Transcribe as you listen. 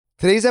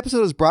Today's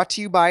episode is brought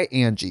to you by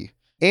Angie.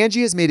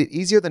 Angie has made it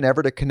easier than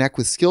ever to connect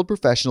with skilled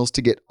professionals to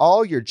get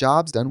all your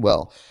jobs done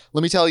well.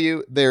 Let me tell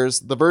you, there's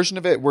the version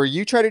of it where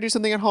you try to do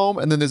something at home,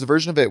 and then there's a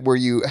version of it where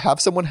you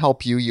have someone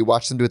help you, you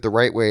watch them do it the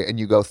right way, and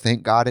you go,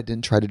 thank God I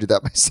didn't try to do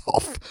that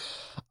myself.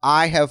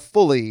 I have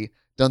fully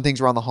done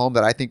things around the home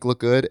that I think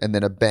look good, and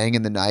then a bang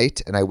in the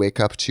night, and I wake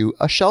up to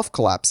a shelf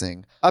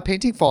collapsing, a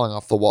painting falling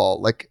off the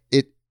wall.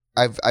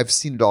 I've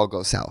seen it all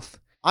go south.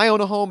 I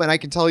own a home, and I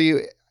can tell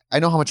you, I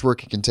know how much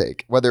work it can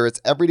take. Whether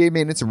it's everyday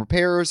maintenance and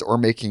repairs or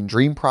making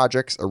dream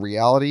projects a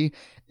reality,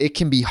 it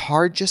can be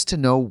hard just to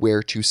know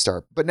where to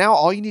start. But now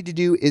all you need to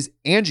do is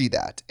Angie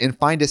that and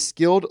find a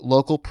skilled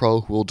local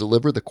pro who will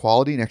deliver the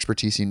quality and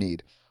expertise you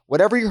need.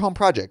 Whatever your home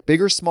project,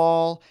 big or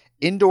small,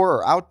 indoor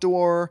or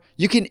outdoor,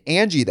 you can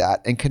Angie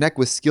that and connect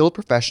with skilled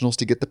professionals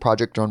to get the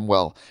project done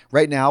well.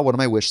 Right now, one of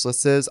my wish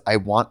lists is I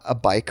want a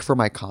bike for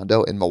my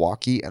condo in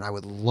Milwaukee, and I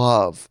would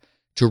love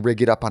to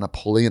rig it up on a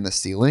pulley in the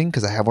ceiling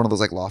because I have one of those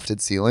like lofted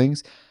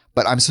ceilings,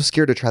 but I'm so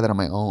scared to try that on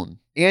my own.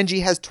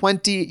 Angie has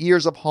 20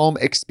 years of home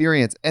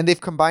experience, and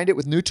they've combined it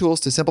with new tools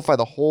to simplify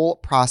the whole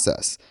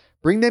process.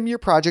 Bring them your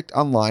project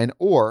online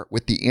or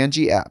with the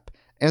Angie app.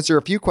 Answer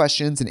a few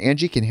questions and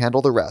Angie can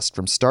handle the rest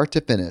from start to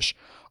finish,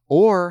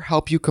 or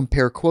help you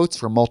compare quotes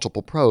from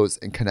multiple pros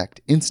and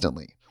connect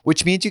instantly,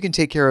 which means you can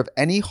take care of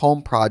any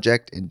home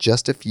project in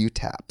just a few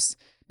taps.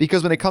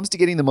 Because when it comes to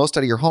getting the most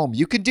out of your home,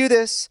 you can do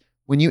this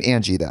when you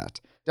Angie that.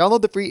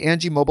 Download the free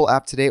Angie mobile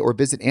app today or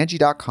visit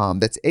Angie.com.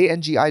 That's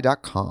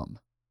ANGI.com.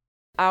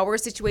 Our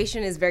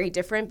situation is very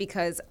different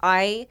because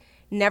I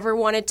never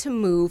wanted to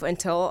move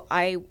until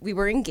we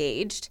were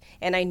engaged,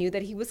 and I knew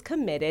that he was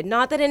committed.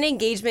 Not that an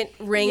engagement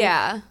ring.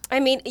 Yeah. I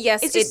mean,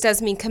 yes, it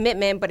does mean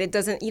commitment, but it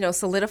doesn't,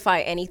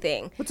 solidify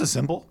anything. It's a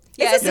symbol.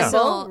 Yeah, it's a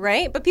symbol,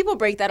 right? But people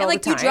break that all the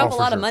time. You drop a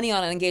lot of money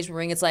on an engagement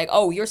ring, it's like,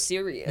 oh, you're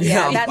serious.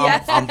 Yeah,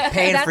 I'm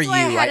paying for you.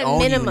 I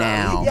own you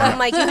now. I'm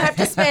like, you have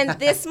to spend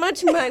this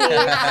much money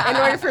in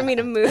order for me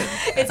to move.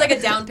 It's like a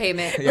down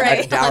payment,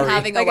 right? On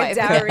having a wife. A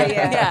dowry,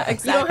 yeah.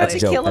 Exactly. You don't have to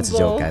kill a bull. That's a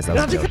joke, guys.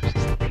 That's a joke.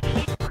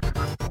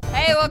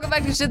 Hey, welcome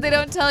back to Shit They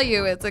Don't Tell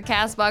You. It's a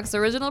CastBox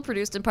original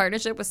produced in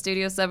partnership with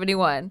Studio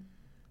 71.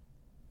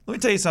 Let me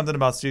tell you something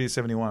about Studio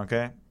 71,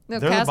 okay? No,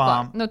 They're the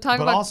bomb. No,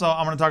 but also,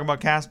 I'm going to talk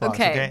about CastBox,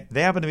 okay?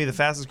 They happen to be the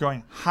fastest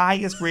growing,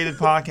 highest rated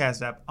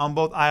podcast app on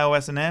both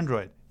iOS and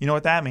Android. You know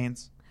what that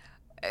means?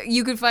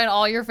 You can find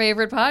all your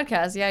favorite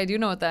podcasts. Yeah, I do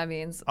know what that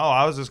means. Oh,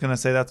 I was just going to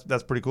say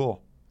that's pretty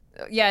cool.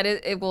 Yeah,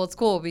 it's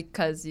cool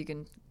because you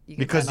can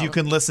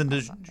listen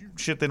to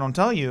Shit They Don't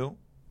Tell You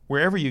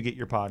wherever you get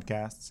your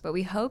podcasts. But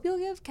we hope you'll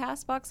give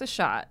CastBox a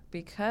shot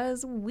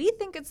because we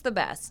think it's the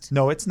best.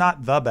 No, it's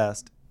not the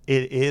best.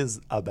 It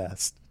is a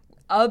best.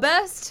 A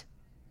best?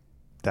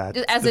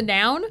 As a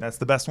noun? That's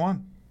the best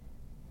one.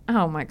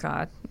 Oh my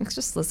God. Let's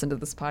just listen to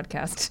this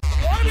podcast.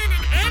 Why didn't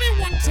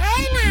anyone tell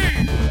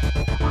me?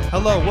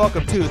 Hello,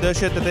 welcome to the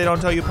Shit That They Don't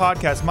Tell You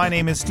podcast. My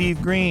name is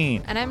Steve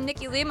Green. And I'm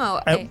Nikki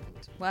Limo.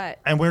 What?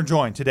 And we're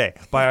joined today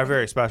by our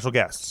very special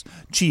guests,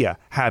 Chia,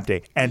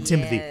 Habte, and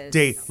Timothy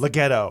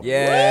DeLaGhetto.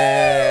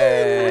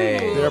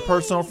 Yay! They're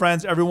personal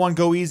friends. Everyone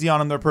go easy on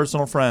them. They're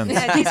personal friends.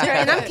 Yeah, these are,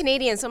 and I'm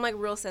Canadian, so I'm like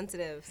real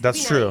sensitive.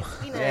 That's true.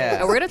 Be nice. Yeah.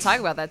 And we're going to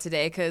talk about that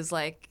today because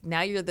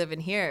now you're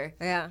living here.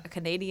 Yeah. A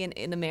Canadian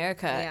in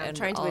America. Yeah, I'm and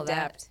trying to all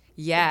adapt. That.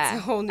 Yeah. It's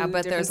a whole new I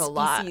bet there's a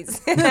lot. species.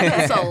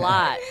 It's a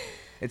lot.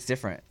 It's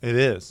different. It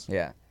is.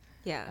 Yeah.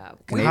 Yeah.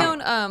 We've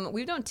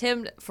known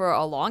Tim for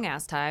a long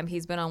ass time.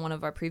 He's been on one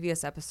of our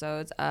previous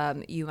episodes.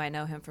 You might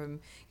know him from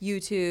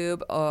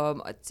YouTube,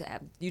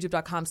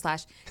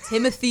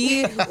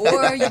 youtube.com/Timothy or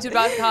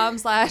youtube.com/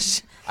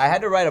 I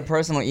had to write a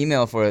personal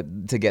email to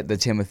get the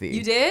Timothy.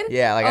 You did?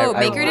 Yeah.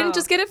 Maker didn't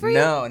just get it for you?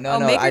 No.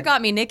 Maker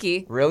got me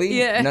Nikki. Really?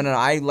 Yeah. No.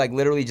 I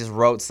literally just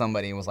wrote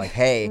somebody and was like,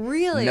 hey,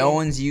 really? No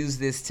one's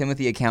used this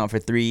Timothy account for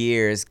 3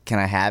 years. Can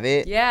I have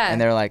it? Yeah. And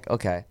they're like,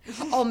 okay.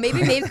 Oh,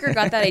 maybe Maker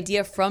got that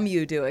idea from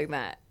you doing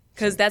that.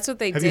 Because that's what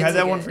they did. Have you had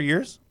that one for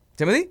years?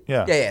 Timothy?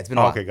 Yeah. Yeah, it's been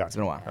a while. Okay, gotcha. It's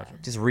been a while. Gotcha.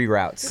 Just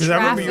reroutes. Because I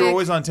remember you were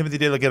always on Timothy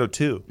DeLaGhetto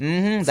too.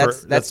 Mm-hmm.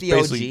 That's the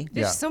OG.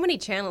 There's so many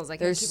channels.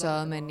 There's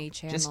so many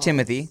channels. Just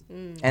Timothy.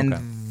 And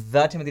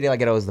the Timothy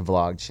DeLaGhetto is the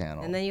vlog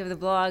channel. And then you have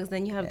the vlogs.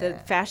 Then you have the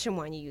fashion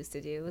one you used to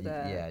do.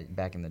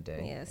 Back in the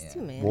day. Yeah, it's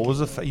too many. What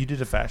was you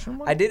did a fashion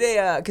one? I did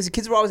because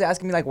kids were always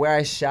asking me where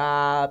I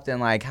shopped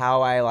and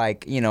how I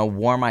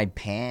wore my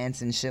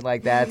pants and shit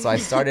like that. So I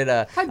started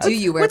a. How do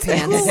you wear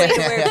pants? Cool way to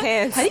wear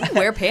pants. How do you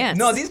wear pants?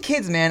 No, these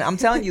kids, man, I'm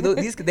telling you,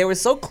 they were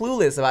so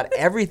clueless about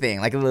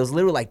everything. It was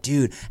literally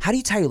dude, how do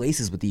you tie your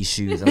laces with these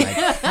shoes? And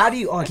how do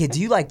you? Okay,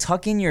 do you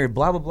tuck in your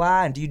blah blah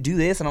blah? And do you do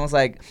this? And I was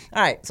like,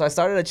 all right. So I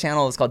started a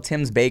channel. It's called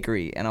Tim's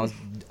Bakery, and I was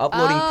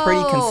uploading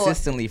pretty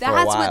consistently for a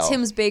while. That's what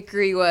Tim's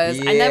Bakery was.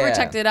 I never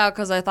checked it out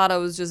because I thought it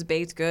was just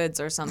baked goods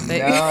or something.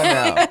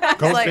 No.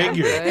 Go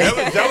figure.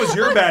 That was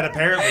your bad,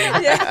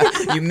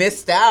 apparently. You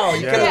missed out.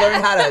 You could have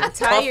learned how to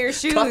tie your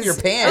shoes. cuff your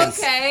pants.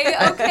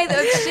 Okay,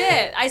 that's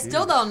shit. I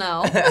still don't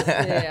know.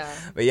 Yeah.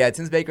 But yeah,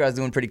 Tim's Bakery I was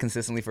doing pretty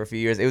consistently for a few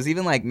years. It was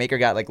even like Maker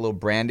got like a little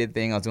branded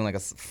thing. I was doing like a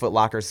Foot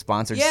Locker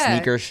sponsored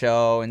sneaker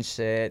show and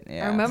shit.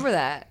 Yeah. I remember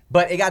that.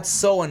 But it got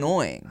so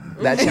annoying.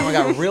 That channel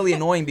got really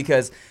annoying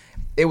because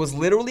it was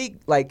literally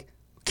like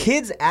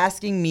kids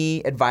asking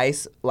me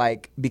advice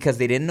like because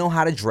they didn't know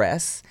how to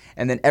dress.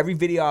 And then every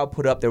video I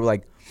put up, they were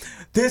like,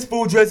 this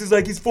fool dresses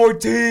like he's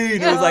 14. It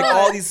was like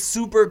all these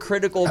super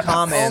critical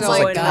comments. Oh I was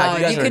my like, God,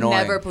 you guys are could annoying.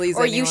 never please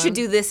Or anyone. you should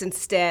do this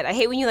instead. I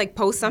hate when you like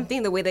post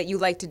something the way that you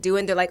like to do,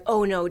 and they're like,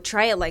 "Oh no,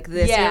 try it like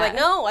this." Yeah. And you're like,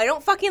 "No, I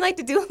don't fucking like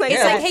to do it like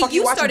It's that." like, what the fuck hey,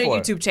 you you watching started a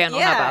for? YouTube channel.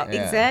 Yeah, How about?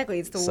 exactly.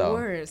 It's the So,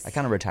 worst. I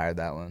kind of retired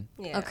that one.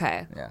 Yeah.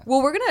 Okay. Yeah.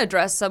 Well, we're going to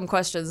address some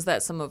questions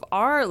that some of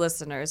our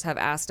listeners have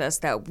asked us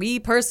that we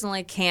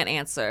personally can't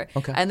answer.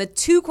 Okay. And the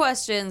two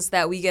questions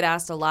that we get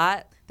asked a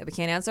lot that we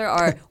can't answer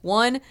are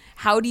one,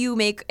 how do you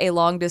make a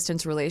long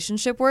distance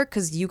relationship work?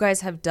 Because you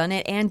guys have done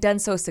it and done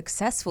so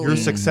successfully. Your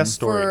success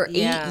story. For 8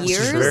 Yeah. Which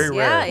years. is very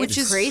rare. Yeah, Which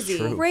it's is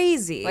crazy.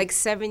 crazy. Like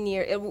 7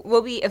 years.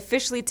 We'll be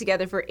officially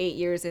together for 8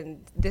 years in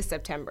this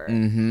September.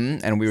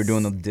 And we were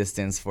doing the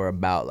distance for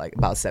about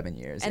 7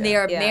 years. and yeah. they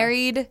are Yeah.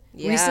 married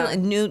Yeah. recently,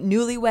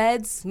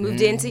 newlyweds.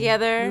 Moved in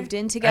together. Moved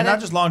in And together. not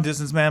just long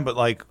distance, man, but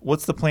like,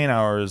 what's the plane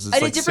hours? It's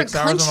At a like different 6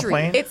 hours on a country.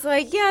 plane? It's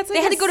like, yeah, it's like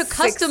they had a to go to 6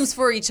 customs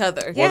for each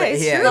other. Yeah,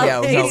 it's true.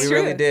 No, It's we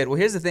really true. did. Well,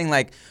 here's the thing,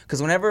 like, because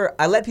whenever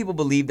I let people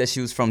believe that she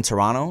was from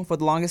Toronto for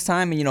the longest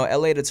time, and you know,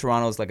 LA to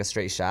Toronto is like a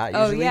straight shot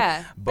Oh, usually.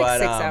 yeah. But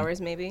Like 6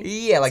 hours maybe.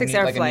 Yeah, like 6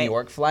 hour like a New flight.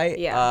 York flight.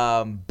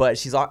 Yeah. But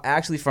she's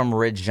actually from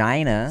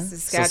Regina,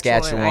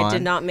 Saskatchewan. I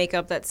did not make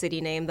up that city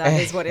name. That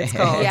is what it's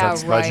called. Yeah,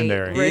 That's right.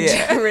 legendary.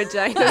 Yeah.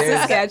 Regina,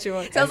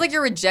 Saskatchewan. Sounds like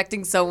you're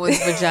rejecting someone's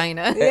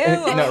vagina.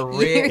 No,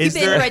 You're Is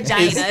saying there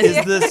vagina.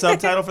 is the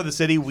subtitle for the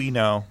city we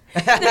know?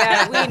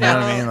 Yeah, we know. You know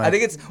what I mean? Like, I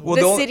think it's well,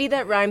 The don't- city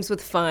that rhymes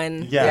with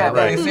fun. yeah,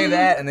 They right. say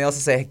that, and they also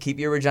say keep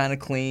your Regina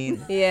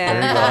clean.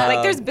 Yeah.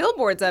 Like there's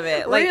billboards of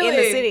it, like in the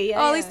Really? city. Yeah,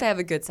 Oh, at yeah. least I have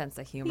a good sense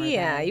of humor.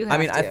 Yeah, then. you have I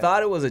mean, to. I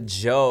thought it was a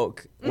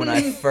joke when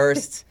I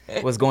first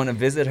was going to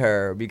visit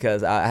her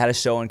because I had a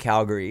show in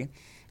Calgary.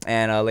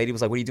 And a lady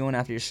was like, "What are you doing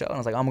after your show?" And I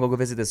was like, "I'm gonna go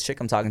visit this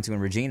chick I'm talking to in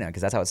Regina,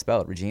 because that's how it's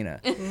spelled,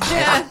 Regina."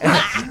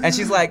 And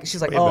she's like,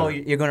 Way "Oh, better.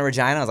 you're going to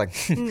Regina?" I was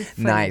like,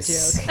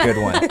 "Nice, good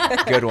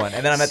one."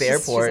 And then I'm at the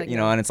airport, like, you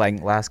know, and it's like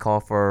last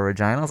call for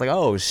Regina. I was like,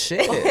 "Oh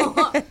shit!"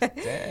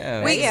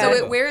 Damn. Wait, Yeah.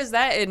 so where is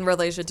that in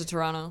relation to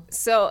Toronto?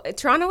 So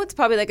Toronto, it's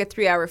probably like a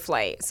 3-hour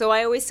flight. So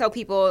I always tell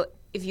people,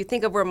 if you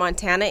think of where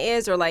Montana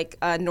is or like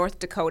North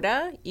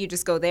Dakota, you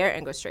just go there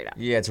and go straight up.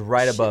 Yeah, it's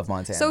right above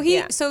Montana.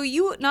 Yeah. So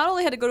you not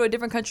only had to go to a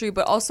different country,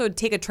 but also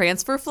take a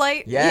transfer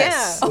flight.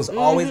 Yes, Yeah. it was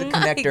always a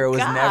connector. It was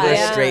God. never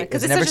Yeah. straight. It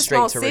Because was it's never such a straight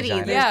small to city.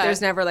 Regina. Yeah.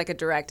 There's never like a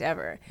direct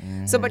ever.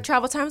 So, but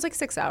travel time is like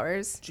 6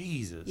 hours.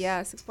 Jesus.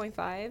 Yeah,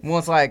 6.5. Well,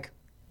 it's like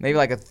maybe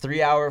like a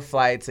 3-hour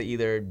flight to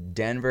either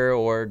Denver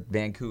or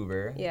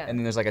Vancouver. Yeah. And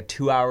then there's like a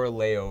 2-hour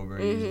layover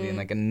usually, and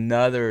like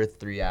another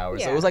 3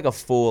 hours. So Yeah. it was like a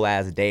full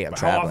ass day of How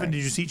traveling. often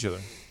did you see each other?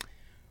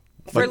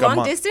 For Like a long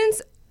month. distance,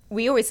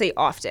 we always say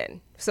often.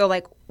 So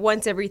like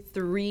once every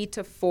 3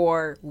 to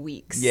 4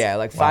 weeks. Yeah,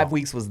 like 5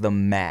 weeks was the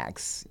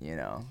max, you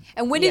know.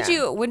 And when Yeah.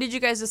 did you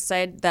guys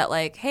decide that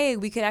like, hey,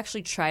 we could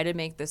actually try to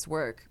make this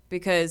work?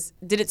 Because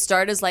did it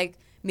start as like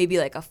maybe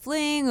like a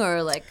fling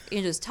or like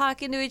you're just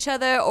talking to each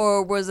other,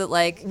 or was it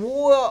like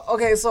Well,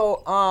 okay,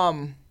 so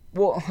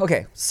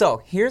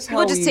so here's how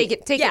We'll just take it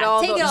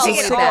all take it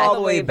the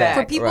all way the way back.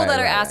 for people Right, that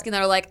are right, right. asking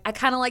that are like, I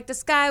kind of like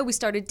this guy. We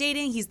started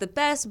dating. He's the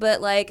best,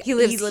 but like He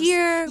lives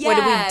here. What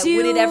do we Yeah, do?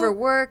 Would it ever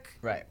work?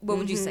 Right. What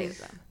would you say to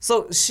them?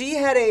 So she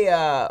had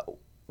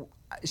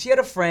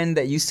a friend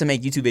that used to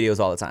make YouTube videos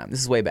all the time.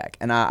 This is way back,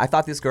 and I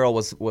thought this girl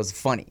was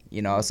funny,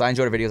 you know. So I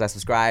enjoyed her videos. I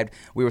subscribed.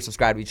 We were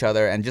subscribed to each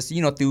other, and just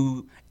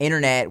through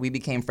internet, we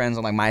became friends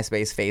on like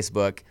MySpace,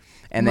 Facebook,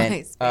 and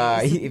then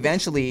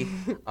eventually,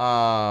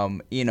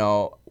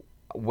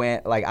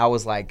 when like I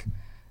was like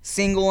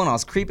single and I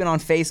was creeping on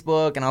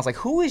Facebook, and I was like,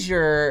 who's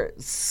your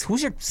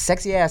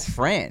sexy ass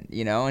friend,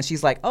 you know? And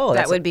she's like, oh,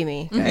 That would be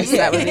me.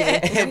 that would be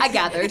I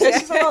gathered. and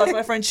she's like, oh, that's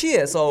my friend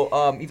Chia. So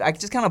I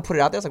just kind of put it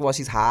out there. It's like, well,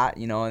 she's hot,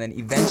 you know. And then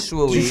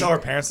eventually, Did you tell her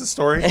parents the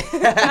story?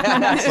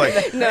 It's like,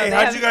 hey,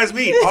 how'd you guys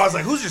meet? Oh, I was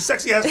like, who's your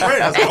sexy ass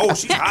friend? I was like, oh,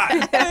 she's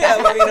hot. yeah,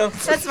 well, you know,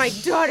 That's my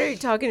daughter you're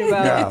talking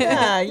about.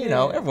 yeah, you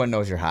know, everyone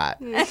knows you're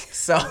hot.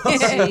 So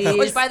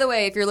Which, by the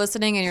way, if you're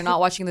listening and you're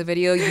not watching the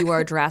video, you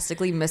are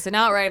drastically missing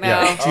out right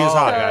now. Yeah, Chia's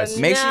hot, guys.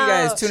 make sure you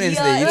guys tune into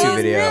the YouTube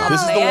video.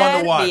 This is the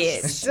one to watch.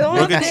 Bitch. Don't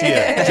Look at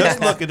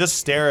Chia. Just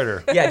stare at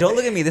her. Yeah, don't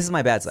look at me. This is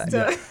my bad side.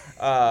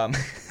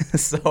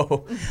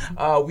 So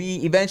we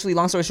eventually,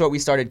 long story short, we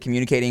started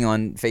communicating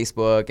on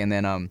Facebook, and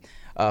then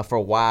for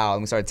a while,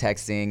 and we started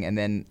texting, and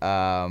then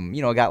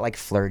it got like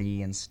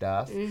flirty and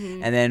stuff.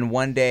 And then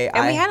one day,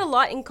 And we had a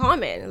lot in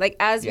common. Like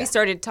as Yeah. we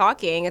started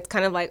talking, it's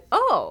kind of like,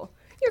 oh,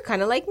 you're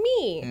kind of like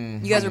me.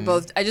 You guys are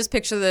both. I just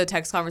picture the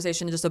text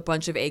conversation, just a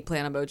bunch of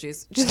eggplant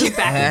emojis, just keep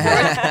back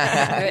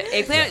and forth.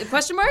 Eggplant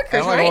question mark? Or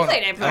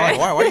eggplant? Why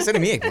are you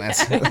sending me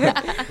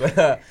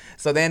eggplants?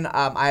 So then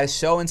I had a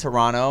show in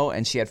Toronto,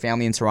 and she had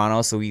family in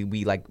Toronto, so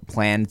we like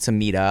planned to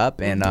meet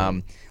up,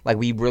 and like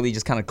we really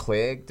just kind of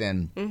clicked,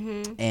 and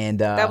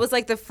That was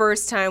like the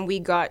first time we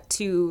got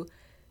to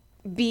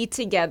be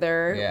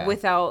together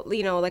without,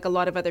 you know, like a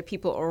lot of other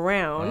people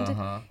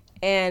around.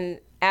 And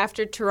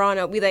after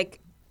Toronto, we like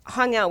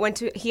hung out,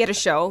 he had a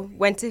show,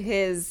 went to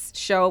his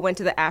show, went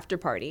to the after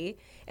party.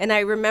 And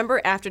I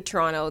remember after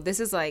Toronto, this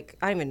is like,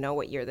 I don't even know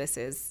what year this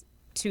is,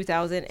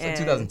 2000 and...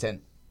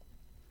 2010.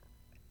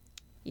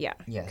 Yeah.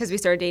 Yes. Because we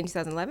started dating in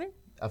 2011?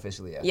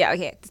 Officially, yeah. Yeah,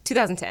 okay,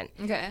 2010.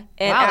 Okay.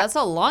 And wow, that's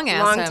a long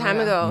time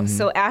ago.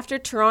 So after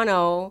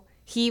Toronto,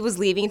 he was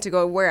leaving to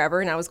go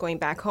wherever, and I was going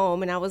back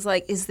home, and I was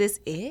like, is this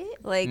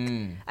it? Like,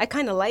 I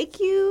kind of like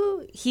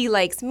you. He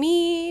likes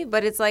me,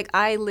 but it's like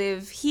I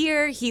live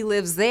here, he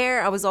lives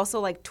there. I was also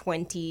like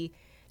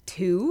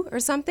 22 or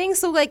something,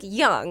 so like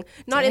young,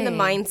 not in the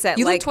mindset.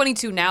 You like, look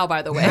 22 now,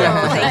 by the way.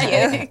 Oh,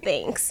 thank you.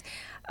 Thanks.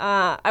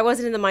 I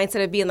wasn't in the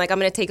mindset of being like, I'm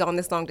going to take on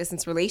this long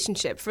distance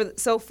relationship.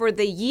 So for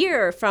the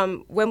year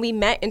from when we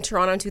met in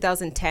Toronto in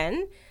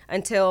 2010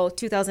 until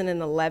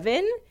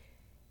 2011,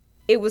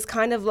 it was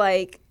kind of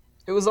like,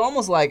 It was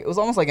almost like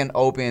an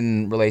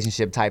open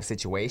relationship type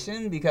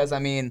situation, because I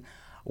mean,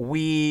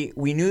 we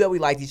knew that we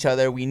liked each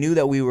other. We knew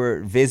that we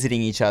were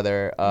visiting each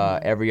other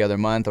every other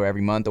month or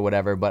every month or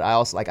whatever. But I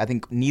also I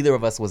think neither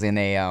of us was in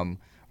a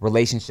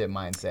relationship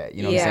mindset.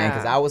 You know what I'm saying?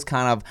 Because I was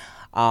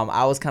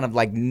kind of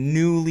like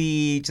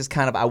newly, just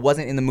kind of, I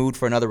wasn't in the mood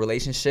for another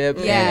relationship.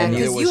 Yeah, and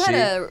neither because was you she.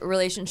 had a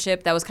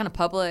relationship that was kind of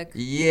public.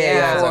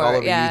 Yeah, it was like all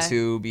over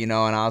YouTube, you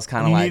know, and I was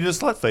kind of You like, needed a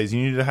slut phase.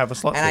 You needed to have a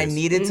slut phase. and I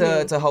needed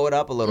to hoe it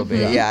up a little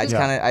bit. Yeah, I just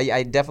kind of,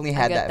 I definitely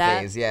had get that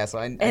that. phase. Yeah, so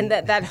and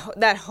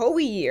that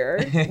Hoey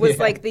year was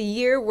like the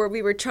year where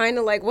we were trying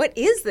to like, what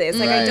is this?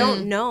 Like, I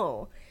don't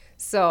know.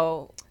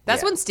 So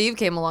That's when Steve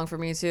came along for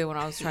me too, when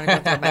I was trying to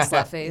go through my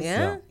slut phase.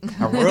 yeah.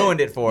 I ruined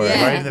it for her.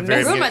 Yeah. Right in the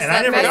very Ruined beginning. my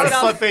And I never slut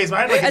got a phase. slut phase.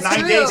 I had like a That's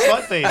 9-day true.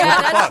 slut phase. Yeah,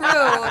 What the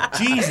fuck? that's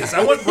true. Jesus,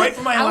 I went right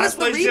from my I last was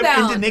the relationship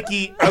rebound. into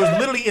Nikki. I was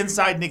literally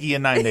inside Nikki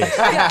in 9 days.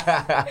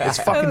 It's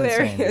fucking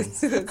insane.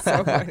 Hilarious. It's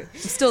so funny.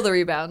 Still the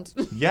rebound.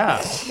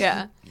 Yeah.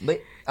 Yeah.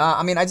 But,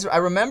 I mean, I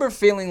remember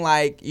feeling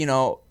like, you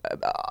know,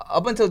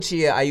 up until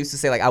Chia, I used to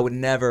say like I would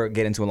never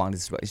get into a long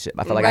distance relationship.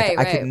 I felt like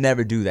I could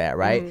never do that,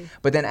 right?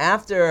 But then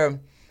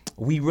after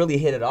we really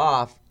hit it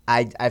off,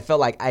 I felt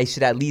like I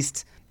should at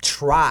least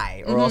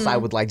try, or else I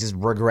would like just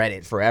regret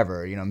it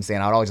forever. You know what I'm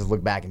saying? I'd always just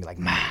look back and be like,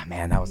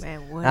 man, that was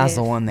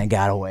the one that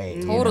got away.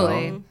 you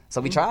Totally. know?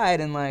 So we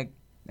tried and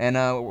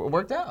it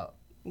worked out.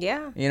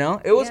 Yeah. You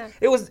know,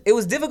 it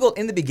was difficult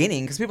in the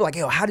beginning because people were like,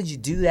 yo, how did you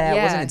do that?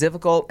 Yeah. Wasn't it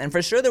difficult? And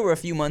for sure there were a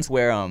few months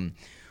where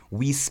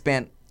we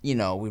spent, you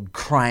know, we were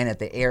crying at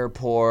the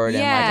airport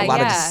and like a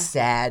lot of just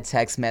sad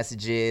text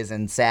messages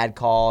and sad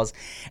calls.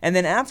 And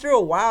then after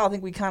a while, I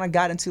think we kind of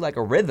got into like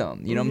a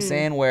rhythm, you know what I'm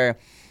saying? Where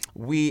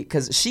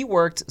because she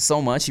worked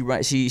so much,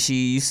 she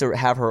used to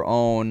have her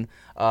own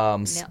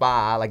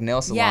spa, like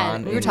nail salon. Yeah,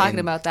 we were talking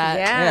about that.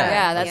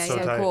 Yeah. That's So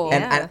so tight. cool.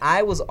 And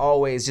I was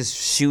always just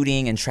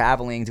shooting and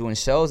traveling, doing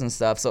shows and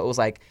stuff. So it was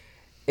like,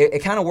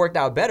 it kind of worked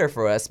out better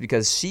for us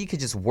because she could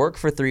just work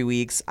for 3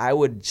 weeks. I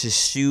would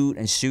just shoot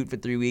for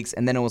 3 weeks.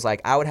 And then it was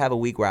like, I would have a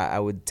week where I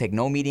would take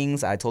no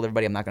meetings. I told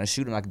everybody I'm not going to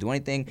shoot. I'm not going to do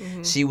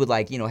anything. She would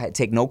like, you know,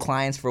 take no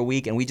clients for a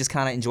week. And we just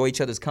kind of enjoy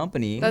each other's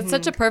company. That's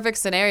such a perfect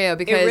scenario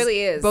because really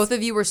is. both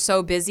of you were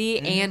so busy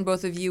and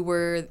both of you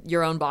were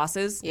your own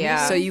bosses.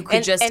 Yeah. So you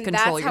could just and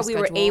control that's your how we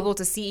schedule. were able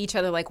to see each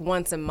other like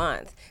once a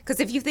month. Because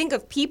if you think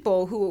of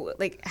people who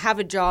like have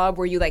a job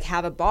where you like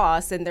have a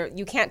boss and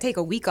you can't take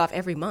a week off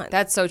every month.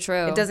 That's so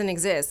true. It doesn't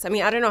exist. I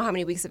mean, I don't know how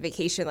many weeks of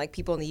vacation like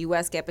people in the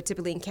U.S. get, but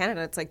typically in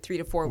Canada it's like 3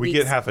 to 4 We weeks.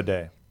 get half a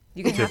day.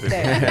 You get half typically.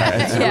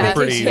 there. Yeah,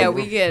 pretty- yeah,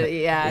 we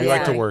get We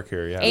like to work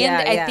here, yeah. And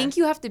Yeah. I think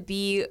you have to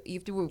be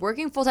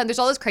working full time. There's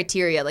all this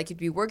criteria. Like you have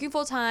to be working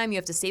full time. You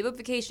have to save up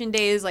vacation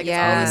days. Like it's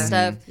all this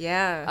stuff.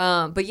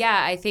 Yeah. But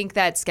yeah, I think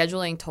that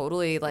scheduling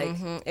totally like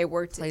It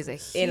worked plays a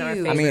in our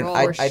huge favor. I mean, role.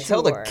 I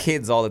tell the sure.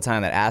 kids all the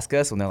time that ask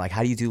us when they're like,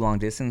 how do you do long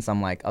distance?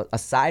 I'm like,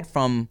 aside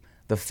from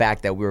the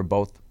fact that we were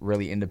both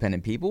really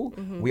independent people,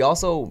 we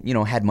also, you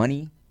know, had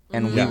money.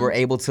 And we were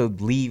able to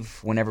leave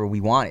whenever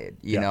we wanted,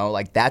 you know?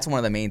 Like, that's one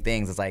of the main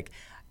things. It's like,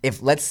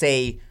 if, let's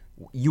say,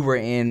 you were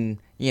in,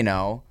 you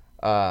know,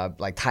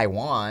 like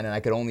Taiwan, and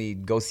I could only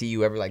go see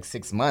you every, like,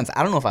 6 months,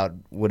 I don't know if I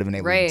would have been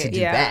able to do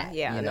that.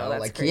 Yeah, you no, know?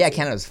 that's like, crazy. yeah,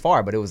 Canada's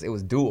far, but it was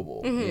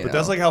doable. You know? But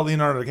that's like how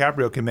Leonardo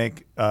DiCaprio can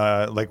make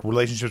like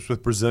relationships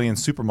with Brazilian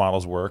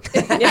supermodels work.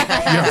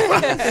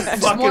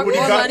 Fuck more it, when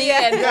you got- money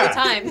and more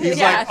time. He's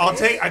like,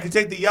 I could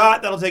take the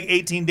yacht. That'll take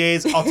 18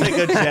 days. I'll take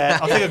a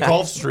jet. I'll take a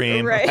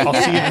Gulfstream. Right. I'll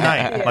see you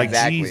tonight. Like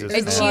Exactly. Jesus.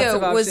 And man. Chia,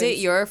 Lots of was it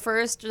options. your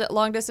first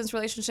long distance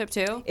relationship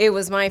too? It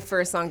was my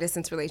first long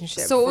distance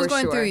relationship. So what was for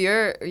going sure.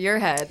 through your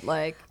head?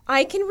 Like,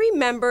 I can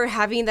remember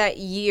having that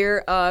year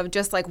of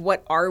just like,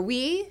 what are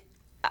we?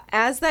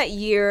 As that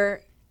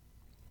year,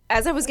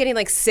 as I was getting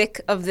like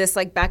sick of this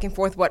like back and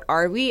forth, what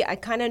are we? I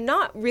kind of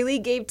not really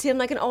gave Tim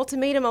like an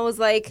ultimatum. I was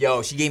like,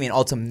 yo, she gave me an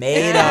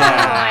ultimatum.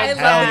 I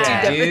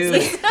love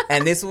Dude.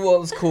 And this was what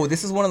was cool.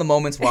 This is one of the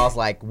moments where I was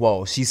like,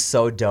 whoa, she's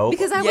so dope.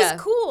 Because I was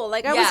cool.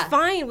 Like I was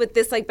fine with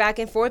this like back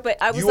and forth,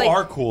 but I was you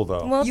are cool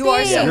though. Well, you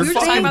are. thanks. We were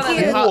talking about that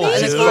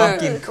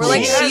in the car. We're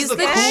like, She has she's the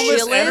the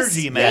coolest chillest.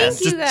 energy, man.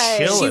 Thank you, guys.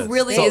 Just She chillest.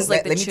 really So is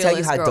like the let me tell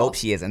you how girl. dope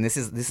she is, and this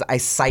is I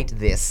cite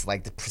this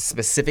like the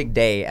specific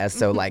day as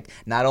so like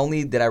not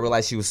only did I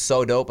realize she was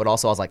so dope, but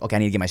also I was like, okay, I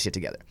need to get my shit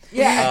together.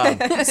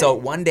 Yeah. So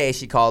one day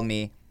she called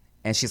me,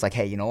 and she's like,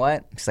 hey, you know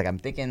what? She's like, I'm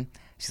thinking.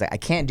 She's like, I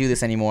can't do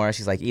this anymore.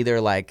 She's like, either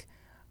like,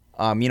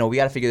 we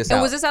got to figure this out.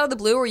 And was this out of the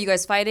blue? Were you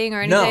guys fighting or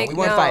anything? No, we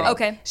weren't fighting.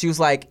 Okay. She was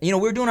like, we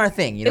were doing our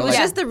thing. You know, It was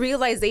like, just the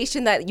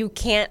realization that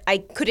I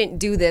couldn't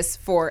do this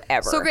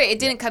forever. So great. It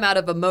didn't come out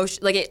of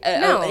emotion, like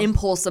No. an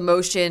impulse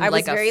emotion, I was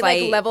like a very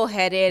fight. like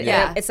level-headed.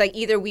 Yeah. And it's like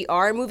either we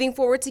are moving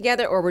forward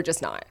together or we're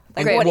just not.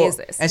 Like, And what well, is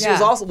this? And she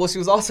was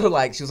also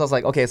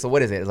like, okay, so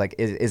what is it? It's like,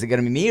 is it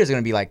gonna be me or is it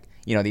gonna be like,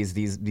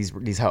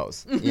 these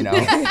hoes, And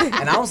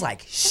I was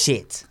like,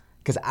 shit,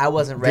 because I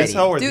wasn't ready. This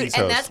hoe or Dude, these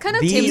and hoes? that's kind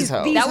of These Tim's.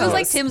 hoes. That was These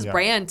like hoes. Tim's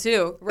brand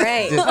too.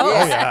 Right. Oh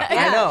yeah.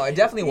 I know, it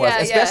definitely was. Yeah,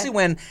 Especially yeah.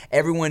 when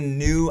everyone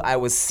knew I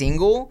was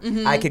single,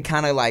 Mm-hmm. I could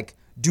kind of like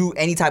do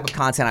any type of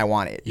content I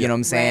wanted. You know what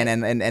I'm saying?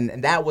 Right.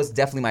 And that was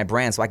definitely my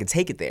brand, so I could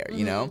take it there,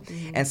 you know?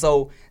 Mm-hmm. And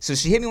so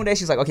she hit me one day,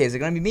 she's like, okay, is it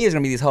gonna be me or is it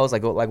gonna be these hoes?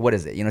 Like what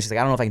is it? She's like,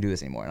 I don't know if I can do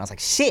this anymore. And I was like,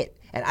 shit.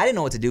 And I didn't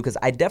know what to do because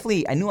I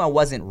knew I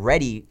wasn't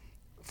ready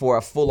for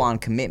a full-on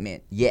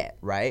commitment yet,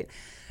 right?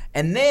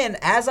 And then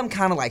as I'm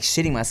kind of like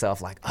shitting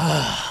myself, like,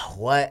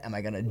 what am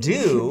I gonna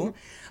do?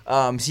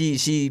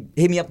 She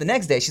hit me up the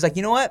next day. She's like,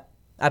 you know what?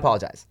 I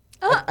apologize.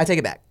 I take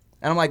it back.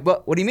 And I'm like,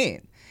 what do you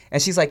mean?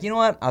 And she's like, you know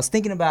what? I was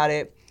thinking about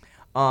it.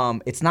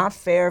 It's not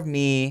fair of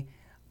me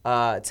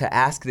to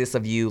ask this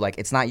of you. Like,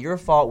 it's not your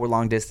fault we're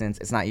long distance.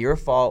 It's not your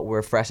fault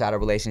we're fresh out of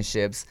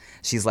relationships.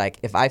 She's like,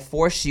 if I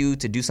force you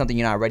to do something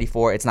you're not ready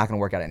for, it's not gonna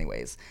work out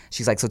anyways.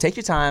 She's like, so take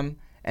your time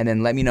and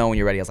then let me know when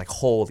you're ready. I was like,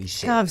 holy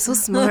shit. God, I'm so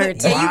smart.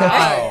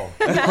 Wow.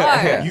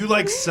 are. You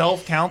like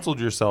self-counseled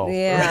yourself.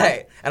 Yeah.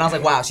 Right. And I was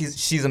like, wow,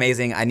 she's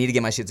amazing. I need to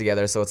get my shit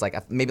together. So it's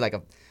like maybe like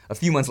a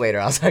few months later,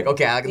 I was like,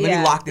 okay, let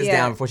me lock this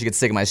down before she gets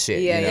sick of my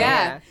shit. Yeah, you know?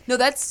 Yeah. No,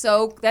 that's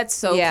so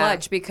Yeah.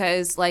 clutch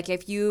because like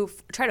if you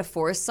try to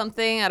force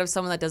something out of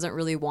someone that doesn't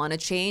really want to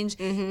change,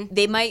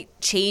 they might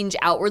change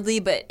outwardly,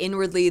 but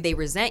inwardly they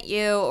resent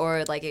you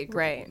or like it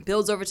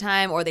builds over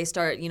time or they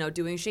start,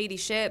 doing shady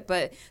shit.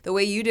 But the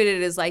way you did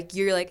it is like,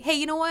 you're like, hey,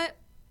 you know what?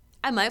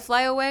 I might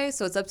fly away,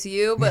 so it's up to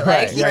you. But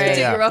like, Right. you can do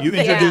your own You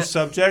thing. introduce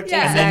subject,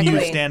 Yeah. and then you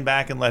Exactly. stand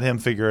back and let him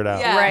figure it out.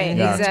 Yeah. Right,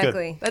 Yeah, it's good.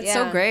 exactly. That's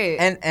so great.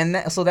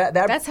 And so that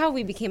That's how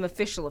we became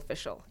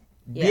official.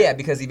 yeah,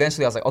 because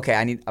eventually I was like, okay,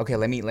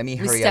 let me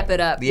hurry step up. it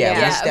up. Yeah, let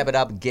Yeah. me step it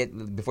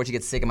up, before she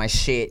gets sick of my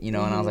shit, And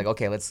I was like,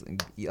 okay, let's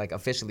like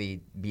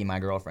officially be my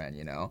girlfriend,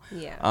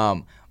 Yeah.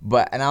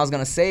 And I was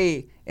gonna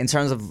say in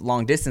terms of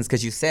long distance,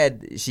 because you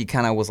said she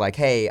kind of was like,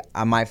 hey,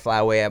 I might fly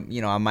away, I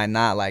might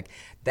not. Like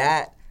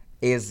that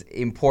is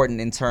important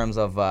in terms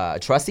of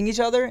trusting each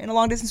other in a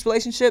long distance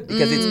relationship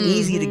because it's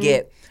easy to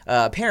get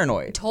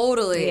paranoid.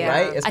 Totally. Yeah.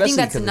 Right? I Especially think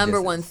that's the 'cause of number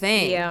distance. one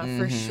thing. Yeah,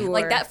 for sure.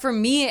 Like that for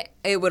me,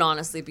 it would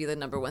honestly be the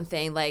number one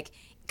thing. Like,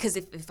 because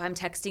if I'm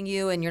texting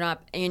you and you're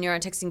not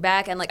texting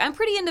back, and like I'm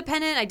pretty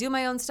independent, I do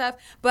my own stuff,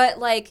 but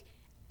like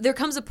there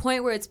comes a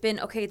point where it's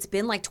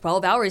been like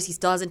 12 hours, he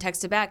still hasn't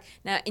texted back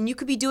now, and you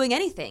could be doing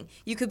anything.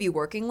 You could be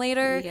working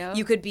later. Yeah.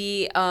 You could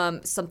be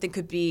something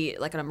could be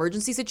like an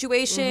emergency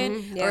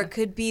situation, yeah. or it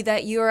could be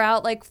that you're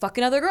out like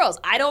fucking other girls.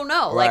 I don't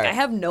know. Like Right. I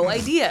have no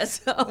idea.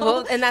 So.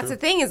 Well, and that's the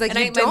thing is like And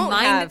you don't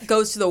my mind have.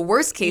 goes to the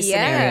worst case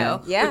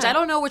scenario, Yeah. which I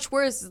don't know which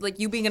worse, like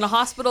you being in a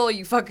hospital, or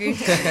you fucking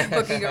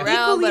fucking around.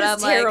 Equally But as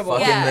I'm like, terrible.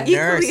 yeah, Fucking the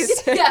nurse.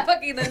 equally as- yeah,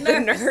 fucking the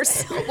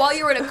nurse. While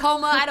you were in a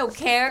coma, I don't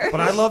care.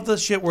 But I love the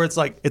shit where it's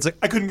like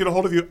I couldn't get a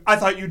hold of you. I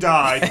thought you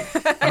died.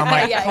 And I'm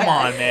like, Yeah, come yeah.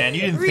 on, man.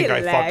 You didn't think I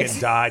Relax.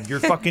 fucking died. You're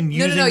fucking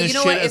using no, this you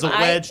know shit what? as a If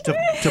I- wedge to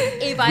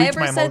If I reach ever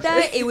my said emotions.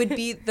 that, it would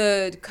be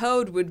the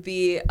code would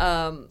be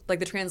like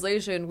the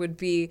translation would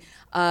be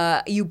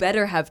you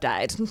better have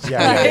died.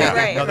 Yeah.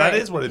 Right, No, that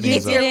right. is what it If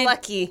means. you you're didn't-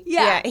 lucky.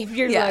 Yeah. If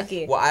you're Yeah.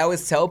 lucky. Well, I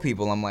always tell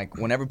people, I'm like,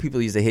 whenever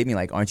people used to hit me,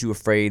 like, aren't you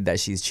afraid that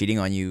she's cheating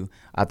on you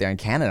out there in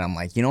Canada? I'm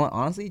like, you know what?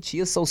 Honestly,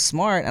 Chia's so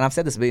smart. And I've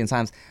said this a billion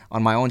times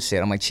on my own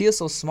shit. I'm like, Chia's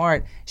so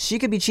smart. She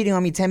could be cheating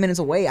on me 10 minutes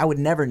away. I would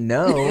never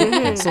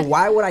know. So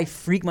why would I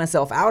freak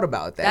myself out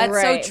about that?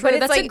 That's so true. But it's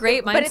That's a like,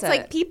 great But it's mindset.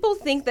 like people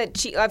think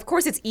that of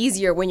course it's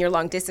easier when you're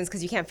long distance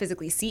because you can't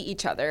physically see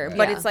each other.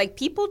 But Yeah. it's like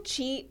people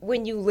cheat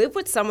when you live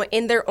with someone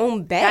in their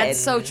own bed. That's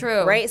so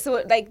true. Right?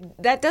 So like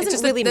that doesn't It's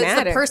just really the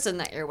matter. person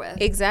that you're with.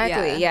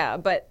 Exactly. Yeah.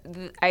 But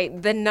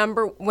the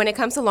number when it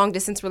comes to long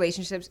distance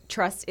relationships,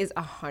 trust is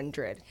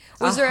 100.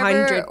 Were there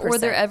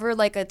 100%. ever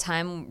like a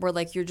time where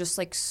like you're just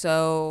like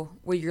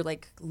where you're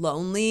like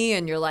lonely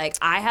and you're like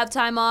I have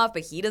time off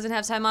but he doesn't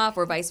have time off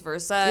or vice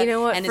versa? You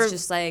know what? And it's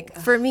just like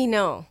For me,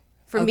 no.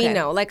 For me, Okay.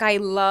 no. Like I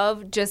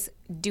love just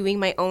doing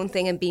my own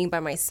thing and being by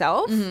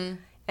myself. Mm-hmm.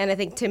 And I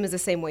think Tim is the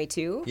same way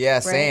too. Yeah,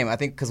 right? same. I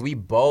think because we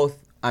both.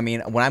 I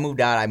mean, when I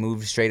moved out, I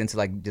moved straight into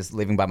like just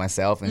living by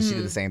myself, and she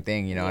did the same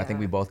thing. You know, I think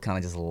we both kind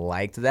of just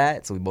liked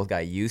that, so we both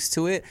got used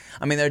to it.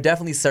 I mean, there are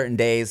definitely certain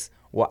days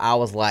where I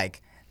was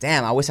like,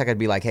 damn, I wish I could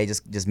be like, hey,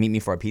 just meet me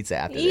for a pizza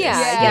after this.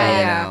 Yeah.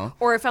 You know?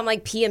 Or if I'm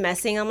like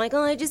PMSing, I'm like,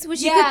 oh, I just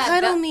wish you could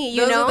cuddle me,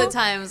 you know? Those are the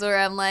times where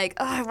I'm like,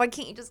 oh, why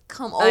can't you just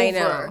come over? I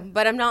know,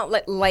 but I'm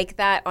not like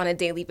that on a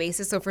daily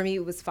basis. So for me,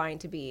 it was fine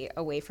to be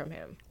away from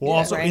him. Well,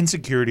 also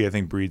insecurity, I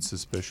think, breeds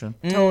suspicion.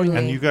 Totally.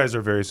 And you guys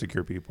are very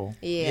secure people.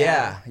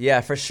 Yeah,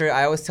 for sure.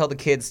 I always tell the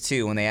kids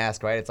too when they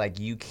ask, right? It's like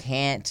you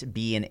can't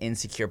be an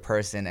insecure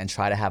person and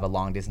try to have a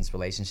long distance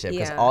relationship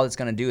because all it's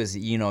gonna do is,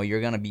 you know, your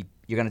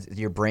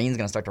brain's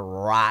gonna start to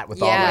rot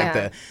with all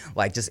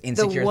just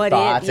insecure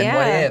thoughts and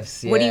what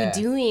ifs. What are you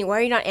doing? Why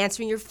are you not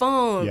answering your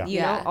phone? Yeah. You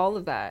know, all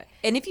of that.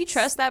 And if you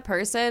trust that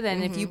person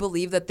and if you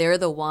believe that they're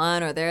the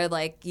one or they're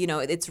like, you know,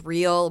 it's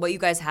real, what you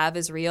guys have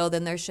is real,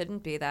 then there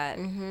shouldn't be that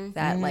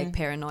like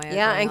paranoia.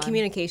 Yeah, and on.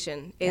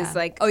 communication is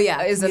like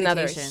is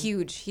another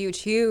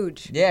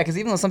huge. Yeah, because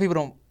even though some people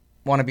don't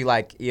want to be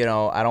like, you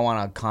know, I don't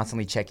want to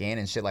constantly check in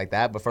and shit like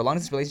that, but for a long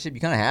distance relationship,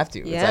 you kind of have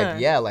to. Yeah.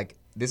 It's like, like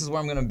this is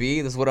where I'm gonna be.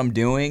 This is what I'm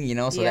doing. You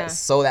know,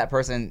 so that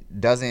person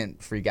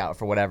doesn't freak out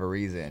for whatever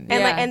reason.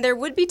 And and there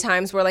would be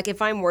times where like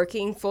if I'm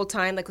working full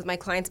time, like with my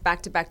clients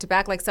back to back to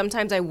back, like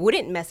sometimes I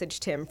wouldn't message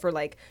Tim for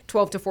like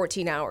 12 to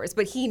 14 hours,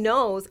 but he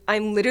knows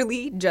I'm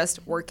literally just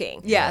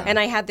working. Yeah. And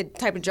I had the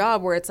type of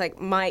job where it's like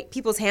my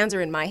people's hands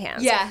are in my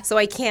hands. Yeah. So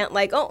I can't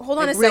like, oh, hold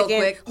on Like a real second,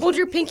 quick. hold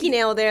your pinky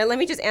nail there. Let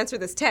me just answer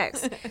this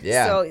text.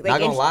 Yeah. So, like, not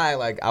gonna lie,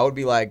 like I would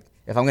be like,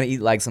 if I'm gonna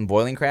eat like some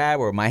boiling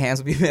crab or my hands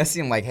would be messy,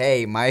 I'm like,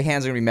 hey, my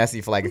hands are gonna be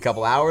messy for like a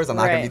couple hours. I'm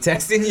not gonna be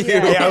texting you.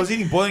 Yeah, I was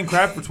eating boiling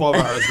crab for 12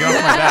 hours. Get off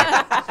my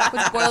back.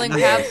 What's boiling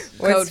crab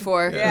code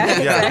for?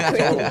 Yeah,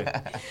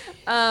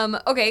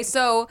 totally. Okay,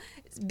 so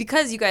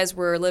because you guys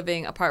were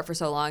living apart for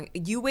so long,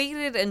 you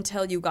waited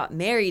until you got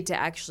married to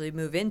actually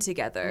move in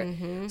together.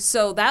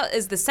 So that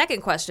is the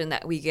second question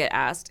that we get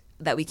asked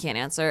that we can't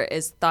answer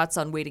is thoughts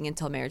on waiting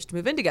until marriage to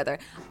move in together.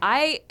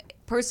 I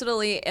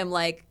personally am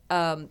like,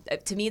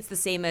 to me it's the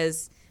same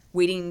as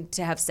waiting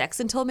to have sex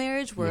until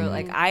marriage, where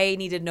like I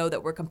need to know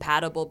that we're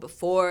compatible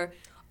before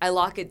I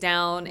lock it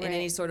down in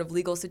any sort of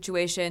legal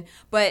situation.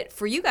 But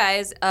for you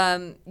guys,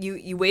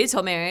 you waited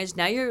till marriage.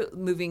 Now you're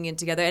moving in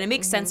together, and it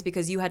makes sense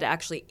because you had to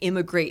actually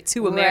immigrate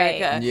to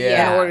America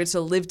in order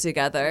to live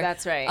together.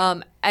 That's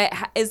right.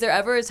 Is there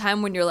ever a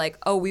time when you're like,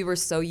 oh, we were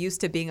so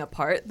used to being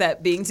apart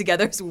that being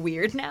together is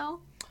weird now?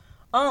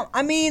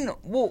 I mean,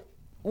 well,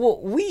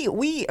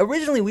 we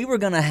originally we were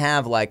gonna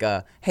have like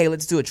a hey,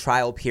 let's do a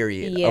trial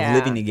period of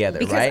living together,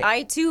 because right?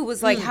 I too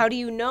was like, how do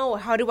you know?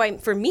 How do I,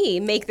 for me,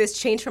 make this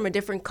change from a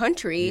different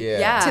country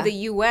to the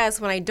U.S.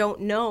 when I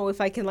don't know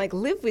if I can like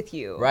live with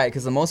you? Right,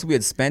 because the most we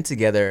had spent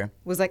together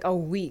was like a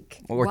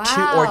week. or Wow.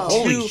 two,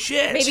 Holy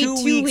shit. Maybe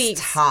 2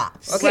 weeks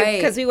tops. Okay, Right.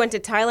 because we went to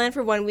Thailand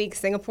for 1 week,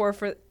 Singapore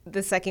for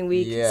the second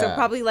week. So Yeah.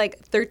 probably like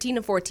 13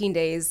 to 14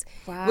 days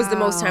was the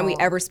most time we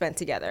ever spent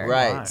together.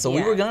 Right. So we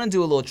Yeah. were gonna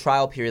do a little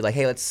trial period, like,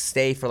 hey, let's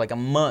stay for like a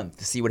month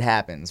to see what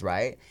happens,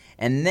 right?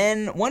 And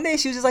then one day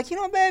she was just like, you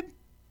know what, babe,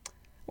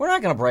 we're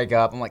not gonna break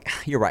up. I'm like,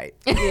 you're right.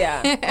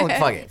 Yeah. I'm like,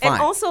 fuck it, fine.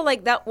 And also,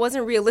 like, that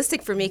wasn't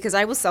realistic for me because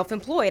I was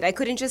self-employed. I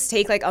couldn't just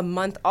take like a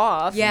month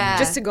off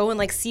just to go and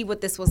like see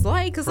what this was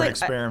like. Cause For an like,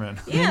 experiment.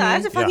 I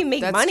have to fucking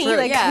make That's money. true,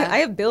 Like, yeah. I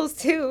have bills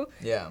too.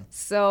 Yeah.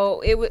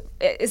 So it would,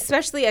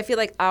 especially, I feel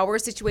like our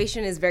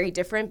situation is very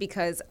different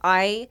because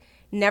I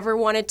never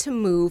wanted to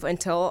move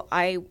until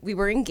we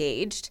were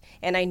engaged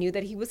and I knew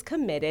that he was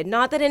committed.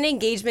 Not that an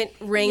engagement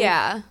ring.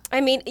 Yeah. I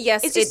mean,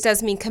 yes, It's it just-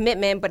 does mean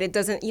commitment, but it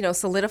doesn't,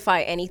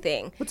 solidify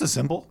anything. What's a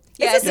symbol?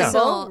 It's a Yeah.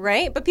 symbol,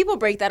 right? But people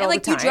break that And all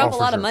like the you time. drop a for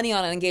lot of sure. money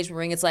on an engagement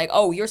ring, it's like,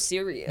 oh, you're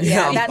serious.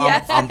 Yeah,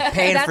 that- I'm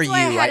paying That's for you. why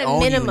I had I a own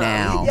minimum. you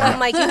now. I'm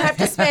like, you have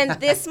to spend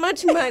this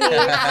much money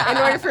in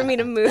order for me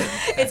to move.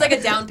 It's like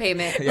a down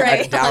payment, Yeah,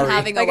 right? a dowry. On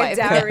having Like a a wife.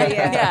 dowry,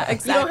 yeah. Yeah, You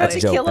exactly. don't have to That's a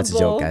joke. kill a That's a bull.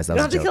 joke, guys. That You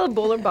don't was have a to kill a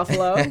bull or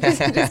buffalo.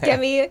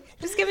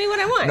 Just give me what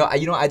I want. No,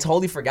 I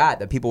totally forgot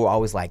that people were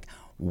always like,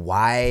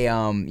 why,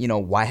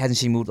 why hasn't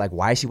she moved? Like,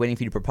 why is she waiting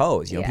for you to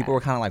propose? Yeah. People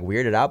were kind of like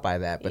weirded out by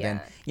that. But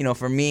then,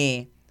 for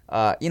me,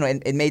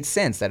 it made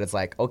sense that it's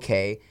like,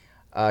 okay,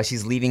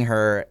 she's leaving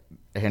her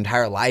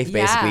entire life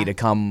basically Yeah.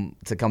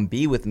 to come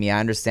be with me. I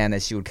understand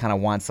that she would kind of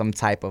want some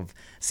type of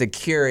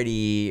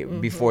security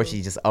before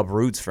she just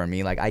uproots from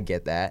me. Like, I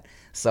get that.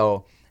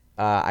 So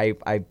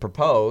I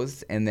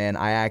proposed, and then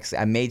I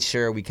made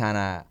sure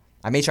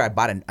I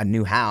bought a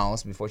new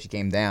house before she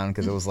came down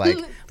because it was like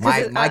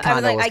my I condo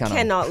was like, was I kind of.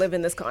 cannot live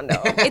in this condo.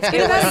 It's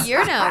been about a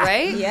year now,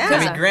 right? Yeah.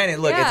 I mean, granted,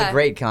 look, it's a Yeah.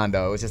 great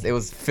condo. It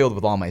was filled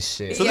with all my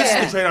shit. So this Yeah.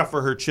 is the trade-off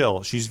for her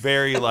chill. She's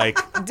very like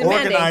Demanding.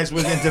 organized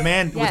with her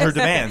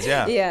demands.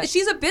 Yeah. Yeah.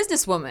 She's a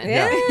businesswoman.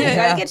 Yeah, you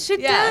gotta get shit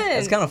Yeah. done.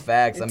 It's kind of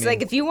facts. It's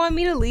like, if you want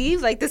me to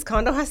leave, like, this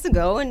condo has to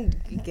go and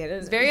get it.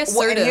 It's very Well,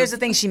 assertive. and here's the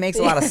thing: she makes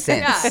a lot of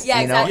sense.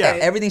 Yeah, exactly. Yeah.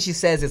 Everything she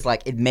says is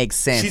like it makes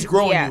sense. She's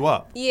growing Yeah. you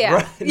up. Yeah.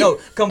 Right? No,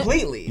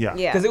 completely. Yeah.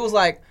 Yeah. Because it was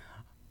like,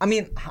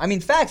 I mean,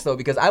 facts though,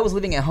 because I was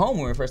living at home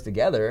when we were first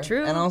together.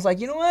 True. And I was like,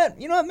 you know what?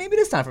 Maybe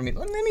it's time for me.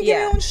 Let me get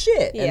my own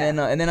shit. Yeah. And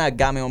then I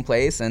got my own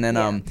place, and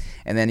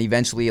then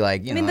eventually,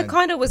 like, you know. I mean, the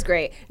condo was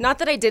great. Not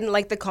that I didn't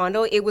like the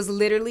condo. It was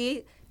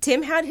literally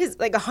Tim had his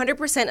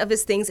 100% of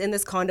his things in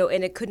this condo,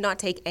 and it could not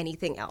take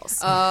anything else.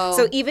 Oh.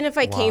 So even if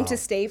I came to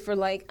stay for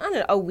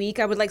a week,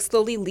 I would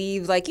slowly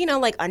leave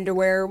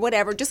underwear or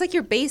whatever, just like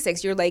your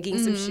basics, your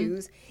leggings, some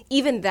shoes.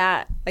 Even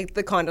that,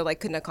 the condo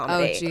could not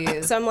accommodate. Oh,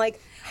 geez. So I'm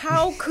like,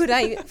 how could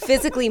I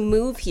physically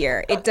move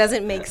here? It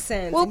doesn't make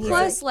sense. Well, And he's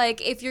plus,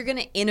 if you're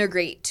gonna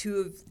integrate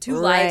two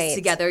lives Right.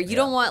 together, you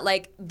don't want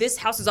this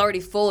house is already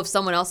full of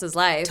someone else's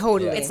life.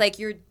 Totally. It's like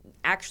you're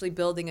actually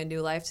building a new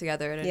life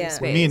together in a new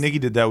space. When me and Nikki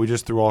did that, we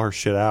just threw all her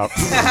shit out.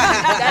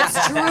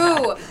 That's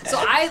true. So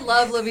I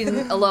love living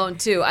alone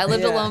too. I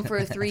lived alone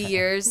for 3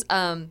 years.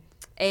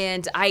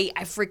 And I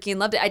freaking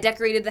loved it. I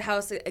decorated the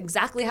house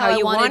exactly how I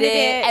you wanted it.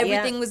 yeah.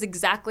 Everything was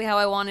exactly how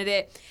I wanted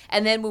it.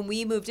 And then when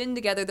we moved in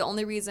together, the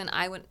only reason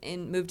I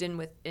moved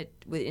in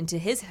into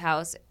his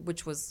house,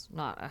 which was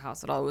not a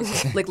house at all, it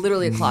was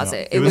literally a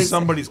closet. It was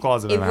somebody's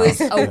closet in It the was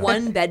house. a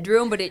 1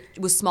 bedroom, but it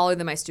was smaller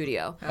than my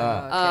studio.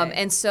 okay.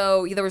 And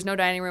so there was no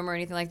dining room or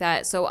anything like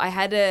that. So I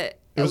had to.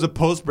 It was a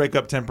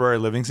post-breakup temporary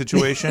living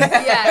situation.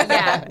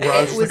 Yeah. Where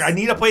I was just I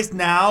need a place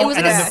now. It was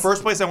And like then the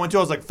first place I went to,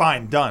 I was like,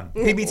 fine, done.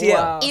 PBTL.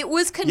 Wow. It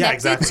was connected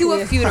exactly. to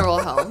a funeral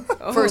home.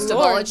 First of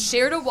all, Lord. it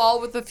shared a wall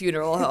with a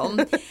funeral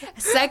home.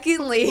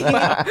 Secondly,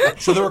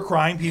 So there were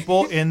crying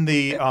people in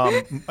the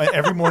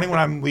every morning when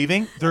I'm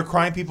leaving. There were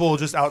crying people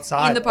just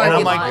outside, In the and parking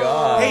I'm like,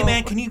 lot. "Hey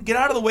man, can you get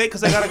out of the way?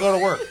 Because I gotta go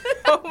to work."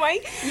 Oh my.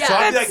 Yeah. So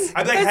I'd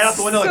be like, head out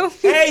the window,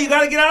 "Hey, you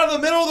gotta get out of the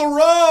middle of the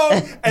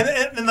road."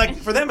 And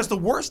for them, it's the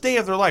worst day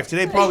of their life.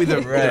 Today, probably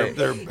their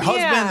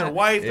husband, their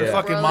wife, their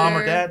fucking mom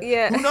or dad.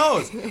 Yeah. Who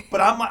knows?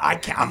 But I'm like, I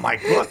can't. I'm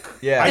like, look,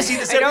 Yeah. I see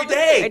this every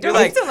day. I don't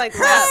They're like to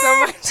laugh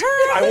so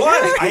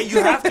much.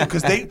 you have to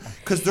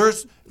because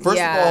there's. First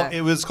Yeah. of all,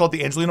 it was called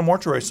the Angelino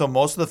Mortuary, so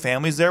most of the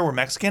families there were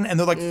Mexican, and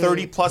they're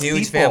 30 plus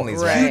Huge people.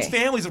 families, right? Huge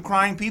families of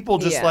crying people,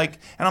 just Yeah.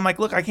 and I'm like,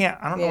 look, I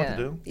don't know what to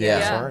do.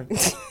 Yeah. Sorry.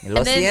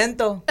 Lo then-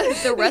 siento.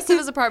 the rest of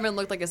his apartment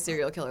looked like a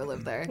serial killer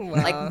lived there.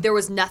 There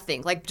was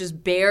nothing,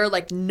 just bare,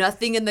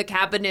 nothing in the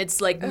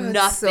cabinets, nothing.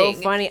 So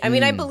funny. I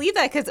mean, I believe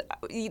that because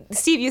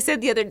Steve, you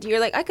said the other day, you're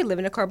like, I could live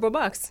in a cardboard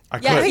box. I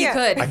could. Yeah, he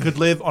could. I could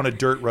live on a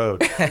dirt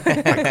road. I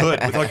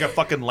could with a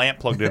fucking lamp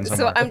plugged in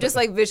somewhere. So I'm just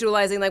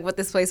visualizing what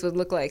this place would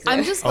look like.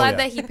 I'm just glad yeah.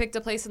 that he picked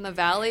a place in the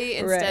valley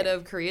instead Right.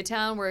 of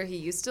Koreatown where he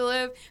used to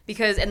live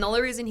and the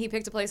only reason he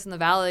picked a place in the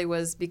valley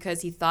was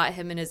because he thought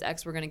him and his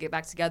ex were going to get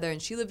back together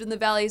and she lived in the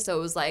valley, so it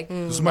was like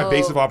this is my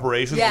base of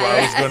operations Yeah,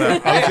 where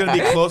yeah. I was gonna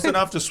be close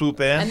enough to swoop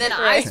in. and then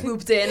I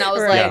swooped in. I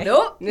was Right. like,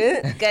 nope.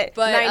 Okay,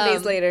 But, 9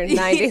 days later.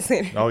 9 days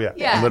later. Oh yeah,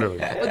 Yeah, literally.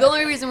 But the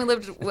only reason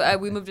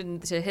we moved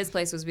into his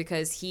place was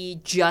because he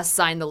just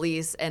signed the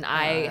lease, and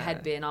I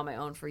had been on my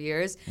own for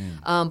years.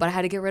 But I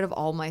had to get rid of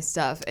all my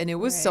stuff, and it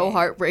was so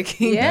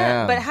heartbreaking.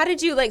 Yeah. But how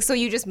did you so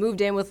you just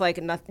moved in with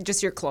nothing,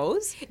 just your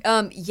clothes?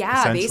 Yeah,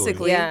 Essentially.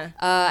 basically. Yeah.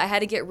 I had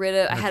to get rid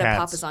of. I had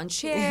cats. a Papasan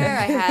chair.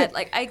 I had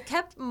I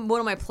kept one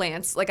of my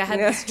plants. I had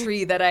this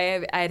tree that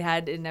I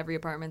had in every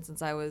apartment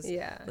since I was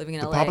living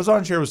in LA.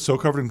 Papasan chair was so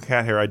covered in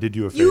cat hair. I did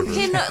you a favor. You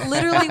can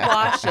literally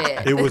wash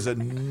it. It was a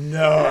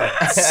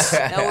nuts.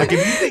 No, If you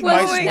think Well,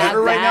 my it's not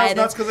sweater right now is bad.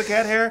 nuts because of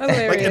cat hair,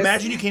 Hilarious.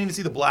 imagine you can't even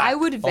see the black. I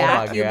would Oh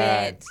my vacuum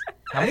God. it.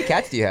 How many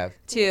cats do you have?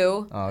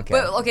 2. Oh, okay.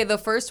 But okay, the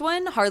first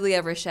one hardly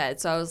ever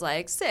shed, so I was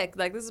like, sick.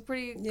 This is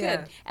pretty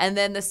good. And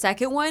then the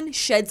second one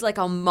sheds like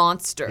a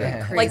monster.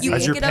 Yeah. You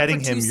As pick you're it up petting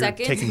for 2 him, you're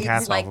seconds, taking it's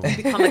cats like off him.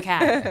 you become a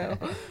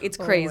cat. It's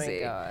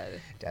crazy. Oh my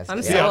God. That's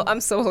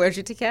I'm so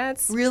allergic to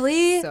cats.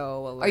 Really?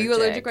 So allergic. Are you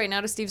allergic right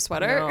now to Steve's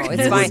sweater? No, You it's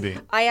would fine. be.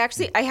 I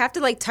have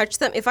to touch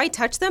them. If I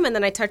touch them and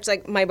then I touch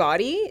my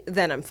body,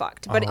 then I'm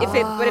fucked. But if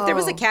there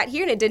was a cat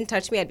here and it didn't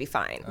touch me, I'd be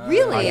fine.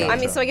 Really? I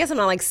mean, so I guess I'm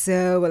not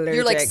so allergic.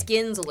 Your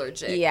skin's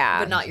allergic. Yeah.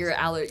 But not your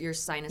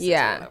sinuses or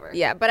Yeah, whatever.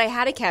 yeah. But I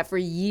had a cat for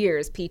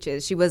years,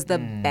 Peaches. She was the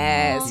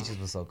best. Peaches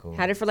was so cool.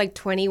 Had her for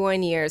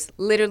 21 years,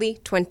 literally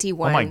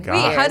 21. Oh my God.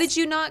 Wait, years. how did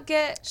you not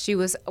get? She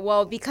was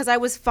because I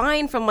was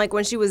fine from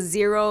when she was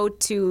 0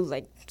 to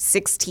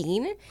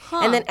 16,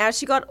 and then as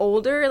she got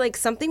older,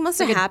 something must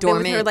have Like a happened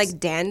with her, dormant-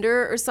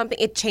 dander or something.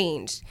 It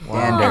changed,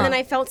 Dander. and then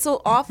I felt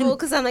so awful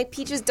because I'm like,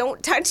 Peaches,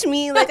 don't touch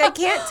me, I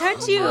can't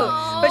touch you.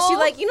 But she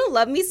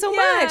love me so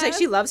much,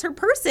 she loves her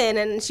person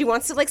and she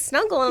wants to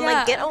snuggle, and I'm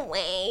like, Yeah. get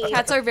away.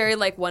 Cats are very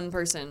one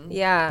person.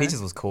 Yeah,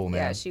 Peaches was cool,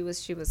 man. Yeah, she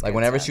was. Like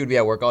whenever she would be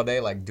at work all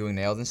day, doing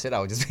nails and shit, I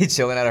would just be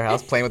chilling at her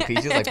house playing with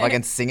Peaches,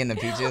 fucking singing the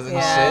Peaches and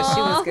yeah, shit. she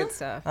was good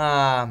stuff.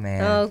 Ah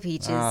man. Oh,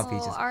 Peaches. Ah,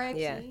 Peaches. Oh, R.I.P.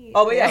 Yeah.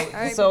 Oh, but yeah. All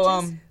right, So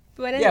Peaches.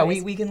 But yeah,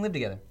 anyways, we can live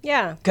together.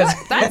 yeah. Cause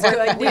That's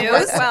good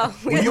news. Well,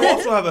 Well, you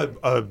also have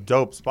a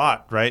dope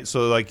spot, right?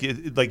 So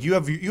you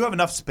have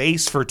enough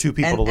space for 2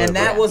 people to live. and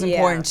that right? was Yeah.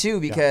 important too,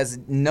 because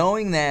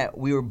knowing that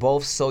we were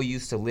both so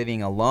used to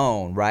living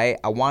alone, right?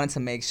 I wanted to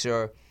make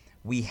sure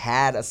we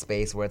had a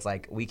space where it's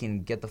we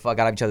can get the fuck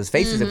out of each other's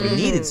faces if we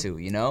needed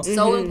to,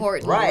 So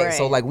important. Right.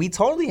 So we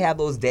totally have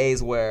those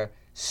days where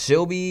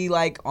she'll be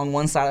like on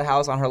one side of the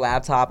house on her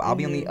laptop. I'll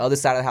be on the other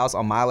side of the house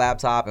on my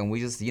laptop, and we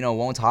just,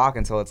 won't talk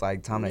until it's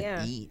like time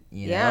to eat, or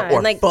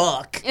and, like,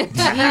 fuck. Jesus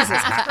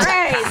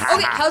Christ.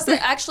 Okay, how's the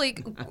actually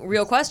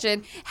real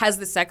question? Has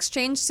the sex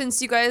changed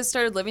since you guys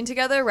started living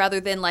together? Rather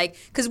than like,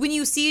 because when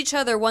you see each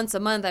other once a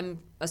month, I'm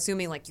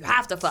assuming like you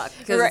have to fuck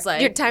because it's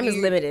like your time is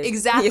limited.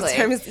 Exactly. Your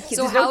time is, so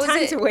there's how no is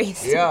time it? to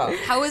waste. Yeah.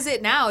 How is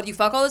it now? Do you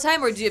fuck all the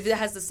time, or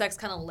has the sex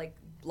kind of like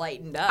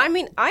lightened up? I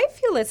mean, I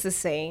feel it's the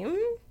same.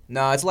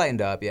 No, it's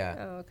lightened up, yeah.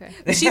 Oh, okay.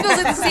 She feels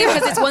it's the same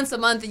because it's once a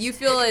month, and you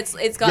feel it's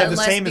gotten the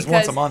less. same as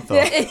once a month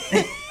though.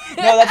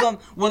 No,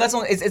 that's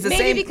on. It's the Maybe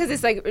same. because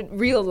it's like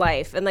real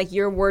life and like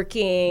you're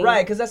working.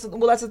 Right, because that's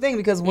the thing.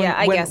 Because when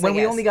I guess.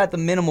 we only got the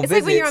minimal It's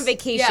visits, like when you're on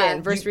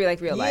vacation versus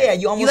real life. Yeah,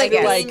 you almost like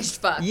feel like binged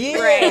fuck. Yeah,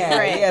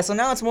 Right. yeah. So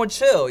now it's more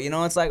chill.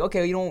 It's like,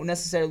 okay, you don't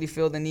necessarily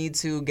feel the need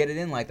to get it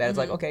in like that. It's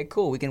like, okay,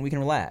 cool, we can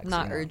relax.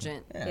 Not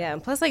urgent. Yeah,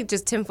 and plus like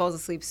just Tim falls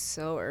asleep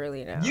so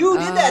early now. You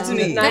did that to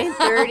me.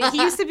 9:30. He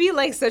used to be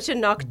like such a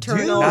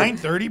nocturnal.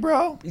 9:30,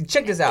 bro.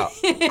 Check this out.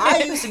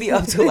 I used to be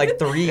up till like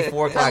 3,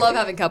 4 o'clock. I love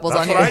having couples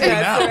That's on what I here.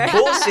 do now.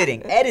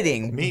 bullshitting,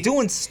 editing, Me.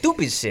 doing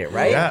stupid shit,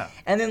 right? Yeah.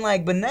 And then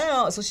like, but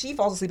now, so she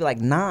falls asleep at like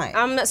 9.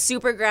 I'm a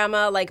super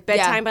grandma, like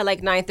bedtime by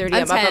like 9:30. I'm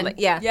I'm up 10. at, like,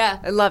 yeah,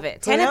 I love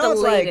it. So 10 at now the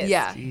it's like- latest.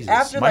 Yeah. Jesus.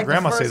 After, My like, the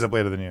grandma first- stays up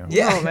later than you.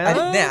 Yeah, man.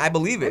 I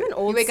believe it. I'm an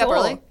old You wake up soul.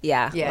 early?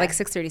 Yeah, Yeah. like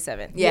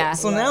 6:37. Yeah.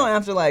 So now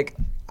after like,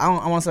 I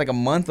want to say like a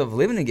month of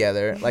living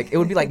together, like it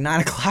would be like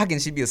 9 o'clock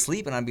and she'd be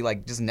asleep and I'd be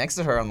like just next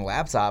to her on the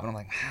laptop and I'm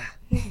like,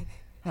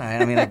 all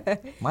right, I mean,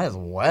 like, might as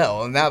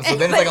well. And now, so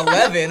then it's like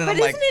 11 and But I'm isn't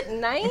like it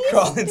nice?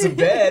 crawling to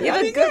bed. You have I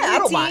a mean, good yeah, I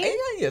don't routine? mind.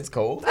 Yeah, it's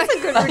cold. That's a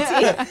good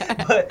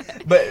routine.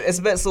 but it's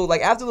best. So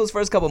like after those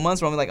first couple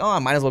months where I'm like, oh, I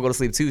might as well go to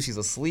sleep too. She's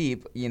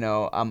asleep.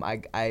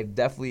 I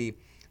definitely.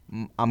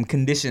 I'm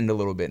conditioned a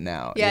little bit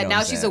now. Yeah, you know now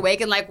what I'm she's saying?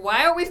 awake and like,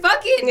 why are we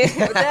fucking?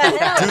 What the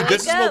hell? Dude,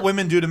 this is Wake what up.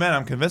 women do to men.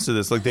 I'm convinced of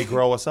this. Like, they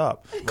grow us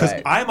up. Because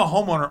Right. I'm a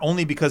homeowner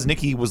only because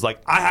Nikki was like,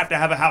 I have to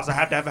have a house. I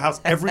have to have a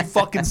house every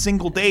fucking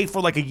single day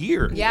for like a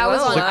year. Yeah, I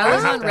was on, Like, I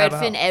was have on to have a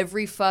Redfin house.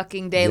 every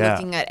fucking day, Yeah.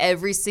 looking at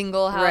every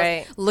single house,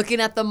 Right. looking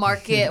at the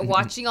market,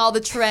 watching all the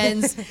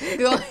trends,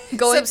 going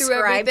through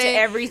Subscribe to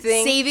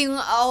everything. saving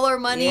all our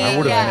money. Yeah. I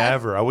would have Yeah.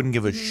 never. I wouldn't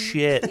give a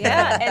shit.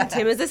 Yeah, and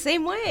Tim is the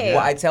same way. Well,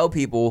 I tell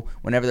people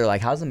whenever they're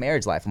like, how's the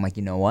marriage life? I'm like,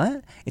 you know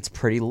what? It's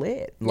pretty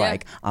lit.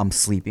 Like, I'm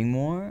sleeping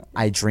more.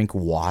 I drink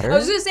water. I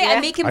was gonna say, I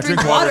make him I drink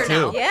drink water water,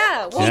 now. too.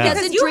 Yeah, well, Yeah.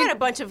 because you had a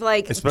bunch of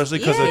like, Especially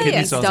because of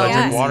kidney stones. I stones.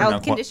 drink water Health now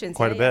conditions,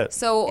 quite a yeah. bit.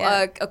 So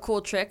Yeah. a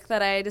cool trick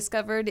that I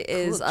discovered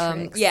is,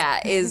 tricks.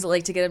 is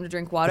like to get him to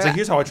drink water. It's like,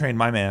 here's how I trained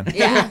my man.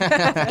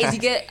 Yeah, is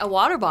you get a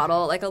water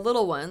bottle, like a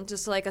little one,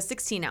 just like a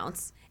 16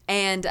 ounce,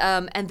 and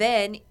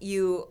then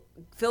you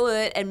fill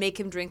it and make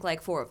him drink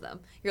like 4 of them.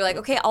 You're like,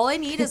 okay, all I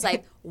need is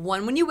like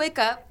 1 when you wake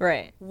up,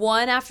 Right.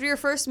 1 after your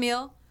first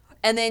meal,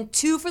 and then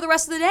 2 for the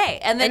rest of the day,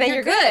 and then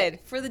you're good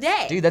for the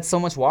day. Dude, that's so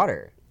much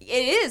water. It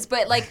is,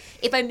 but like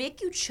if I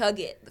make you chug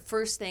it the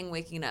first thing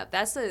waking up,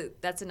 that's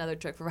another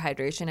trick for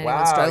hydration. Anyone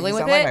Wow, struggling you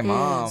with sound like it? my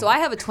mom. So I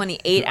have a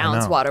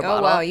 28-ounce know. water Oh,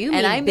 bottle, wow, you and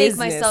mean I make business.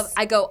 myself.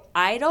 I go,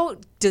 I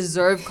don't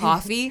deserve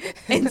coffee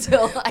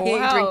until I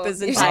drink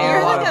this entire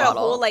you're water like at a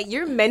bottle. whole, like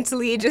you're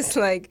mentally just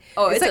like,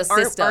 Oh, it's like a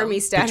system. army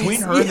status.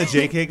 Between her and the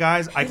JK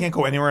guys, I can't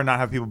go anywhere and not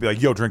have people be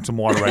like, yo, drink some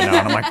water right now.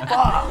 And I'm like,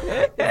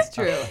 fuck. That's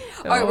true.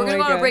 All right, we're my gonna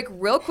go on a God. break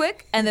real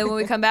quick, and then when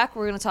we come back,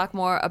 we're gonna talk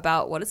more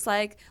about what it's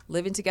like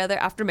living together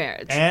after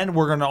marriage. And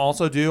we're going to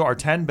also do our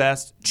 10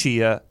 best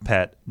Chia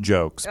pet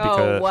jokes. Oh,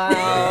 Because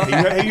wow.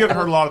 you haven't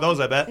heard a lot of those,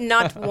 I bet.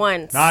 Not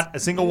once. Not a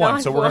single one.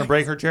 Not So we're going to once.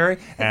 break her cherry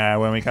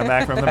when we come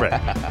back from the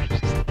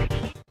break.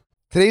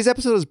 Today's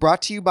episode is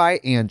brought to you by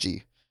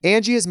Angie.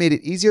 Angie has made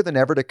it easier than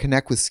ever to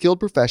connect with skilled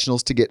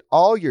professionals to get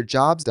all your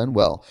jobs done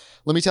well.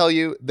 Let me tell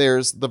you,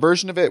 there's the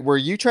version of it where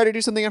you try to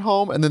do something at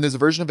home, and then there's a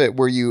version of it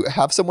where you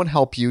have someone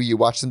help you, you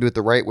watch them do it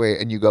the right way,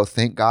 and you go,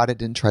 thank God I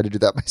didn't try to do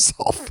that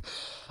myself.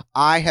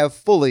 I have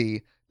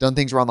fully done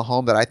things around the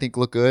home that I think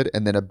look good,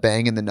 and then a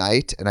bang in the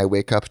night, and I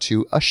wake up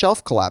to a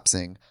shelf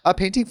collapsing, a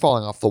painting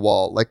falling off the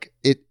wall. Like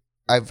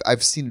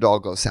I've seen it all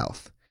go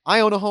south. I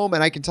own a home,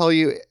 and I can tell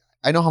you,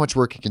 I know how much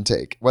work it can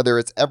take. Whether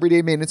it's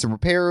everyday maintenance and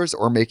repairs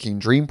or making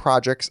dream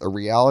projects a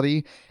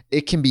reality,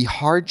 it can be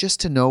hard just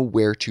to know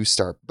where to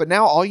start. But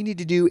now all you need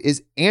to do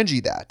is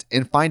Angie that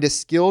and find a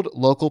skilled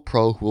local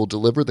pro who will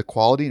deliver the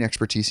quality and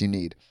expertise you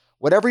need.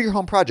 Whatever your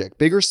home project,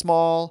 big or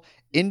small,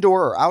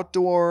 indoor or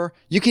outdoor,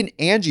 you can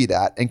Angie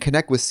that and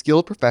connect with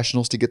skilled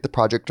professionals to get the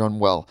project done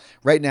well.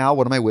 Right now,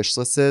 one of my wish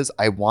lists is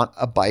I want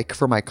a bike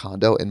for my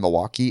condo in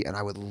Milwaukee, and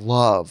I would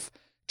love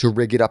to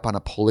rig it up on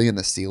a pulley in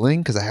the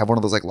ceiling because I have one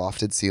of those like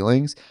lofted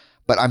ceilings,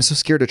 but I'm so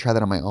scared to try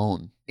that on my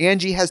own.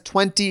 Angie has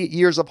 20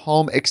 years of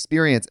home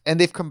experience, and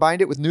they've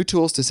combined it with new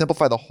tools to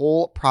simplify the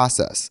whole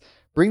process.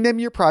 Bring them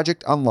your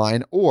project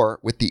online or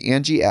with the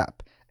Angie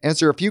app.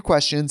 Answer a few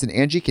questions and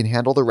Angie can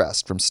handle the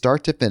rest from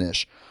start to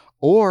finish,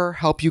 or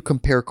help you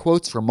compare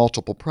quotes from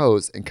multiple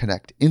pros and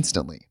connect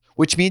instantly,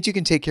 which means you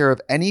can take care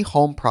of any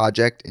home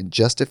project in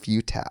just a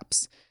few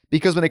taps.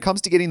 Because when it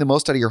comes to getting the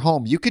most out of your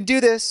home, you can do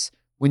this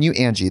when you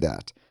Angie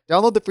that.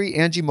 Download the free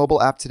Angie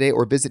mobile app today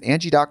or visit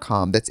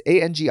Angie.com. That's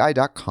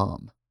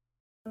ANGI.com.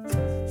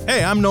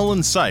 Hey, I'm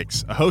Nolan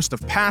Sykes, a host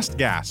of Past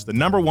Gas, the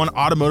 #1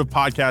 automotive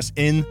podcast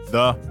in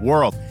the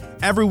world.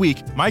 Every week,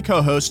 my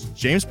co-hosts,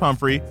 James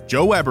Pumphrey,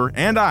 Joe Weber,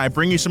 and I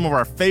bring you some of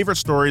our favorite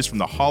stories from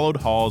the hallowed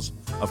halls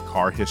of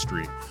car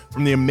history.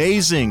 From the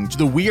amazing to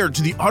the weird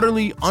to the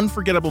utterly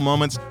unforgettable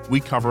moments, we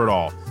cover it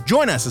all.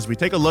 Join us as we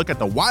take a look at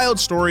the wild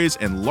stories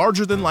and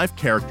larger-than-life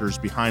characters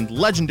behind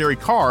legendary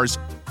cars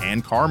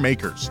and car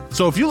makers.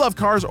 So if you love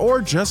cars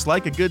or just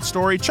like a good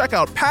story, check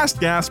out Past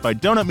Gas by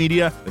Donut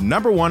Media, the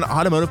 #1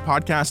 automotive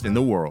podcast in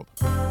the world.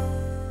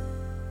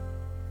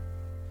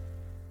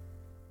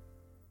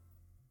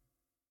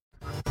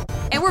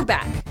 And we're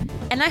back.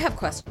 And I have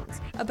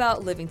questions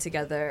about living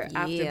together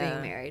after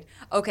being married.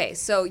 Okay,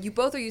 so you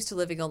both are used to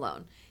living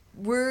alone.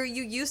 Were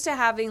you used to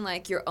having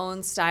like your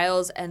own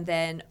styles, and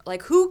then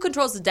like who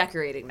controls the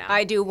decorating now?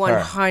 I do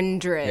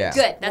 100. Yeah.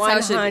 Good. That's how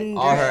it should be.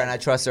 All her, and I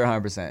trust her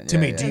 100%.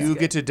 Timmy, do you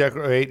get to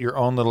decorate your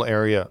own little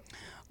area?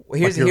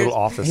 Here's your little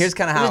office. Here's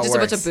kind of how it Just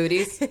works. a bunch of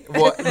booties.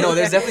 Well, no,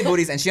 there's definitely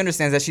booties, and she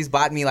understands that. She's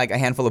bought me like a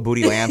handful of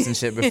booty lamps and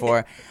shit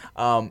before.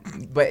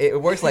 But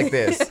it works like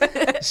this.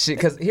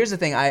 Because here's the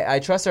thing, I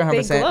trust her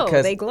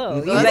 100%. They glow.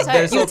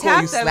 They're so cool. You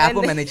tap slap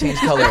them and they change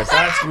colors.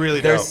 That's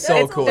really They're dope.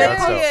 so cool. They're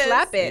That's called dope.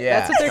 slap it. Yeah.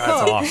 That's what they're That's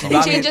called. awesome.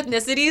 You change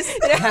ethnicities?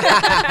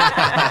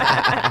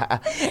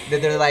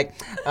 They're like,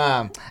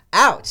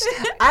 ouch,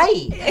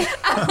 aye,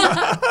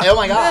 oh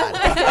my god.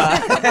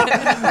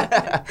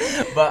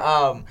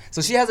 But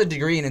so she has a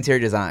degree in interior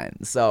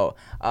design, so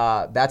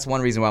that's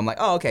one reason why I'm like,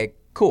 oh, okay,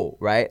 cool,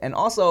 right? And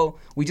also,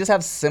 we just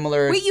have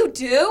similar. Wait, you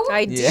do?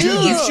 I do.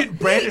 You should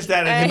brandish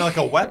that at him like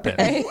a weapon.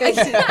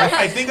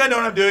 I think I know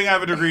what I'm doing. I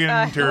have a degree in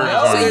interior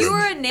design. So you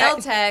were a nail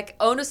tech,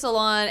 own a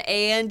salon,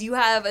 and you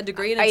have a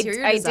degree in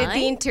interior I design? did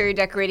the interior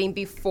decorating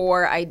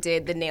before I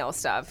did the nail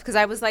stuff because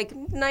I was like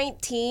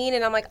 19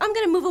 and I'm like, I'm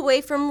going to move away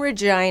from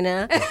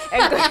Regina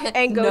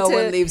and go no to...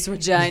 one leaves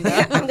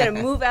Regina. I'm going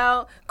to move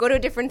out, go to a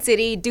different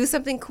city, do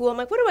something cool. I'm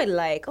like, what do I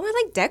like? Oh,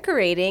 I like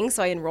decorating.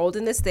 So I enrolled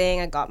in this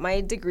thing. I got my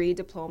degree,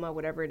 diploma,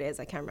 whatever it is.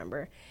 I can't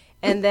remember.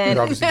 And then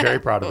You're obviously very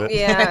proud of it.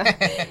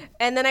 Yeah.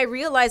 And then I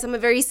realized I'm a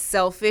very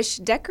selfish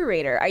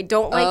decorator. I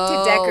don't like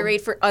to decorate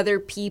for other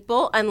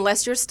people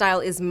unless your style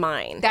is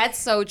mine. That's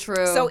so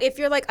true. So if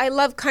you're like, I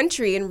love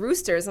country and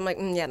roosters, I'm like,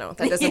 yeah, no,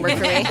 that doesn't work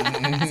for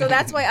me. So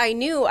that's why I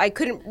knew I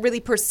couldn't really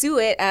pursue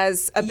it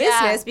as a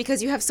business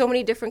because you have so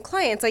many different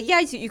clients. Like,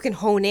 yeah, you can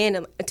hone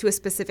in to a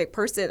specific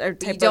person or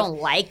type you don't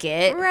like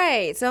it.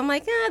 Right. So I'm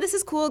like, this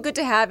is cool, good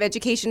to have.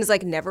 Education is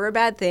like never a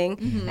bad thing.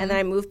 And then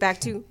I moved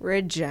back to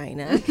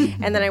Regina.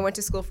 And then I went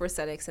to school for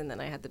aesthetics, and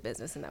then I had the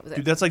business, and that was it.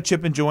 Dude, that's like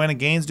Chip and Joanna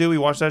Gaines do. We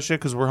watch that shit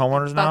because we're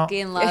homeowners now.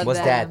 Fucking love What's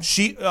them. that?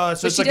 She so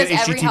But it's she like does an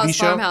every HGTV house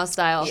show. farmhouse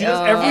style. She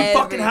does every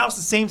fucking house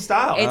the same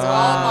style. It's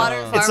all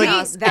modern It's like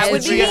farmhouse. that would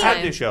it's be a me.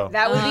 Habte show.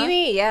 That would be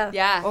me, yeah.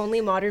 Yeah. Only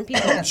modern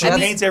people. She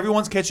paints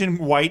everyone's kitchen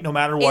white no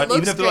matter what. looks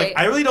Even if they're like, great.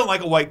 I really don't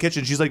like a white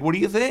kitchen. She's like, what do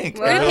you think?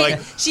 And they're like,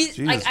 She Jesus.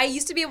 like I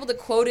used to be able to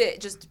quote it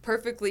just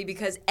perfectly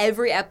because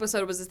every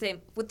episode was the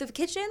same. With the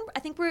kitchen,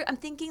 I'm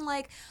thinking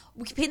like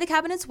we could paint the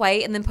cabinets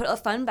white and then put a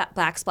fun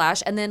backsplash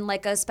and then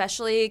like a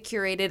specially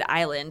curated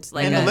island.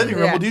 Like in the living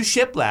room, yeah. we'll do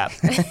shiplap.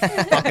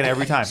 Fucking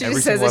every time. She every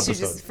just says single that she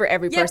episode. just, for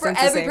every yeah, person. for it's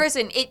the every same.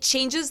 person, it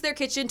changes their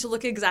kitchen to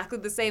look exactly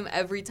the same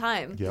every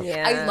time. Yep.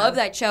 Yeah. I love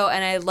that show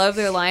and I love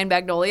their line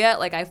Magnolia.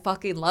 Like I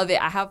fucking love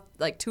it. I have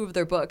like 2 of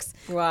their books.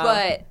 Wow.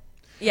 But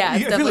yeah, it's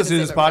If you definitely listen to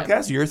the this same every time.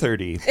 podcast, you're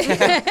 30.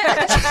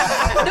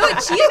 No,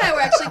 Chia and I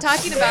were actually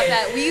talking about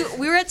that.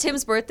 We were at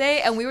Tim's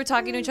birthday and we were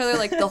talking to each other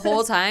like the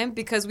whole time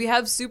because we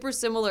have super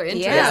similar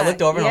interests. Yeah, I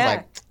looked over and I Yeah. was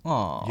like,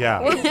 oh.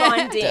 Yeah. We're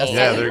bonding.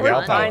 Yeah, there you We're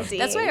go. bonding.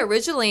 That's why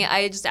originally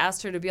I just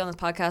asked her to be on this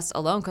podcast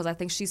alone because I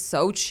think she's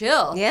so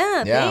chill.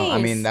 Yeah, Yeah, thanks.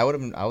 I mean, that would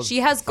have been, I was She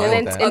has fine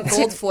gold, with that. a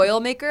gold foil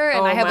maker,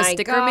 and Oh I have a my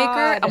sticker maker,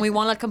 God. and we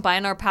want to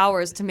combine our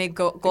powers to make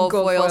gold Gold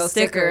foil foil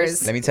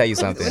stickers. Let me tell you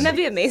something. Wouldn't that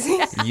be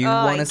amazing? You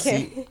Oh, want I to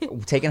see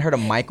can't. taking her to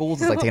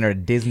Michael's is like taking her to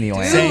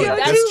Disneyland. Same.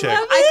 That's This chick.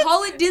 I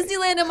call it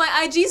Disneyland in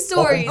my IG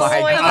stories. Oh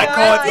my God. I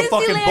call it the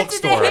fucking Disneyland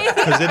bookstore today.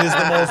 because it is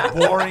the most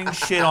boring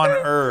shit on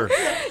earth.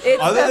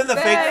 It's Other than the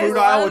fake best. fruit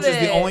aisle, which Love is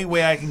the it. only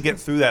way I can get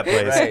through that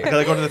place. Right. Because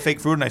I go to the fake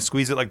fruit and I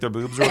squeeze it like their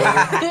boobs or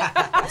whatever.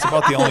 It's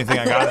about the only thing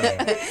I got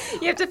in there.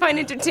 You have to find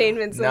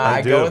entertainment. So No,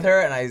 I do. go with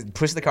her and I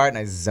push the cart and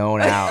I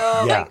zone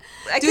out. Yeah.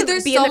 I Dude, could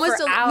there's be so in there much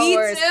for to- hours.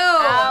 me too.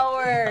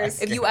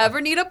 Hours. If you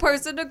ever need a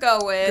person to go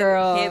with,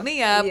 Girl, hit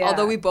me up. yeah.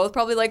 Although we both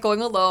probably like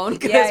going alone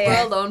because Yeah,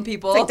 yeah. we're alone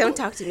people. It's like, don't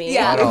talk to me.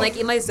 Yeah, No. I'm like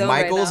in my zone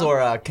Michael's right now. or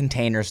a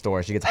Container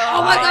Store. She gets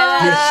Oh my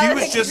god! Dude, she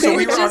was just so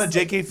we were on a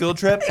JK field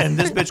trip, and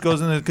this bitch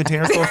goes in the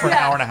container store for an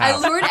hour and a I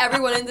half. lured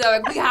everyone into it.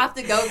 Like, we have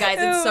to go, guys.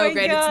 It's Oh so my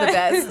great. God.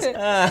 It's the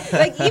best.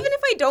 Like, even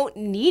if I don't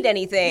need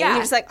anything. Yeah.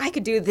 You're just like, I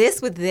could do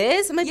this with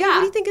this. I'm like, what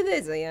do you think of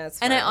this? Like, yeah, it's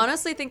fine. And I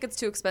honestly think it's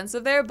too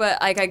expensive there, but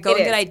like I go and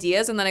get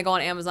ideas and then I go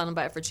on Amazon and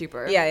buy it for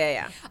cheaper.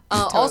 Yeah.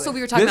 Totally. Also,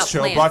 we were talking This about show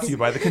plants. brought to you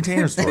by the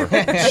Container Store.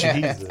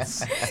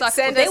 Jesus.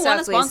 Send they us want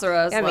up, to sponsor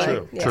us. I mean,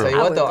 True. Tell you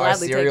I what would though, our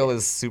gladly take cereal it.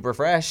 is super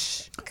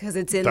fresh. because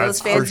it's in That's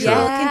those for fancy sure.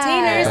 little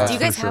containers. That's Do you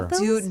for guys sure. have those?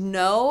 Dude,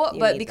 no,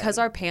 but need because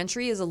them. our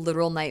pantry is a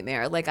literal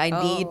nightmare. Like I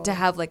need to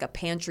have like a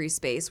pantry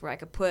space where I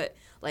could put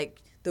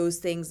like those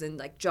things in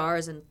like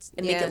jars and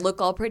make it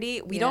look all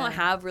pretty. We don't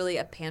have really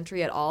a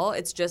pantry at all.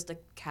 It's just a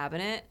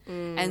cabinet,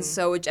 and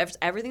so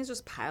everything's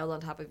just piled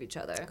on top of each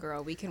other.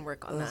 Girl, we can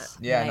work on that.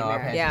 Yeah, no, our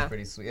Nightmare. pantry's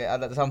pretty sweet. Yeah,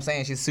 that's what I'm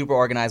saying. She's super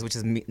organized, which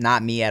is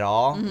not me at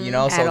all. You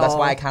know, so At that's all.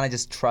 why I kind of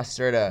just trust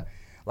her to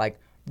like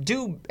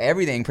do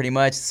everything pretty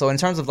much. So in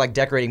terms of like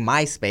decorating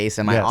my space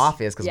and my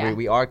office, because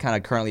we are kind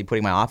of currently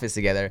putting my office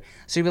together,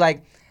 she'd be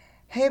like,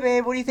 "Hey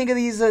babe, what do you think of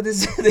these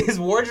this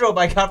wardrobe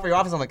I got for your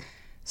office?" I'm like,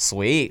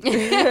 "Sweet,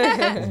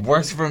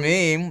 works for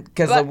me."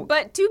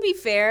 But to be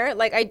fair,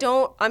 like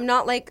I'm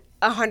not like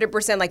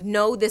 100% like,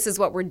 no, this is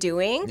what we're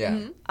doing.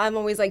 Yeah. I'm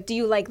always like, do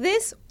you like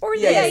this or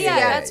this? Yeah,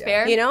 that's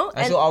fair. You know?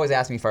 And she'll always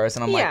ask me first,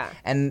 and I'm like,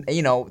 and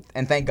you know,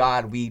 and thank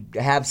God we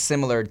have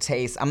similar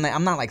tastes. I'm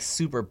not like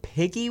super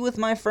picky with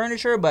my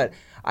furniture, but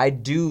I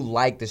do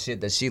like the shit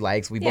that she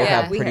likes. We both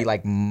have pretty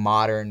like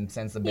modern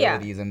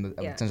sensibilities in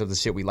terms of the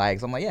shit we like.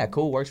 So I'm like, yeah,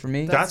 cool, works for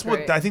me. That's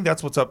what I think.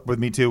 That's what's up with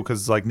me too,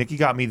 because like Nikki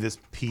got me this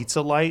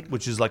pizza light,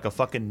 which is like a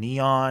fucking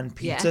neon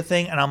pizza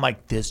thing, and I'm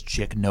like, this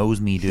chick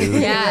knows me,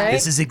 dude. Yeah.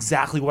 This is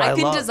exactly what I I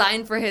can love.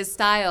 design for his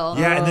style.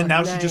 Yeah, and then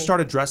now she just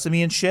started dressing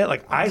me and shit.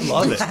 Like, I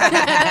love it.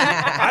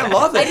 I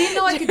love it. I didn't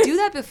know I could do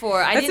that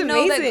before. I didn't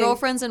know that amazing.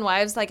 girlfriends and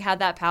wives like had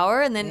that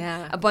power. And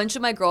then a bunch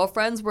of my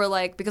girlfriends were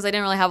like, because I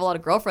didn't really have a lot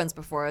of girlfriends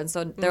before, and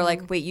so they're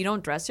like, "Wait, you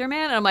don't dress your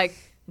man?" And I'm like,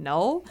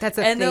 "No." That's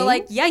a and they're thing?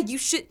 like, "Yeah, you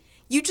should."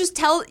 You just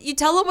tell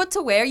them what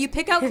to wear. You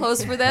pick out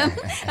clothes for them.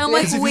 And I'm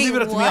like, Because if you wait, leave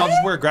it up to me, what? I'll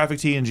just wear graphic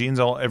tee and jeans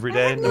every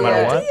day, no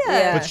matter what.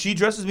 Yeah. But she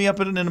dresses me up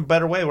in a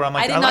better way, where I'm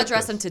like, I did like not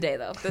dress this. him today,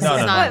 though. This No, is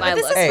no, not no. my But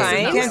this look. is Hey,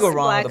 fine. you can't go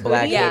wrong with a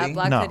black hoodie. Yeah, hoodie.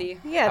 black No. hoodie.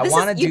 Yeah, I this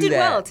wanna is, you do did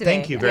that. well today.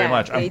 Thank you very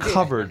much. Yeah, I'm you did.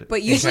 covered. But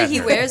in usually he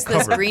cashmere. wears this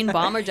Covered. green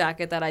bomber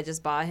jacket that I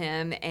just bought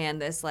him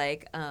and this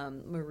like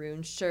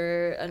maroon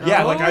shirt. And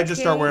Yeah, all. like I just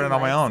start wearing it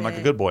on my own, like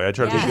a good boy. I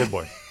try to be a good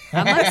boy.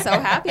 I'm like so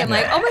happy. I'm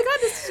like, oh my god,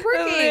 this is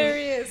working.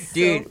 Hilarious.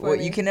 Dude, So well,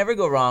 funny. you can never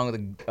go wrong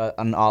with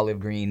an olive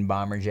green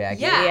bomber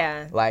jacket.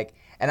 Yeah. Like,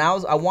 and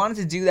I wanted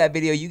to do that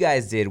video you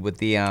guys did with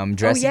the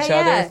dress each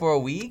other for a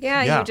week.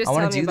 Yeah, Yeah. you just I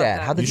want told to me do about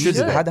that. How the You views?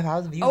 should. How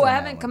the views? Oh, on I that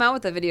haven't one? come out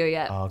with the video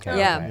yet. Oh, okay.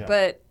 Yeah, Okay.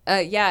 but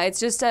it's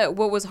just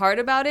what was hard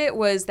about it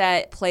was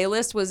that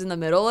playlist was in the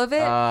middle of it,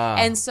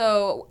 and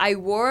so I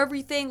wore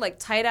everything like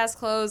tight ass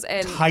clothes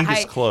and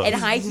Tightest clothes. and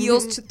high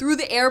heels through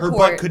the airport.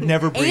 butt could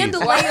never breathe. And a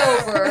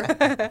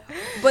layover.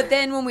 But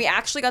then when we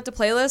actually got to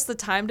playlist, the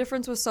time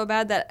difference was so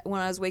bad that when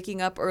I was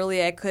waking up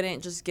early, I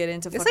couldn't just get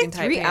into It's fucking like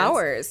tight 3 pants.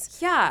 hours.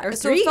 Yeah, Or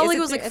so three? it felt Is like it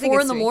it was three? like I think 4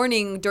 it's in the 3.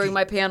 morning during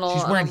my panel.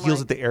 She's and wearing I'm heels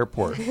like, at the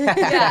airport.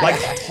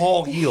 Like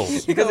tall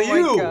heels. Because of Oh my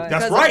you. God.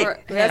 That's Because of right.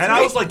 her- And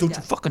I was like, don't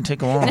you fucking take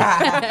them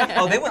off.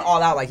 Oh, they went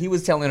all out. Like he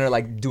was telling her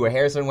like do her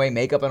hair a certain way,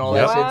 makeup and all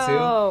that shit too.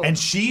 Wow. And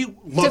she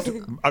looked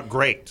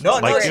great. No,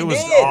 like, she it was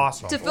did.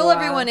 awesome. To fill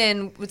everyone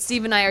in,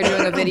 Steve and I are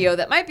doing a video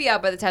that might be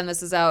out by the time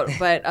this is out,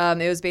 but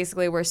it was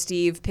basically where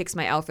Steve picks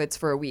my outfits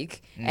for a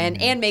week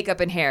and makeup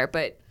and hair,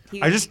 but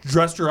he, I just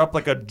dressed her up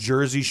like a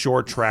Jersey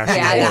Shore trashy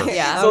yeah, whore.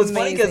 yeah. So it's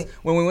funny because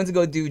when we went to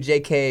go do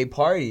JK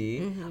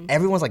party,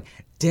 everyone's like,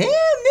 "Damn,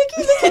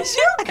 Nikki, look at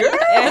you, girl!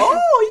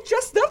 Oh, you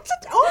dressed up to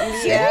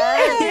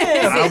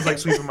Yeah. And I was like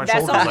sweeping my That's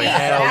shoulders on like, me.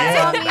 hell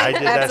That's yeah. on me. I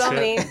did That's that on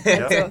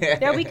shit. me.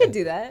 Yep. Yeah, we could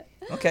do that.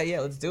 Okay, yeah,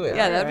 let's do it.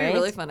 yeah, that'd be a Alright.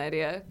 really fun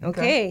idea.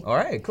 Okay. All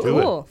right, cool. Do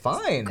it. Cool.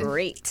 Fine.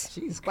 Great.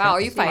 Jeez, Wow,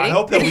 are you I fighting?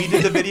 hope that we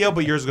did the video,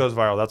 but yours goes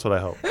viral. That's what I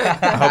hope. I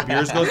hope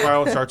yours goes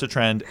viral and starts a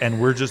trend,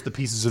 and we're just the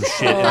pieces of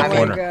shit in I the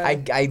mean, corner.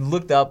 I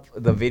looked up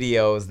the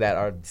videos that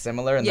are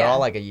similar, and they're all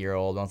like a year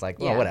old. I was like,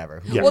 well, Yeah.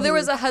 whatever. Yeah. Well, there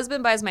was a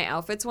husband buys my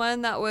outfits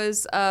one that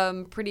was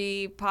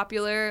pretty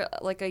popular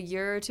like a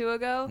year or two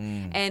ago,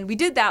 and we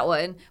did that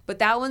one. But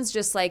that one's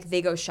just like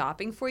they go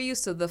shopping for you,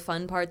 so the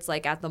fun part's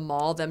like at the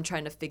mall, them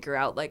trying to figure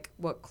out like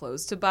what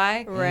clothes to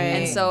buy. Right.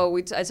 And so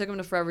I took him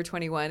to Forever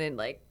 21, and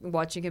like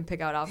watching him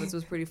pick out outfits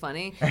was pretty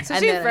funny. Especially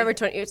And in then Forever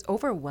 20. It's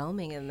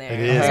overwhelming in there. It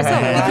is. There's a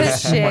lot of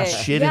There's too much shit.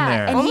 shit in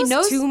there. and Almost he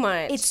knows too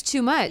much. It's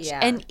too much, Yeah.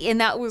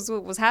 and that was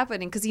what was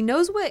happening because he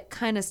knows what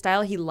kind of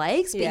style he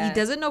likes, but Yeah. he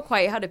doesn't know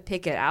quite how to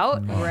pick it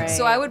out. Right.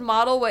 So I would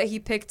model what he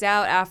picked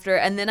out after,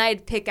 and then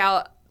I'd pick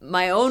out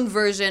my own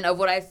version of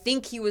what I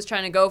think he was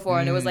trying to go for,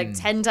 and it was like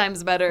 10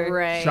 times better.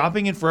 Right.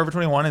 Shopping in Forever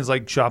 21 is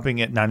like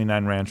shopping at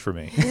 99 Ranch for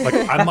me. Like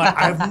I'm like,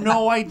 I have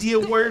no idea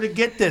where to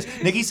get this.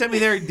 Nikki sent me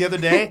there the other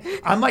day.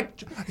 I'm like,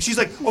 she's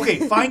like, okay,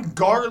 find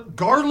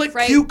garlic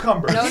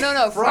cucumber.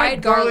 No,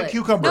 fried garlic.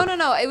 cucumber.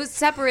 No, it was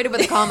separated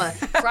with a comma.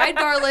 Fried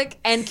garlic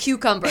and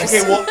cucumbers.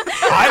 Okay, well,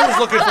 I was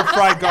looking for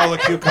fried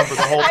garlic cucumber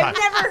the whole time.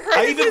 never heard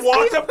I of even this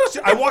walked up.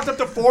 I walked up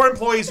to 4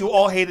 employees who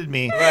all hated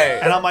me, Right.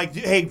 and I'm like,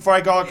 "Hey,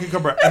 fried garlic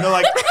cucumber," and they're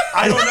like,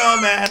 I don't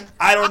know, man.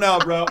 I don't know,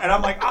 bro. And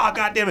I'm like, oh,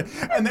 God damn it.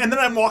 And then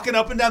I'm walking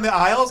up and down the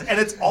aisles, and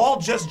it's all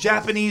just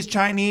Japanese,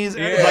 Chinese.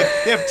 And like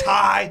they have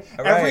Thai,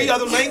 every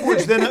other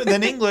language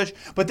than English.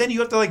 But then you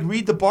have to like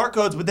read the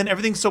barcodes. But then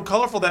everything's so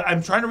colorful that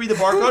I'm trying to read the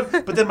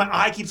barcode, but then my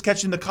eye keeps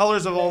catching the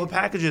colors of all the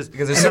packages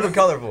because they're super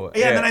colorful.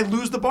 Yeah, and then I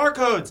lose the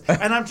barcodes,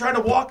 and I'm trying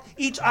to walk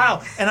each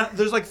aisle, and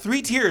there's like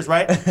 3 tiers,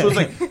 right? So it's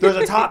like there's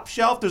a top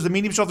shelf, there's a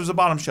medium shelf, there's a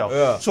bottom shelf.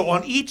 Yeah. So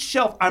on each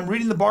shelf, I'm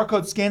reading the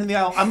barcode, scanning the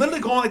aisle. I'm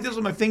literally going like this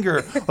with my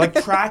finger, like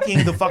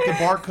tracking the fucking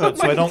barcode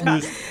so I don't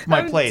lose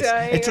my place.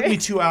 dying. It took me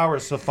 2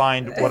 hours to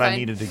find what I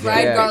needed to get.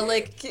 Fried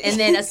garlic and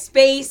then a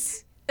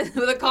space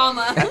with a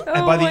comma.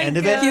 And by the end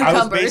of it, I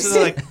was Cucumbers.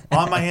 basically like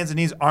on my hands and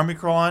knees, army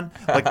crawling,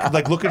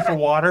 like looking for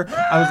water.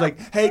 I was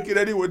like, "Hey, can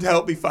anyone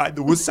help me find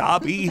the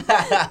wasabi?"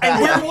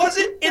 And where was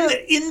it? In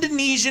the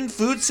Indonesian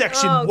food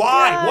section. Oh,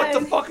 Why? God. What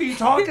the fuck are you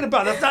talking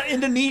about? That's not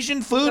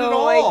Indonesian food at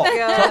Oh, my all.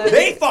 God.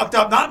 They fucked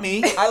up, not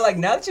me. I like,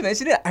 now that you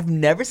mention it, I've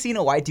never seen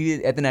a white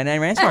dude at the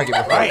 99 Ranch Market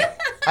before. Right.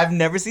 I've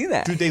never seen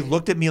that. Dude, they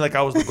looked at me like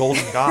I was the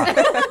golden god.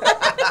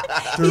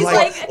 They're He's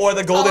like, or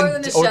the taller golden,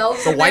 than the or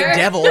shelves the in white there.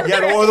 devil.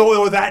 yeah,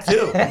 or that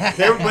too.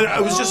 But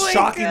it was just Oh my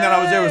shocking that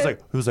I was there.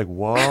 God. It was like,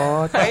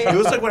 what? It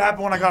was like what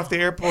happened when I got off the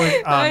airport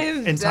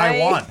am in dying.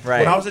 Taiwan. Right.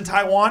 When I was in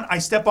Taiwan, I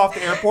step off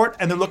the airport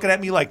and they're looking at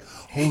me like,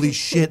 holy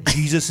shit,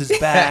 Jesus is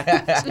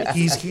back.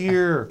 He's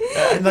here.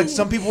 And like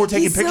some people were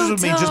taking He's pictures so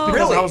with me just tall.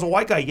 because Really? I was a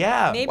white guy.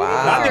 Yeah. Maybe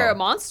Wow. you're a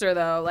monster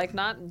though, like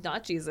not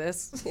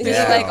Jesus.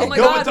 Yeah. Like, oh my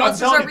No, God, but I'm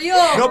monsters telling are you-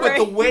 real. No, but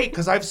the weight,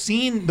 because I've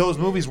seen those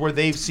movies where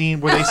they see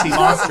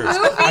monsters.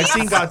 I've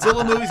seen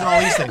Godzilla movies and all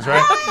these things,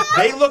 right?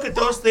 They look at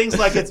those things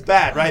like it's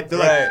bad, right? They're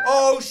Right. like,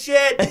 oh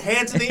shit,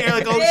 hands in the air,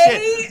 like, oh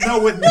shit. No,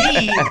 with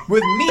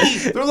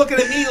me, they're looking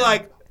at me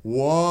like,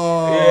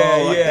 whoa,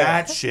 Yeah, like yeah.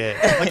 that shit.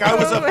 Like I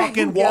was a Oh my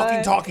fucking God.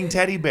 walking, talking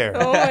teddy bear.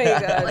 Oh my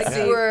God. Like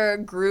you were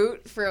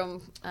Groot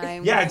from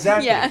Yeah,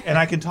 exactly. Yeah. And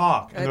I can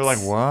talk. And they're like,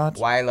 what?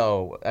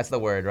 Wilo, that's the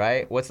word,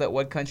 right?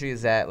 What country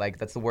is that? Like,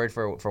 that's the word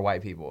for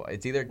white people.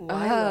 It's either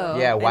Oh.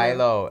 yeah,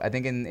 Wilo. I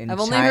think in I've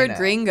China. only heard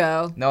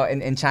gringo. No,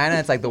 in China,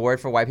 it's like the word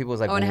for white people is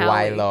like Oh, and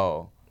Howie.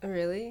 Wilo.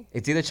 Really?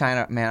 It's either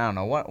China, man. I don't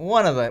know.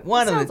 One of the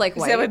Sounds like Is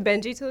white. that what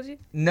Benji told you?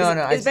 No,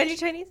 Is no. Benji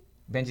Chinese?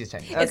 Benji's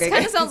Chinese. It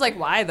kind of sounds like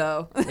why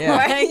though. Yeah.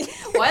 Like,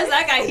 why is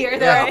that guy here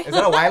though? Yeah. Is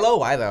that a Wilo?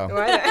 Why though?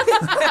 Why?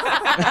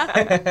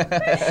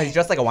 He's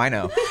dressed like a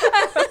wino.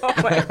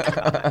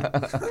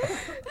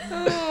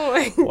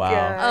 Oh my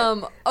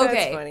Wow. God. Okay.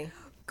 That's funny.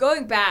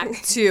 Going back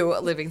to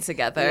living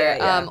together,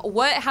 Yeah.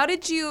 how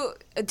did you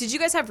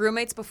guys have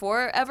roommates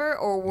before ever,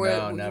 or were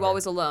No, you never.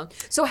 always alone?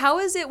 So how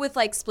is it with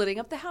like splitting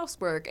up the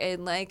housework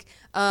and like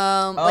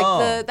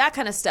that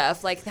kind of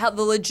stuff, like how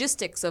the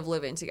logistics of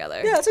living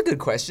together? Yeah, that's a good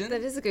question.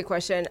 That is a good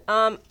question.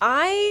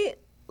 I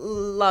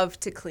love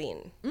to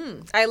clean.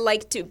 I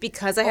like to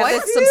because I have I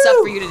have this some stuff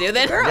for you to do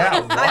then.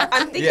 Yeah,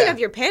 I'm thinking Yeah. of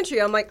your pantry.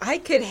 I'm like, I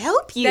could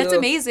help you. That's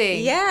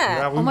amazing.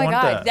 Yeah. we Oh my want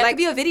God, that Like- could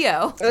be a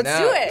video. Let's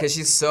do it. Because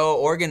she's so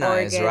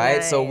organized,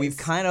 right? So we've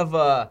kind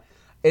of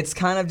it's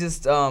kind of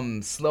just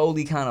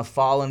slowly kind of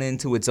fallen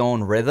into its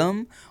own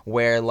rhythm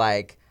where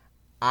like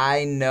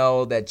I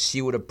know that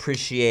she would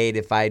appreciate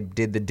if I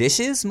did the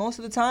dishes most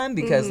of the time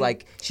because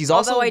like she's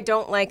also Although I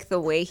don't like the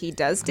way he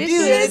does dishes.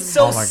 Dude, it's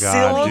so Oh my God,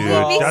 silly, dude.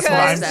 bro. That's what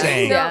I'm Because-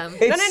 saying. Yeah. No,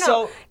 It's no.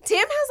 so- Tim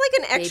has like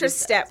an extra Baby steps.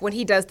 step when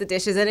he does the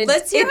dishes, and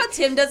Let's hear how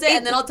Tim does it,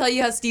 and then I'll tell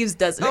you how Steve's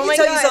does it. Let Oh me my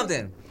tell God. you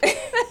something.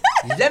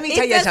 Let me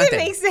tell It you doesn't something.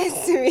 make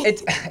sense to me.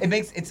 It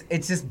makes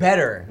it's just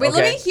better. Wait,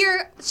 let okay? me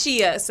hear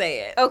Chia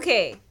say it.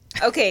 Okay,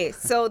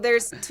 so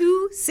there's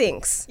 2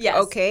 sinks. Yes.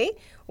 Okay.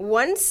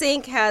 One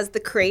sink has the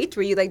crate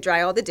where you like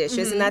dry all the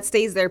dishes, and that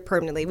stays there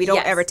permanently. We don't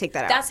Yes. ever take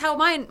that out. That's how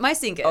my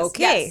sink is.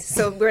 Okay, Yes.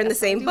 so we're in the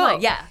same do mine,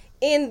 boat. yeah.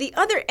 In the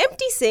other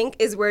empty sink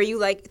is where you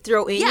like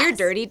throw in your Yes.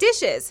 dirty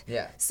dishes.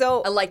 Yeah.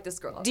 So I like this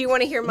girl. do you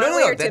want to hear my No,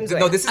 way no, or Tim's way?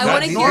 no. This is I not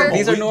wanna these hear- are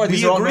these are We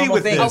these are all agree normal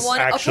with things. this. Okay,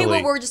 actually.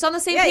 well, we're just on the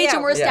same Yeah, page yeah.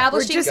 and we're Yeah.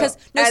 establishing We're because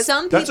just- no, as-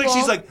 some people. That's like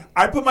she's like,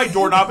 I put my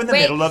doorknob in the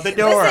Wait, middle of the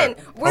door. Listen,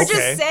 we're Okay.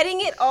 just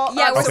setting it all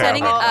Yeah, up. we're Okay,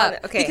 setting okay. it up.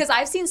 Okay. Because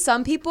I've seen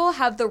some people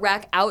have the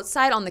rack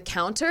outside on the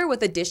counter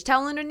with a dish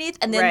towel underneath,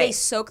 and then they Right.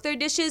 soak their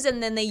dishes,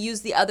 and then they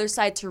use the other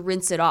side to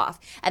rinse it off.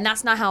 And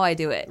that's not how I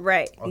do it.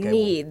 Right.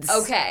 Needs.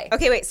 Okay.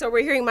 Okay, wait, so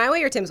we're hearing my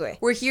way or Tim's way?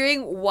 We're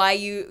hearing why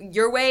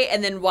your way,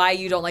 and then why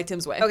you don't like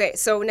Tim's way. Okay,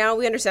 so now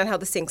we understand how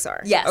the sinks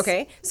are. Yes.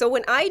 Okay, so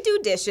when I do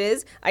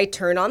dishes, I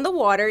turn on the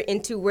water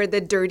into where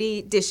the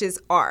dirty dishes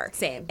are.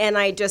 Same. And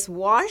I just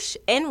wash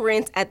and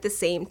rinse at the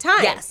same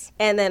time. Yes.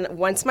 And then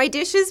once my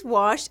dish is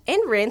washed and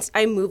rinsed,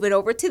 I move it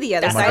over to the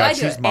other That's side. how I God,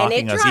 do she's it. mocking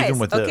and it us dries. even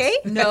with this. Okay.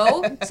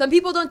 No, some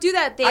people don't do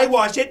that. They I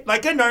wash it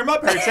like a normal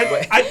person.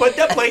 I put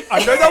the plate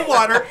under the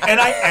water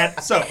and I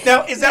add soap.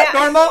 Now, is that Yeah.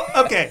 normal?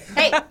 Okay.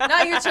 Hey,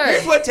 not your turn.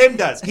 Here's what Tim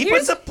does. He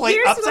puts the plate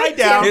here's what upside Tim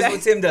down. Here's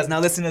what Tim does. Now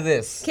listen to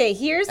this. Okay,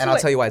 here's And what.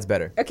 I'll tell you why it's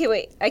better. Okay,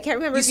 wait. I can't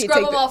remember You if you scrub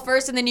take them all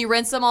first, and then you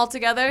rinse them all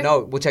together. No,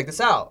 well check this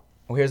out.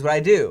 Well, here's what I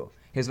do.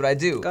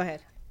 Go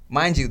ahead.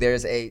 Mind you,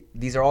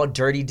 these are all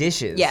dirty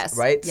dishes. Yes,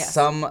 Right? yes.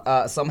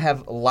 Some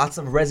have lots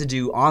of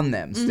residue on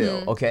them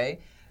still, okay?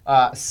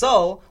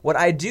 So what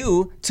I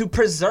do to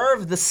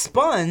preserve the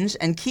sponge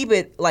and keep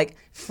it like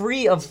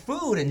free of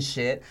food and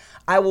shit,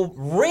 I will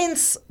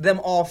rinse them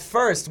all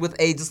first with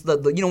just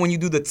the you know when you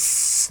do the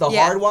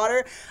hard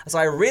water. So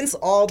I rinse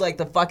all like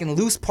the fucking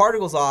loose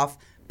particles off,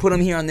 put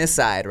them here on this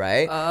side,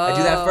 right? I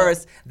do that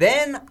first.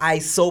 Then I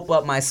soap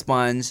up my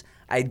sponge.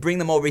 I bring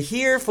them over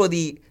here for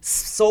the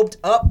soaped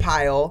up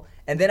pile,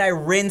 and then I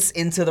rinse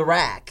into the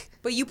rack.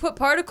 But you put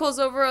particles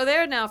over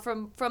there now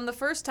from the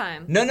first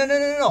time. No.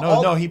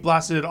 No, he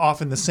blasted it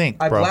off in the sink,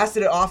 bro. I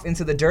blasted it off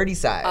into the dirty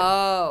side.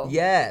 Oh.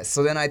 Yes.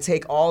 So then I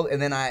take all,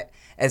 and then I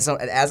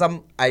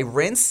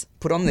rinse,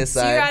 put on this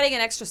So side. you're adding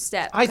an extra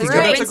step. I think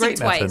You're that's a rinsing great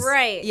twice. method.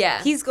 Right.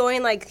 Yeah. He's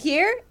going like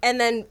here and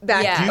then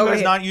back. Yeah. Do you over guys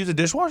here. not use a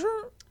dishwasher?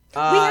 We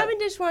have a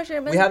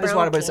dishwasher. But We have it's this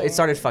water, brown but it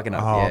started fucking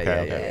up. Oh, Yeah,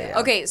 okay. yeah.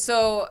 Okay,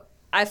 so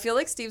I feel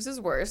like Steve's is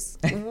worse.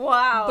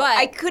 Wow. But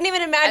I couldn't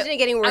even imagine it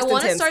getting worse I than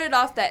want to Tim's. start it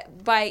off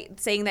by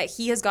saying that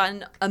he has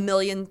gotten a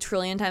million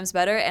trillion times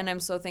better, and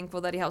I'm so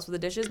thankful that he helps with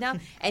the dishes now,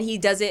 and he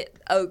does it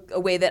a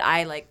way that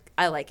I like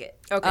it.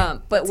 Okay,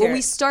 But let's when hear we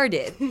it.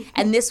 started,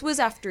 and this was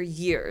after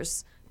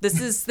years. This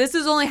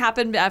has only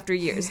happened after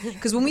years.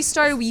 Because when we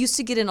started, we used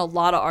to get in a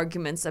lot of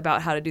arguments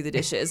about how to do the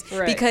dishes.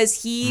 Right.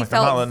 Because he I'm like, I'm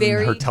felt not letting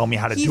very. her tell me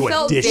how to he do it.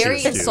 felt Dishes, very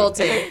dude.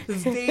 insulted.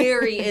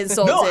 Very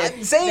insulted.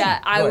 I'm saying-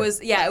 that I What?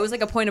 was. Yeah, it was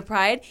like a point of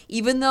pride.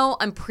 Even though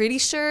I'm pretty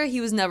sure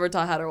he was never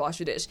taught how to wash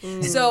a dish.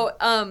 So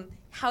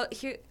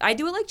I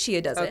do it like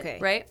Chia does Okay,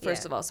 it. Right.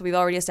 First yeah. of all, so we've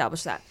already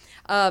established that.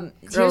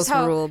 Here's Girls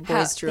how, rule,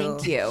 boys drill.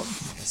 Thank you.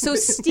 So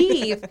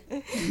Steve,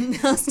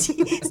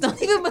 it's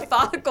not even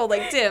methodical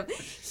like Tim.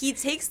 He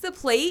takes the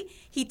plate,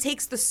 he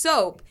takes the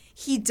soap,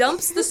 he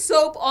dumps the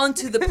soap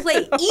onto the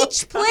plate,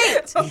 each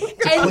plate. It's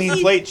a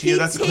clean plate, Chia.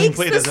 That's a clean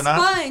plate, is it not?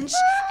 He takes the sponge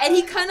and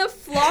he kind of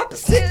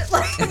flops it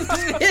like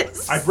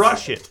this. I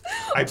brush it.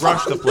 I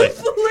brush the plate.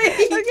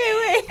 Okay,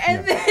 wait.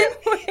 And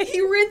then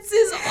he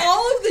rinses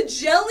all of the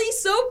jelly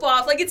soap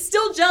off. Like it's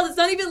still gel. It's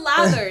not even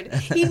lathered.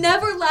 He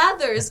never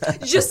lathers.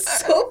 Just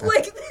soap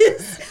like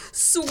this.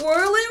 Swirl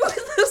it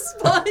with the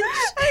sponge.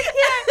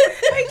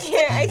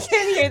 I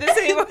can't hear this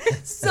anymore.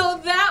 So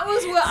that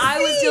was what I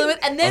was dealing with.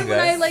 And then when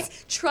Okay. I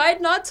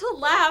tried not to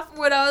laugh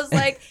when I was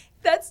like,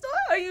 that's not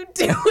how you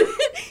do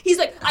it. He's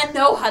like, I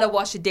know how to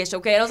wash a dish,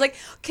 okay? And I was like,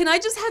 can I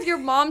just have your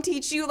mom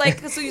teach you, like,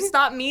 so you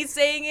stop me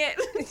saying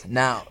it?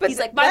 Now, He's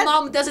like, my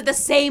mom does it the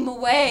same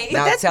way.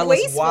 now that's tell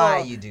wasteful. us why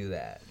you do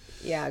that.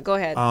 Yeah, go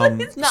ahead.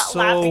 He's not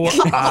laughing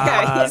at all.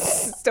 Yeah,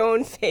 he's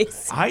stone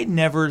face. I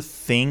never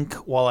think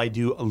while I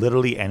do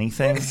literally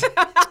anything.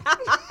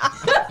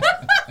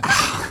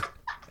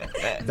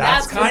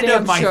 That's for kind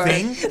damn of my sure.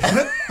 thing.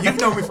 You've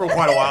known me for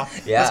quite a while.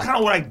 Yeah. That's kind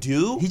of what I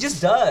do. He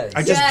just does.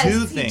 I just do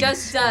Yes, things. he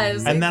just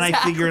does. And then I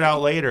Exactly. figure it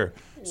out later.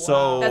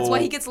 So That's why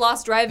he gets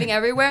lost driving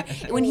everywhere.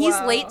 When he's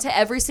late to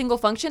every single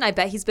function, I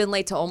bet he's been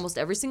late to almost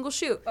every single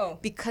shoot. Oh.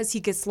 Because he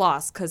gets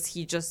lost, because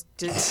he just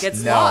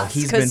gets No, lost.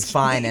 he's 'cause been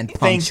fine and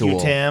Thank punctual. you,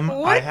 Tim.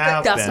 I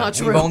have That's been. not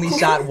We've true. only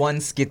shot one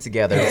skit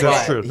together. That's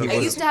but true. he I I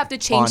was used to have to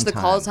change on the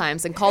call time.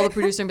 times and call the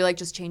producer and be like,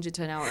 just change it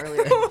to an hour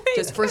earlier.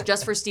 just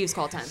for Steve's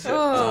call time.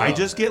 I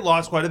just get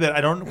lost quite a bit.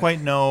 I don't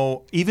quite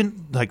know.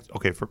 Even like,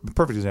 okay, for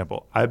perfect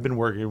example, I've been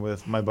working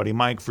with my buddy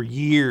Mike for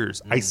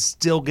years. I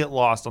still get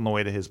lost on the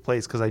way to his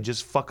place because I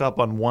just fuck up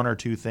on one or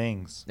two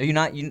things. No, you're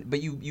not.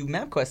 But you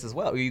MapQuest as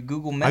well. Or you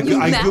Google I, Maps.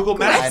 I Google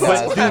Maps, I know,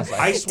 but that's dude,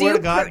 what I swear to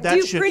God,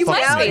 that shit print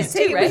fucks out me. and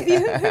take it with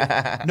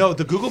you? No,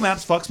 the Google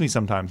Maps fucks me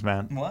sometimes,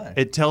 man. Why?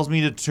 It tells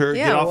me to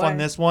Yeah, get off why? on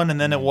this one, and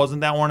then it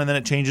wasn't that one, and then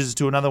it changes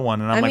to another one,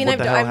 and I'm I like, mean, what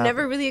the hell I've happened?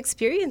 never really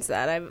experienced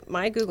that.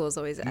 My Google is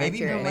always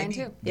Maybe accurate. mine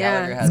too. Yeah.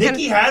 Gallagher has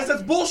Nikki has?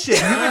 That's bullshit.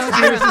 You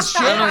experienced this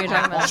shit. I don't know what you're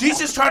talking about. She's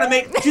just trying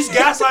to she's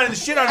gaslighting the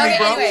shit out of me, Okay,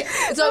 bro. anyway,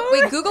 so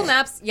wait, Google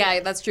Maps, yeah,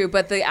 that's true,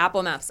 but the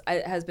Apple Maps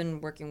has been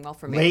working well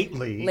for me.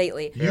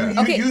 Lately.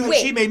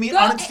 She made me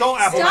uninstall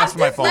Apple Maps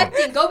from my phone.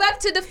 Deflecting. Go back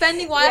to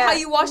defending how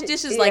you wash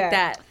dishes like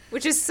that.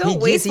 Which is so He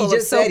wasteful just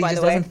of soap, said he by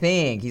just the way. doesn't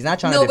think. He's not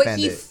trying No, to but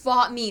defend he it.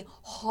 fought me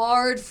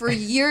hard for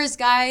years,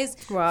 guys.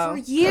 Wow. For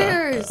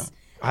years.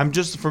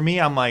 For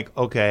me, I'm like,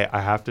 okay, I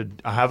have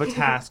a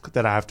task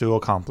that I have to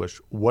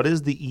accomplish. What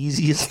is the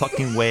easiest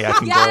fucking way I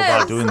can go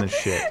about doing this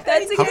shit?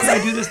 That's How can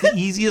I do this the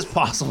easiest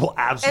possible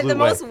absolute And the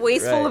way? most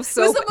wasteful of It was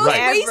soap the most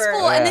ever.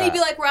 wasteful. And then he'd be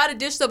like, we're out of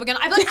dish soap again.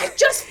 I'm like, I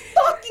just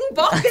fucking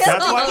bought it.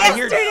 That's why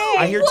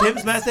I hear What?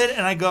 Tim's method,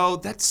 and I go,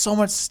 that's so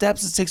much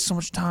steps. It takes so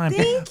much time.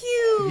 Thank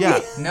you. Yeah.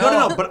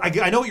 No. No. But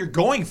I know what you're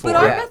going for. But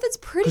our Yeah. method's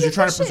pretty Because you're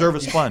trying to efficient. preserve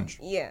a sponge.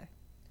 Yeah.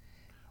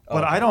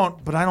 But I don't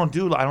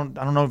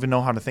even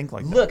know how to think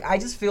like that. Look, I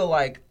just feel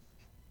like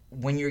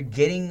when you're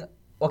getting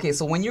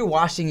so when you're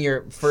washing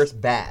your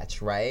first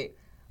batch, right?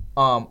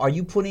 are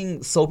you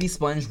putting soapy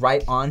sponge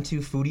right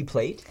onto foodie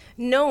plate?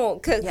 No,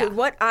 because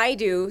what I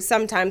do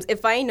sometimes,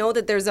 if I know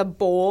that there's a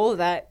bowl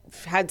that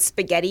had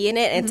spaghetti in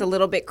it and it's a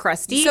little bit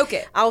crusty, Soak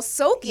it. I'll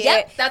soak it.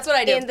 Yep, that's what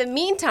I do. In the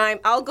meantime,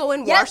 I'll go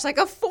and wash like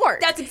a fork.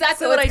 That's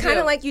exactly so what I it's do. kind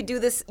of like you do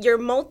this, you're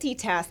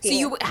multitasking. So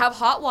you have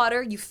hot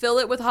water, you fill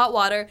it with hot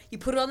water, you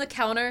put it on the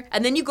counter,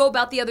 and then you go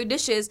about the other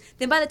dishes.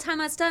 Then by the time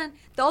that's done,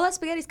 all that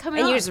spaghetti's coming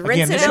and off. you just rinse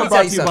Again, it this show out.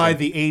 brought to you by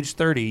the age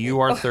 30. You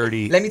are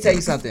 30. Let me tell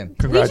you something. We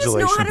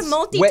Congratulations. just know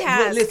how to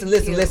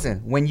multitask. Listen.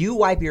 When you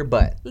wipe your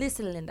butt,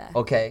 Listen, Linda.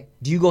 okay,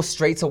 do you go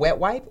straight to wet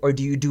wipe or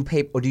do you do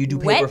paper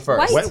Wet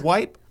first? wipe? Wet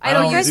wipe? I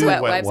don't use do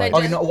wet wipes. I Oh,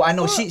 just- no, I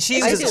know she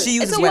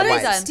uses a wet water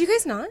wipes. done. Do you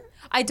guys not?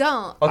 I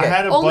don't. Okay. I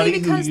had a Only buddy who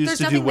because used there's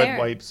to do nothing wet there.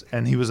 wipes,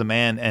 and he was a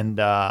man, and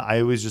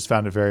I always just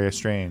found it very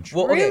strange.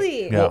 Well, okay.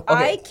 Really? Yeah. Well,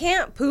 Okay. I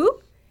can't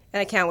poop,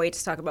 and I can't wait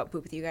to talk about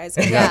poop with you guys.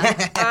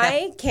 Yeah.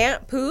 I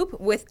can't poop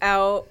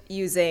without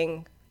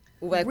using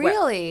like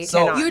Really?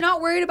 So- You're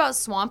not worried about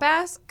swamp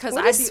ass? Because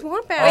What I is do.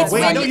 swamp Oh, ass?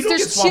 Wait, Wait, you don't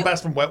there's get swamp too- ass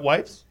from wet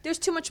wipes? There's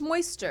too much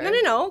moisture.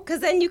 No,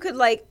 because then you could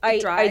like I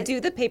dries? do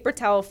the paper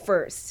towel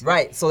first.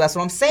 Right, so that's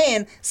what I'm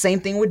saying. Same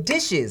thing with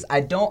dishes.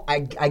 I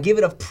give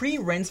it a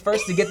pre-rinse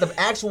first to get the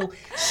actual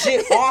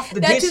shit off the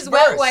That's dish his first.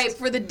 wet wipe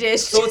for the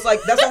dish. So it's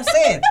like, that's what I'm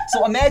saying.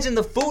 So imagine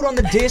the food on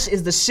the dish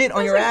is the shit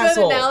on your That's a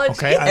good asshole. analogy.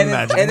 Okay, I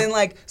imagine. And then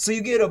like, so you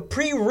get a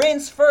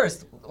pre-rinse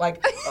first.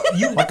 Like,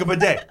 you Like a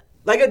bidet.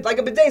 like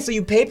a bidet. So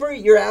you paper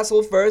your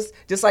asshole first,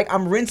 just like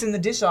I'm rinsing the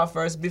dish off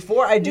first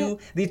before I do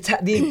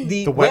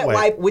the wet wet wipe.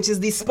 wipe, which is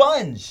the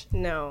sponge.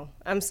 No,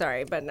 I'm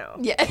sorry, but no.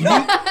 Yeah.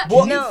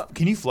 Well, No.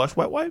 Can you flush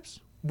wet wipes?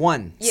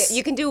 one. Yeah,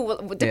 you can do.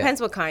 Depends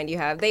what kind you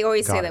have. They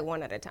always say Got that it.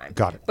 one at a time.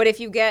 Got it. But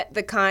if you get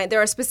the kind,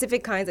 there are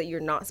specific kinds that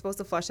you're not supposed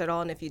to flush at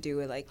all, and if you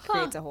do, it like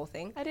creates a whole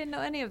thing. I didn't know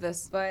any of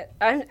this. But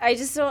I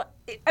just don't.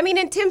 I mean,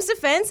 in Tim's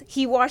defense,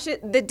 he washed it.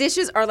 The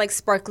dishes are like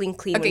sparkling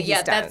clean. Okay, when yeah,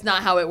 he's done. that's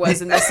not how it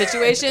was in this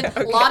situation.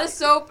 A lot of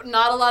soap,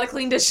 not a lot of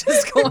clean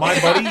dishes going My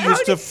on. buddy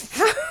used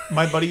to.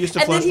 My buddy used to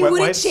And then flush he wet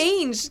wouldn't wipes.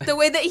 change the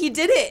way that he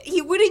did it.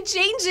 He wouldn't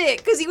change it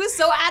because he was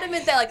so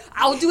adamant that like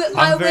I'll do it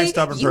my I'm a very way.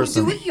 stubborn You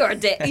person. do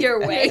it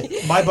your way.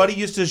 My buddy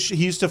used to.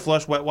 He used to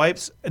flush wet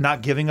wipes,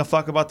 not giving a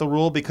fuck about the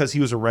rule because he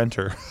was a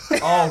renter.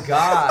 Oh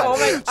God. Oh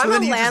my! I'm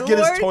then a he just get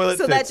his landlord, toilet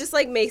so that fixed. just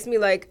like makes me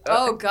like,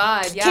 Oh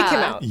God, yeah. kick him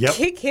out. Yep.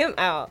 Kick him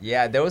out.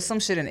 Yeah, there was some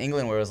shit in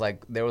England where it was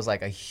like there was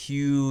like a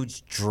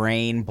huge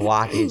drain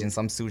blockage in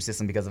some sewage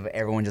system because of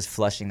everyone just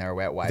flushing their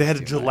wet wipes. They had a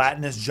too much.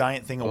 gelatinous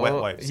giant thing of wet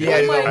wipes.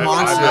 Yeah, Oh my a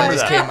monster God. that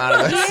just came out of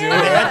the And sewer. they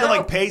had to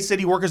like pay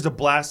city workers to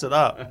blast it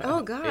up.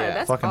 Oh God, Yeah.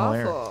 that's Fucking awful.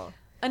 hilarious.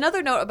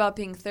 Another note about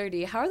being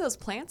 30. How are those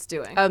plants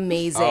doing?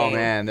 Amazing. Oh,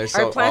 man, they're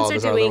so- Our plants oh, are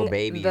those are doing little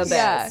babies. the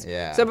best.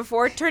 Yeah. So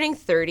before turning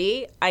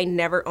 30, I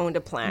never owned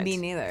a plant. Me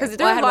neither. Because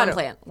Well, I there's had a lot one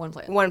of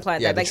plant. One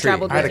plant. Yeah, that the like tree.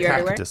 traveled I had with a you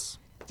everywhere. cactus.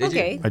 Did you?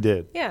 Okay. I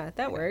did. Yeah,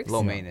 that works.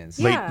 Low maintenance.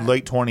 Yeah.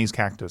 Late 20s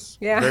cactus.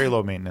 Yeah. Very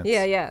low maintenance.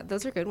 Yeah,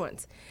 those are good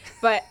ones.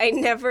 But I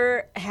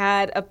never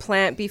had a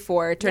plant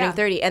before turning Yeah.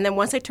 30. And then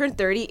once I turned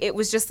 30, it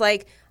was just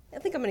like, I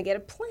think I'm going to get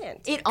a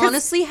plant. It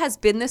honestly has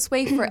been this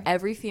way for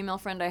every female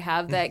friend I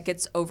have that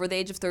gets over the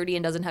age of 30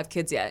 and doesn't have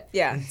kids yet.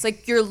 Yeah. It's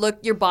like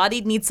your body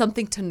needs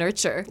something to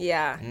nurture.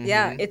 Yeah,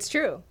 yeah, it's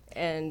true.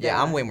 And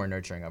Yeah, I'm way more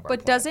nurturing of our But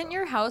plant, doesn't though.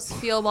 your house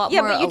feel a lot yeah,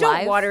 more but you alive?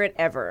 don't water it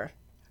ever.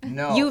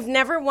 No. You've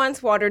never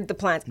once watered the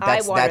plants.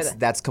 That's I water them.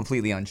 that's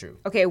completely untrue.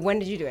 Okay, when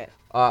did you do it?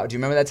 Do you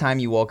remember that time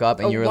you woke up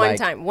and you were one like,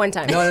 time.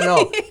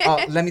 No.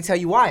 Let me tell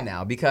you why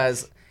now.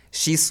 Because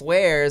she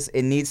swears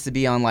it needs to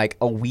be on like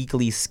a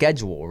weekly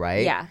schedule,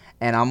 right? Yeah.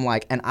 And I'm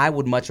like, and I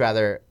would much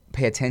rather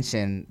pay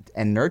attention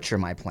and nurture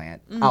my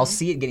plant. Mm-hmm. I'll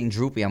see it getting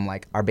droopy. I'm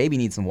like, our baby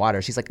needs some water.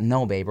 She's like,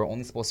 no, babe, we're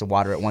only supposed to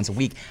water it once a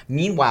week.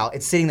 Meanwhile,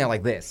 it's sitting there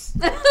like this.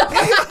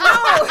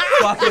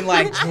 Fucking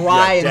like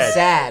dry and dead.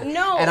 sad.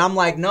 No. And I'm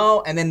like,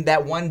 no. And then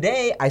that one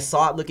day I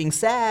saw it looking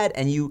sad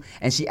and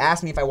she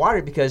asked me if I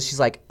watered it because she's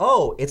like,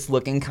 oh, it's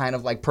looking kind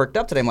of like perked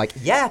up today. I'm like,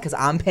 yeah, because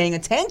I'm paying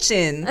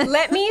attention.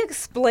 Let me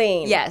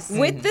explain. Yes.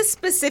 With the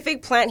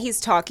specific plant he's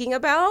talking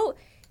about,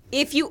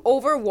 if you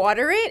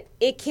overwater it,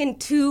 it can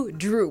too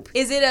droop.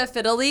 Is it a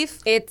fiddle leaf?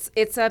 It's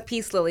a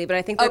peace lily, but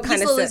I think they're Oh, kind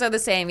peace of lilies are the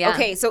same, yeah.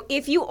 Okay, so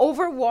if you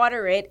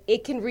overwater it,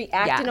 it can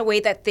react Yeah. in a way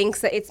that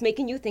thinks that it's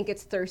making you think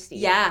it's thirsty.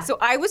 Yeah. So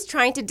I was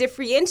trying to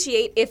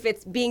differentiate if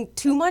it's being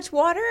too much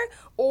water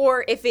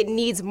or if it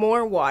needs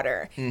more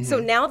water. So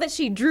now that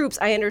she droops,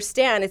 I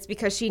understand it's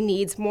because she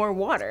needs more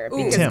water.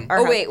 Because Tim. our-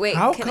 Oh, wait.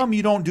 How can come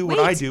you don't do what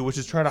I do, which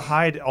is try to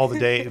hide all the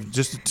day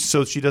just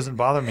so she doesn't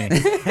bother me?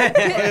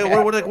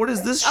 What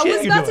is this I shit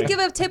was you're about doing? to give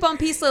a tip on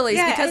peace lilies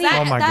Yeah, because yeah.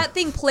 Oh my that God.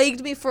 thing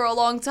plagued me for a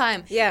long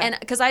time. Yeah. And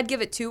because I'd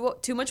give it too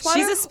much water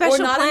She's a special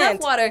or not plant.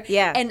 enough water.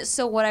 Yeah. And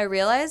so what I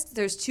realized,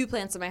 there's 2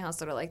 plants in my house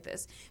that are like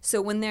this.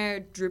 So when they're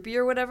droopy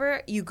or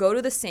whatever, you go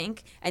to the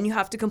sink and you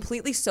have to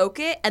completely soak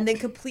it and then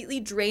completely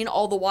drain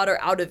all the water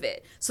out of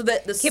it so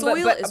that the Okay,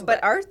 soil is but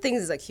wet. our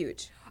things is like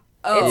huge.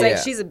 Oh. It's like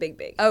Yeah. she's a big.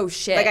 Oh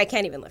shit! Like I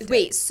can't even lift it.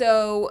 Wait,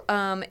 so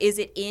is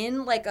it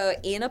in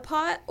a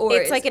pot or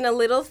It's like in a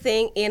little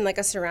thing in like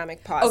a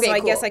ceramic pot. Okay, so I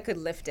cool. guess I could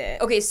lift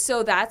it. Okay,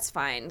 so that's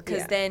fine because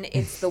Yeah. then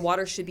the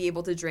water should be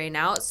able to drain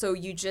out. So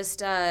you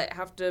just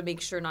have to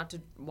make sure not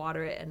to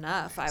water it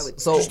enough. I would.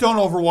 So Just don't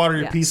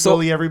overwater your pea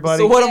slowly, everybody.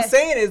 So what I'm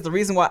saying is the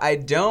reason why I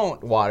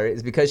don't water it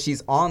is because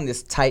she's on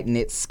this tight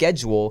knit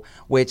schedule,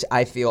 which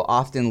I feel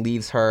often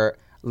leaves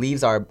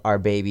our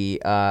baby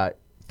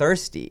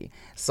thirsty.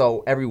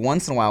 So every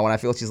once in a while, when I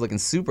feel she's looking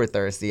super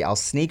thirsty, I'll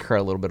sneak her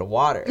a little bit of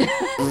water.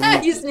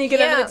 you sneak it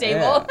under the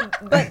table.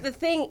 But the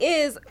thing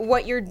is,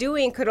 what you're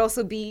doing could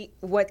also be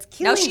what's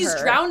killing her. Now she's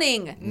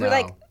drowning. No.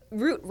 Like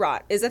root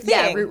rot is a thing.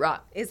 Yeah, root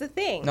rot is a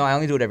thing. No, I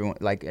only do it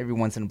every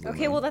once in a blue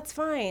Okay, moon. well that's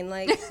fine.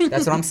 Like,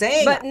 That's what I'm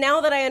saying. but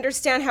now that I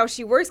understand how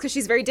she works, because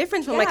she's very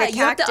different from like a cactus.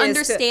 you have to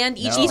understand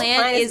each No.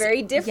 plant is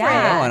very different. I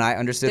know, and I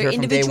understood They're her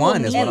from day individual one.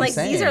 Is needs. what And I'm like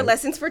saying. these are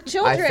lessons for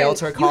children. felt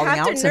her calling you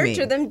have out to to me.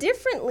 nurture them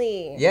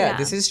differently. Yeah, Yeah.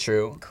 this is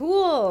true.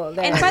 Cool.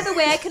 And by the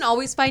way, I can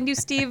always find you,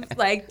 Steve.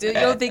 Like, you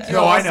don't think you're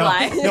No, all I know.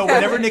 sly. No,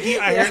 whenever Nikki,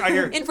 I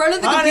hear In front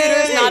of the "Honey!"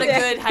 computer is not a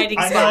good hiding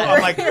I know.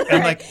 spot.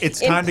 I'm like,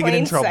 it's In time to get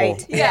in plain trouble.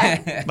 sight.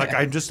 Yeah. Like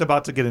I'm just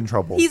about to get in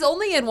trouble. He's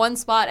only in one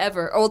spot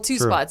ever, or two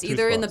True, spots, two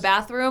either in the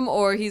spots. bathroom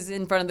or he's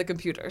in front of the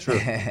computer. True.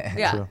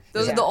 Yeah, True.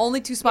 those are the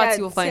only two spots Yeah,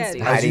 you will find yeah.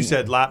 Steve. As you Hiding.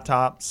 said,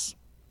 laptops.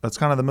 That's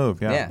kind of the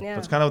move. Yeah. Yeah.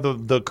 That's kind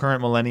of the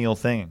current millennial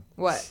thing.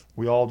 What?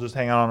 We all just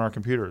hang out on our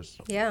computers.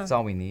 Yeah. That's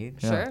all we need.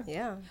 Sure.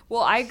 Yeah.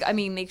 Well, I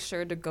mean, make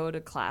sure to go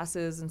to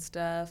classes and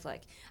stuff.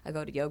 Like, I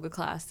go to yoga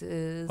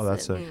classes. Oh,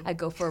 that's and sick. I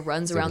go for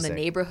runs Super around the sick.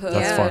 neighborhood.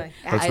 That's fun.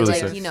 That's I really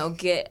like, sick.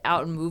 get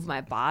out and move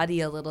my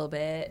body a little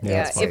bit.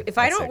 Yeah, that's fun. if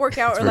I That's don't sick. work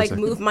out or very like sick.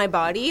 move my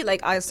body,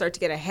 like I start to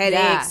get a headache,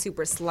 Yeah.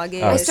 super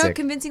sluggish. Oh, I sick. start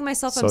convincing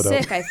myself I'm So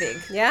dope. sick, I think.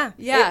 Yeah,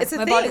 Yeah, it's a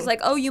my thing. body's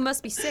like, oh, you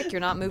must be sick.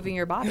 You're not moving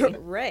your body.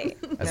 right.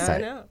 That's no,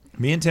 tight. no.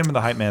 Me and Tim are the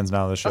hype mans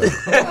now of the show. Oh,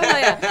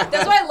 yeah.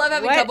 That's why I love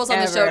having couples on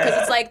the show, Whatever.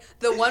 because it's like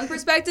the one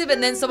perspective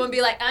and then someone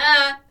be like,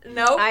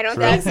 nope. I don't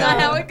That's think not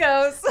so. how it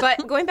goes.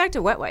 But going back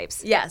to wet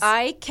wipes, Yes.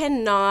 I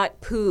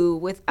cannot poo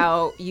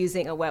without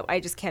using a wet. I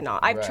just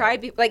cannot. I've Right.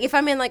 tried. Like if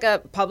I'm in like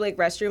a public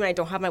restroom and I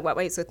don't have my wet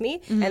wipes with me,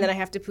 Mm-hmm. and then I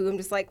have to poo, I'm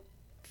just like,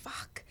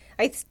 fuck.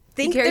 I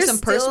think carry there's some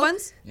purse still-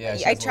 ones? Yeah,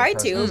 she I has little try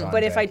purse to, ones on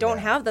but if I deck, don't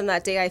yeah. have them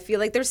that day, I feel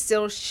like there's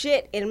still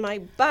shit in my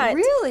butt.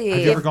 Really? Have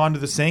you ever gone to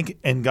the sink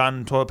and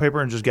gotten toilet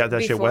paper and just got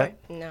that shit Before.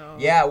 wet? No.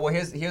 Yeah, well,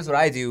 here's what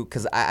I do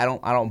because I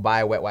don't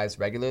buy wet wipes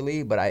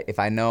regularly, but if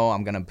I know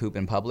I'm gonna poop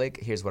in public,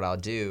 here's what I'll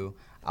do.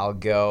 I'll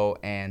go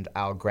and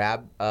I'll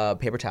grab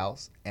paper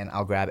towels and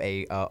I'll grab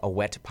a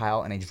wet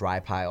pile and a dry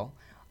pile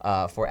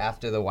for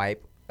after the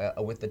wipe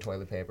with the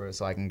toilet paper,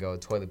 so I can go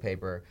toilet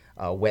paper,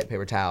 wet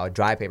paper towel,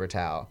 dry paper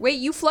towel. Wait,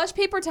 you flush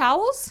paper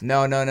towels?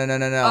 No.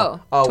 Oh,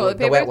 Oh, toilet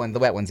the wet paper? one, the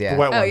wet ones, yeah. The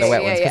wet ones. The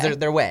wet yeah, ones, because yeah.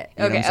 they're wet.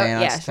 You know what I'm Okay, saying? oh, I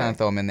was yeah, just trying sure. to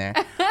throw them in there.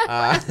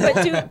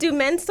 But do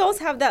men's stalls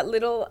have that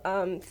little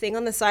thing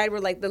on the side where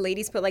like the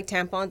ladies put like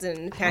tampons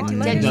and panty Do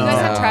liners? you guys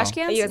have No. trash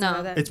cans? You guys no.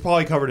 have that? It's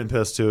probably covered in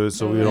piss too,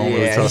 so we don't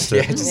really yeah, trust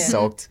yeah, it. just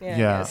soaked. Yeah.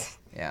 Yeah.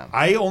 Yeah.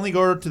 I only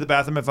go to the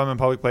bathroom if I'm in a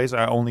public place.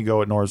 I only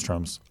go at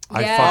Nordstrom's.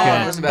 I Yeah. fucking.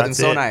 Nordstrom's bathroom's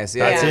so it. nice.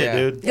 Yeah, That's yeah, it, yeah.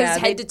 dude. Because Yeah,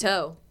 it's head to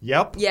toe.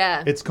 Yep.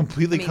 Yeah. It's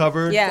completely I mean,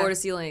 covered. Yeah. Floor to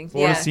ceiling.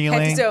 Floor to ceiling.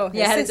 Head to toe.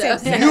 Yeah, head to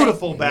toe.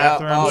 Beautiful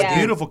bathrooms. oh, dude.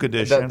 Beautiful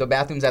condition. The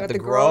bathrooms at the the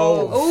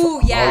Grove. Grove.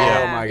 Oh,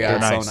 yeah. Oh my They're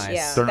god, nice. so nice.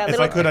 Yeah. They're- That if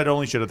little- I could, I'd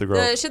only shit at the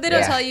Grove. Should they don't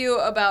Yeah. tell you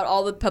about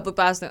all the public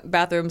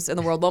bathrooms in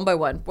the world one by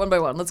one? One by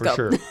one. Let's For go.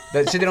 sure.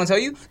 The shit they don't tell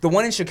you? The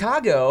one in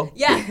Chicago.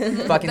 Yeah.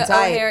 Fucking the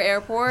tight. O'Hare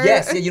Airport.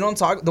 Yes, yeah, you know what I'm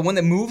talking. The one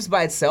that moves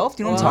by itself.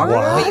 Do you know what I'm talking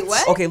about? Wait,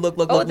 what? Okay, look.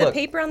 Oh, the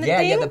paper on the yeah,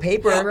 thing? Yeah, the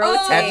paper.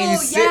 Rotates. After you Oh,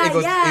 sit, yeah, it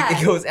goes. yeah.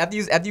 It goes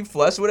after you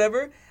flush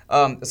whatever.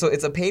 So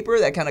it's a paper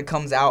that kind of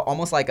comes out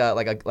almost like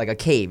a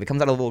cave. It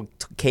comes out of a little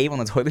cave on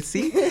the toilet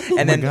seat,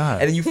 and then God.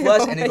 and then you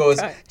flush, and it goes,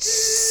 God.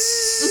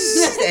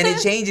 and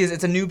it changes.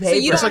 It's a new paper. So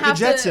you It's don't like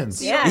the have Jetsons.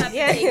 To, you don't have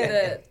Yeah, to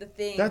take the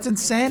thing. That's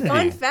insanity.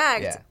 Fun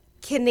fact. Yeah.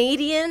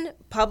 Canadian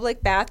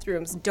public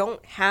bathrooms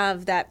don't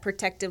have that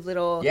protective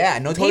little Yeah,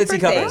 no toilet paper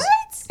seat covers.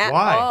 thing at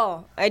Why?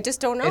 all. I just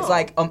don't know. It's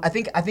like I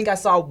think I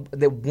saw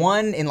the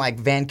one in like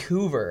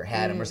Vancouver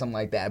had them or something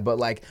like that. But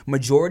like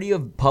majority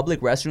of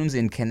public restrooms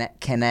in Canada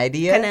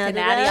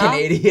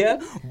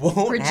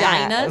won't Regina?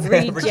 have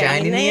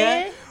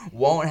Regina?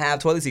 won't have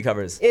toilet seat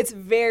covers. it's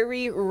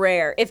very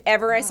rare. If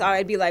ever I saw it,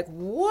 I'd be like,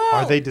 whoa.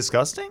 Are they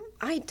disgusting?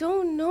 I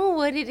don't know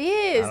what it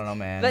is. I don't know,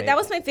 man. But that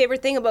was my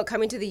favorite thing about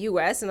coming to the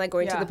U.S. and like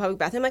going to the public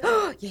bathroom. I'm like,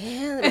 oh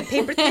yeah, the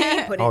paper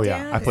thing, put it Oh,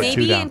 yeah. down. I put two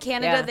Maybe down. in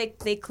Canada Yeah.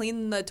 they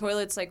clean the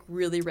toilets like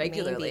really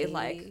regularly. Maybe.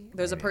 Like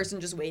there's a person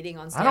just waiting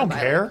on I standby. don't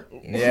care.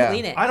 Yeah.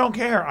 Clean it. I don't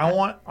care. I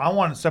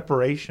want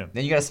separation.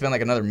 Then you gotta spend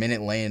like another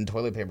minute laying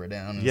toilet paper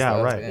down. And Yeah,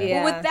 stuff. right.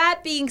 Yeah. Well, with that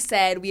being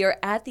said, we are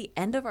at the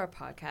end of our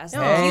podcast.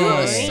 Oh,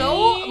 Thank Hey. you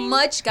so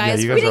much,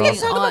 guys, you for guys are being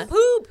awesome. on.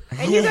 Poop.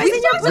 And you guys We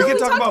didn't talked We can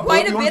talk about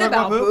quite poop. a You wanna bit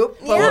talk about poop?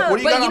 poop. Yeah. What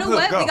do you But got you on know poop?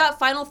 what? Go. We got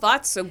final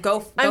thoughts, so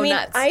go I mean,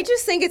 nuts. I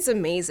just think it's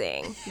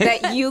amazing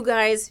that you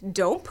guys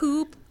don't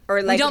poop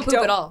or like don't poop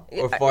at all.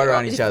 Or fart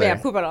around each other. Yeah,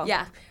 poop at all.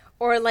 Yeah.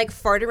 Or like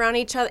fart around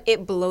each other.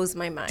 It blows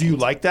my mind. Do you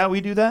like that we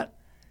do that?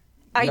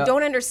 I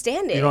don't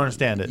understand it. You don't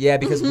understand it. Yeah,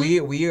 because we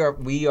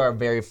are a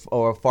very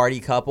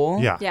farty couple.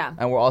 Yeah.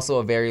 And we're also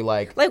a very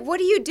like what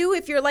do you do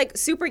if you're like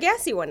super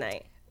gassy one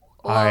night?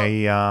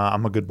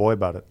 I'm a good boy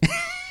about it.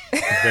 A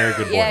very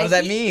good boy. Yeah, What does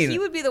that mean? He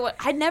would be the one.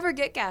 I'd never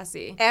get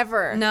gassy.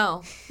 Ever.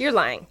 No. You're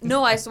lying.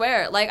 No, I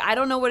swear. Like, I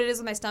don't know what it is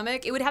with my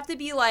stomach. It would have to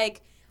be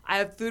like I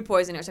have food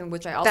poisoning or something,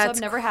 which I also That's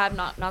have never had.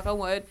 Knock on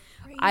wood.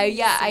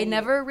 I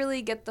never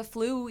really get the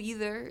flu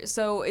either.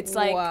 So it's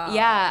like, Wow.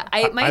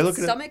 my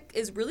stomach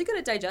is really good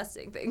at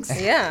digesting things.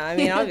 Yeah, I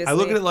mean, obviously. I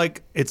look at it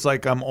like it's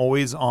like I'm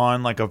always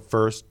on like a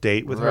first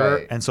date with her,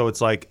 Right. and so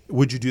it's like,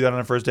 would you do that on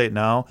a first date?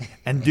 No.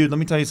 And dude, let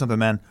me tell you something,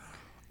 man.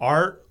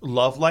 Our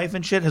love life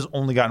and shit has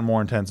only gotten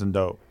more intense and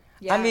dope.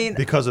 Yeah. I mean,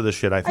 Because of this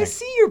shit, I think. I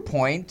see your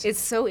point. It's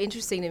so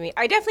interesting to me.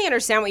 I definitely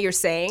understand what you're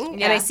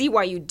saying, and I see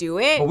why you do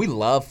it. But we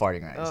love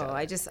farting around each Oh,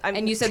 other.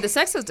 And you said the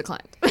sex has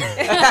declined. So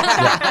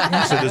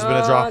there's been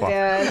a drop off.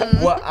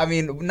 Well, I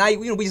mean, now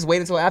we just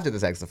wait until after the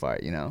sex to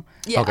fart, you know?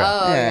 Yeah. Okay.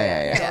 Oh,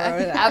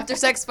 Yeah. After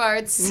sex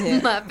farts,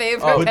 my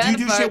favorite. But do kind you of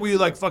do fart. shit where you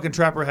like fucking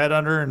trap her head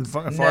under and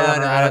fart No,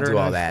 on her I head? don't do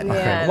all that.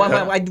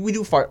 Yeah. We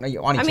do fart on each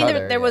I mean,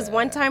 other. there was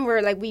one time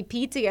where like we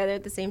peed together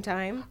at the same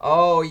time.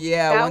 Oh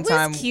yeah, That one was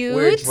time we cute.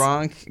 were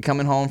drunk,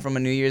 coming home from a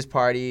New Year's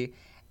party,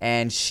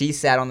 and she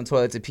sat on the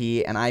toilet to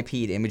pee, and I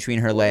peed in between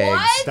her legs.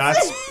 What?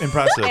 That's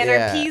impressive. And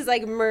Yeah. our peas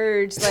like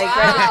merged like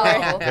right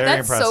Wow. Very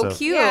That's so impressive.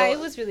 cute. Yeah, it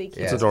was really cute.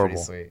 Yeah, It's pretty adorable.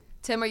 sweet.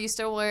 Tim, are you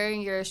still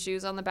wearing your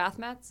shoes on the bath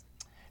mats?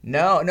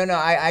 No. I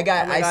my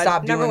God.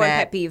 stopped Number doing one that.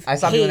 pet peeve. I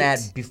stopped doing that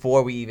Hate.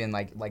 before we even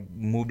like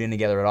moved in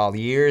together at all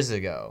years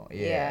ago.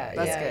 Yeah,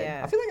 that's yeah. good.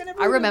 Yeah. I feel like I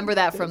never. I remember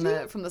that from the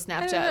I don't know.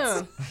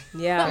 Snapchats.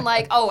 Yeah. I'm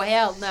like, oh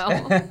hell no.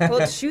 Well,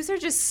 the shoes are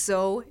just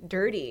so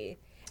dirty,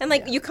 and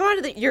like you come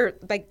out of your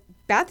like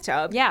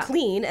bathtub,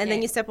 clean, and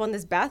then you step on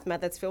this bath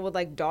mat that's filled with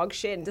like dog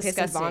shit and piss and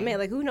Disgusting. vomit.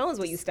 Like who knows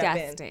what you step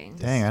in? Disgusting.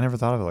 Dang, I never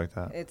thought of it like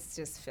that. It's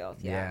just filth.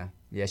 Yeah.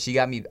 She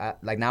got me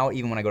like now.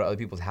 Even when I go to other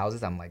people's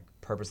houses, I'm like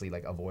purposely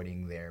like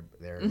avoiding their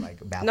like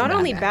bathroom. Not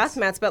only mats. bath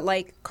mats, but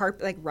like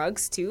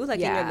rugs too, like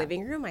in Yeah. your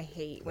living room. I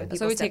hate when people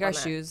So we step take our on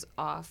that. shoes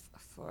off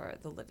for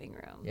the living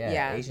room. Yeah,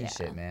 Yeah. Asian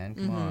shit, man.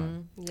 Come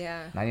on.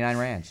 Yeah. 99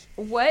 Ranch.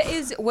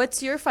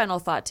 What's your final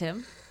thought,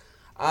 Tim?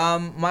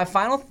 My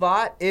final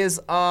thought is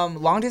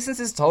long distance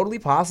is totally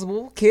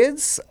possible,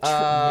 kids. You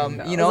know,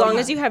 As long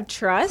as you have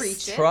trust,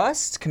 Preach it.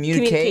 trust,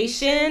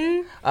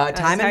 communication,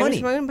 time and money.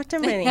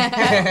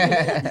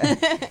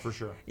 For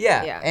sure.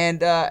 Yeah. Yeah.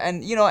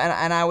 And you know,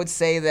 and I would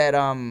say that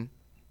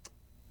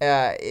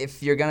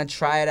if you're gonna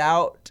try it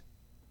out,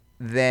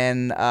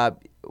 then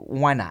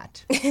why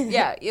not?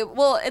 Yeah.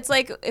 Well, it's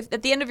like if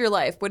at the end of your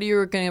life, what are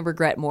you going to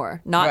regret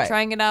more? Not Right.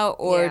 trying it out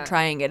or Yeah.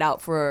 trying it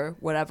out for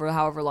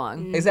however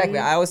long? Exactly.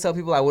 I always tell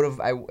people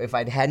if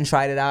I hadn't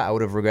tried it out, I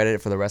would have regretted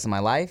it for the rest of my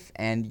life.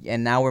 And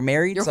now we're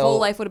married. Your so whole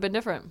life would have been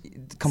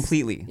different.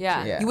 completely.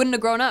 Yeah. You wouldn't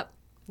have grown up.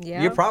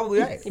 Yeah. You're probably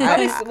right. You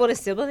probably would have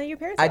still been at your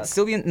parents' I'd house.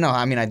 still be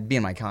I'd be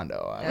in my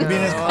condo. Be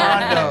in his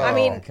condo. I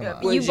mean, come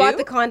on. you Would bought you?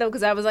 the condo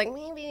because I was like,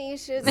 maybe you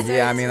should.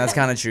 Yeah, I mean that's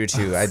kind of true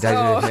too. Yeah.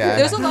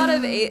 There's a lot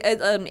of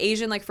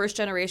Asian, like first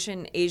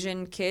generation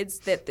Asian kids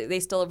that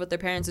they still live with their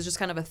parents. It's just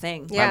kind of a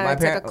thing. Yeah, my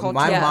it's like a culture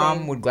my mom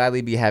thing. would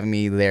gladly be having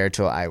me there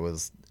till I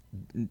was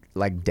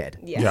like dead.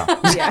 Yeah.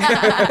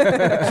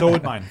 Yeah. So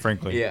would mine,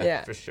 frankly.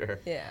 Yeah. for sure.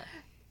 Yeah.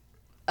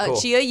 Cool.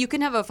 Chia, you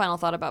can have a final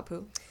thought about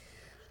poo.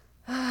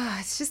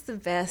 It's just the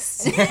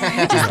best.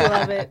 I just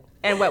love it.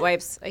 And wet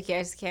wipes. I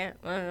just can't.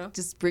 I don't know.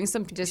 Just bring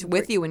some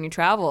with you when you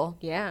travel.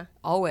 Yeah.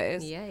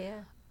 Always. Yeah.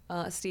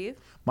 Steve?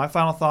 My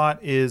final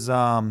thought is,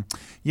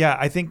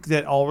 I think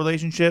that all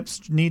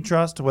relationships need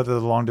trust, whether they're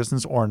long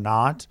distance or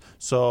not.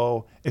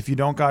 So if you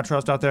don't got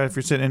trust out there, if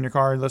you're sitting in your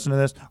car and listening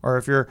to this, or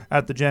if you're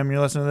at the gym and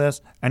you're listening to this,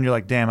 and you're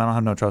like, damn, I don't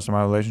have no trust in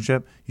my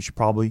relationship, you should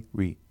probably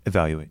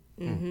reevaluate.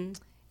 Mm-hmm.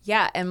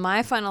 Yeah, and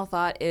my final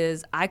thought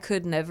is I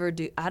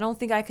don't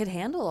think I could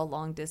handle a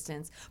long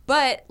distance.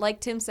 But like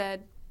Tim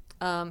said,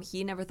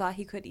 he never thought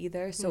he could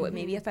either. So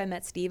maybe if I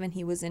met Steve and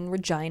he was in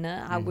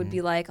Regina, I would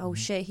be like, oh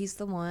shit, he's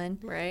the one.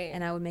 Right.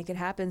 And I would make it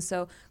happen.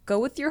 So go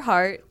with your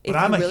heart. But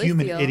I'm a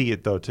human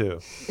idiot, though, too.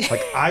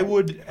 Like, I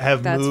would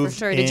have That's for moved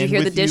sure. Did you in hear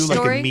the with dish you, like,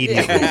 story?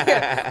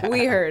 immediately.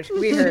 We heard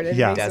it.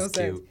 Yeah. Makes no That's sense.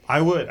 cute. I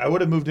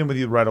would have moved in with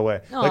you right away.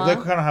 Like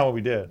kind of how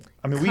we did.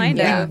 I mean,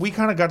 Kinda. we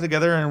kind of got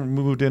together and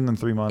moved in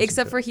 3 months.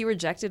 Except for he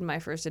rejected my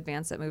first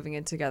advance at moving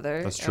in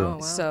together. That's true. Oh, wow.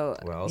 So,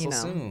 Well, so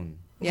soon.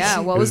 Yeah,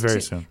 well, It was very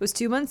two, soon. It was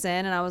 2 months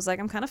in, and I was like,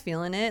 I'm kind of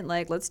feeling it.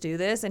 Like, let's do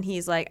this. And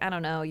he's like, I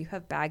don't know, you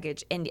have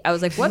baggage. And I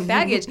was like, what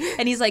baggage?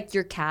 And he's like,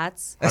 your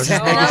cats. I was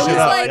just And making I was shit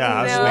up. like, Yeah,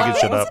 I was no. just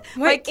making shit up.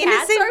 My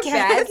cats are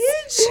baggage?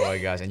 Oh my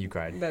gosh, and you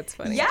cried. That's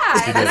funny. Yeah,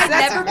 and then I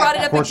never brought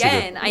it up course you did.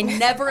 again. I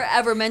never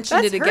ever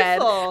mentioned That's it again.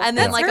 hurtful. And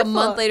then That's like a hurtful.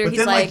 month later, But he's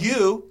then, like,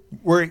 you,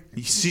 where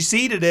she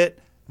seeded it,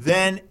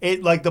 then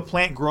it like the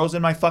plant grows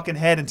in my fucking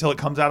head until it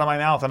comes out of my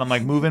mouth, and I'm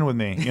like, move in with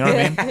me. You know what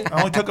I mean? It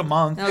only took a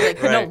month. I was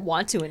like, I don't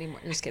want to anymore.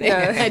 Just kidding.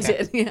 I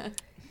did. Yeah.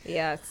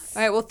 Yes.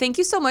 All right. Well, thank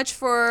you so much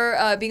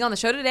for being on the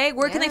show today.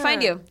 Where can they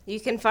find you? You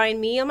can find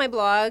me on my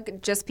blog,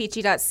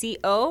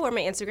 justpeachy.co, or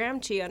my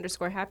Instagram,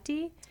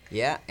 Chia_Habte.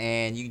 Yeah,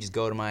 and you can just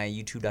go to my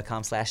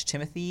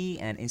youtube.com/Timothy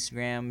and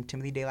Instagram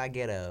Timothy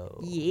DeLaGhetto.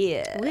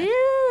 Yeah.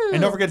 Woo. And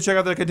don't forget to check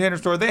out the Container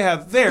Store. They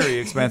have very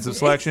expensive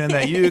selection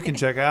that you can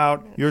check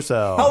out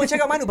yourself. Oh, and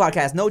check out my new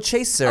podcast, No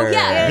Chaser. Oh,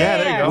 yeah. Yeah,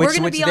 there you go. We're Which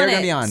going to be they're on gonna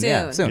it be on, soon.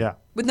 yeah, soon. Yeah.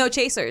 With no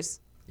chasers.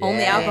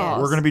 Only Yeah.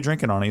 alcohol. We're going to be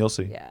drinking on it. You'll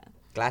see. Yeah.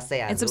 Clase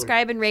And azul.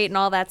 subscribe and rate and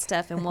all that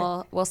stuff. And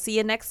we'll see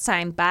you next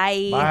time.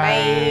 Bye.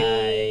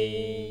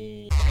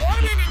 Bye.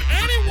 Why didn't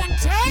anyone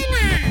tell me?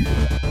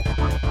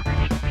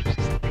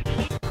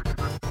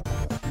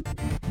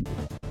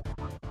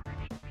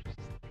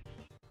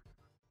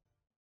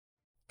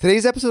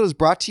 Today's episode is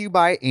brought to you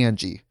by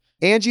Angie.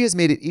 Angie has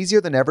made it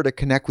easier than ever to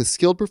connect with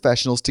skilled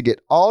professionals to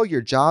get all your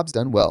jobs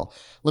done well.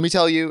 Let me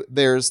tell you,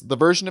 there's the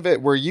version of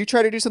it where you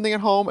try to do something at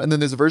home, and then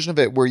there's a version of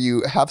it where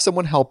you have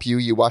someone help you,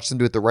 you watch them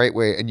do it the right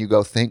way, and you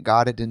go, thank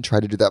God I didn't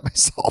try to do that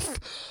myself.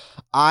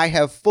 I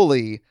have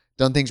fully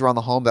done things around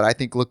the home that I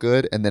think look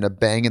good, and then a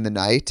bang in the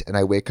night, and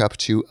I wake up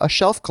to a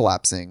shelf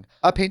collapsing,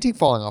 a painting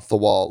falling off the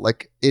wall.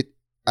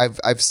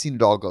 I've seen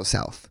it all go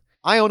south.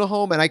 I own a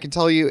home, and I can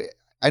tell you,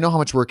 I know how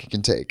much work it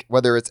can take.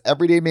 Whether it's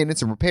everyday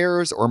maintenance and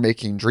repairs or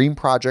making dream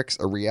projects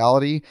a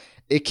reality,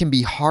 it can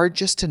be hard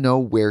just to know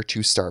where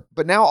to start.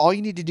 But now all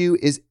you need to do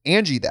is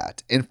Angie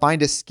that and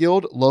find a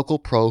skilled local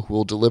pro who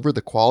will deliver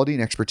the quality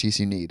and expertise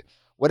you need.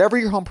 Whatever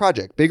your home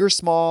project, big or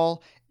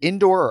small,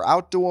 indoor or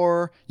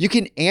outdoor, you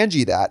can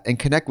Angie that and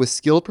connect with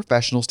skilled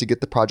professionals to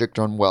get the project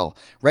done well.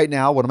 Right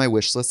now, one of my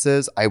wish lists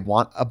is I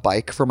want a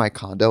bike for my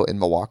condo in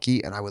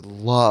Milwaukee, and I would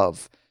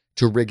love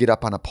to rig it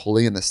up on a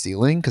pulley in the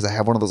ceiling because I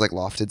have one of those like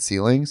lofted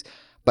ceilings,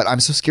 but I'm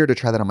so scared to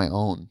try that on my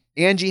own.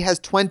 Angie has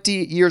 20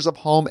 years of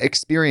home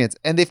experience,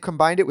 and they've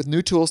combined it with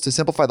new tools to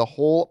simplify the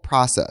whole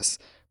process.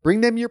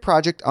 Bring them your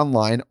project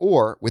online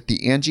or with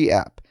the Angie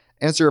app.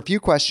 Answer a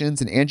few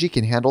questions and Angie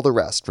can handle the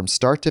rest from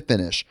start to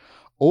finish,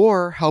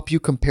 or help you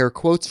compare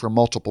quotes from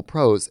multiple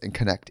pros and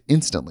connect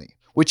instantly,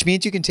 which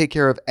means you can take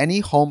care of any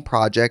home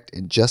project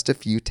in just a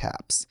few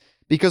taps.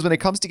 Because when it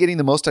comes to getting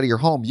the most out of your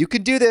home, you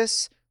can do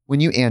this when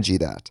you Angie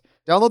that.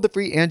 Download the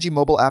free Angie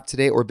mobile app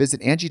today or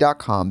visit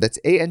Angie.com. That's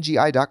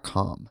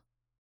ANGI.com.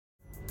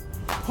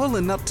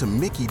 Pulling up to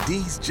Mickey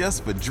D's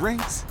just for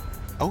drinks?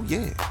 Oh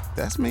yeah,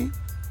 that's me.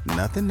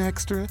 Nothing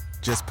extra,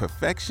 just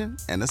perfection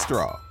and a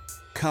straw.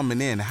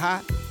 Coming in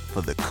hot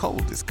for the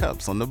coldest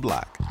cups on the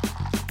block.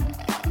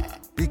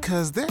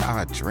 Because there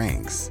are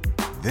drinks.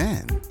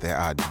 Then there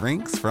are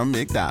drinks from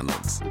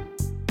McDonald's.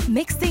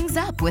 Mix things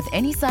up with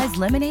any size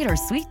lemonade or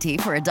sweet tea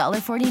for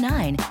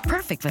 $1.49.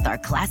 Perfect with our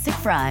classic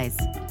fries.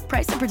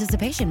 Price and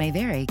participation may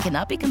vary.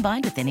 Cannot be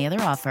combined with any other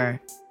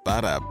offer.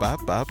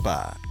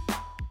 Ba-da-ba-ba-ba.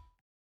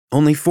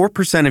 Only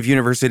 4% of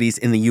universities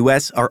in the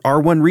U.S. are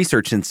R1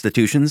 research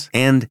institutions,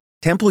 and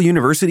Temple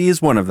University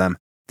is one of them.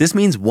 This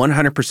means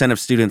 100% of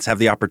students have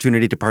the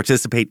opportunity to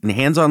participate in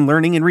hands-on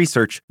learning and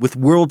research with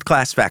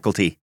world-class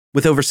faculty.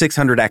 With over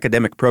 600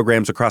 academic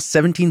programs across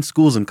 17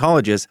 schools and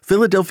colleges,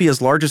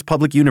 Philadelphia's largest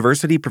public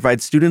university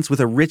provides students with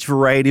a rich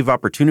variety of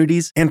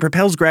opportunities and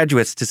propels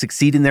graduates to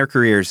succeed in their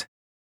careers.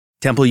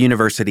 Temple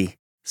University.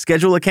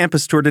 Schedule a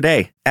campus tour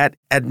today at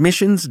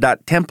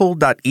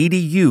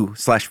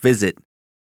admissions.temple.edu/visit.